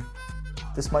Murray,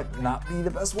 this might not be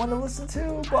the best one to listen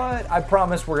to, but I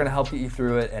promise we're going to help get you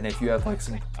through it. And if you have like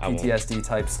some PTSD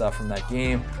type stuff from that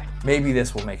game, maybe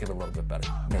this will make it a little bit better.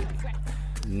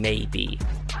 Maybe.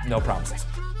 No promises.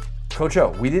 Coach O,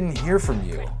 we didn't hear from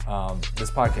you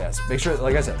this podcast. Make sure,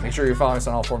 like I said, you're following us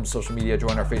on all forms of social media.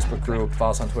 Join our Facebook group.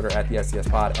 Follow us on Twitter at the SDS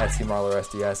Pod, at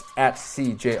CMarlerSDS, at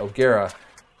CJ O'Gara.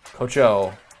 Coach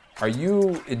O, are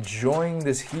you enjoying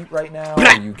this heat right now?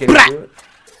 Are you getting through it?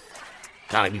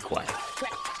 Gotta be quiet.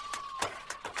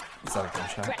 Is that a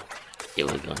gunshot? It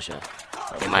was a gunshot.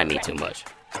 It might be too much.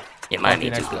 It might be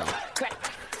too loud.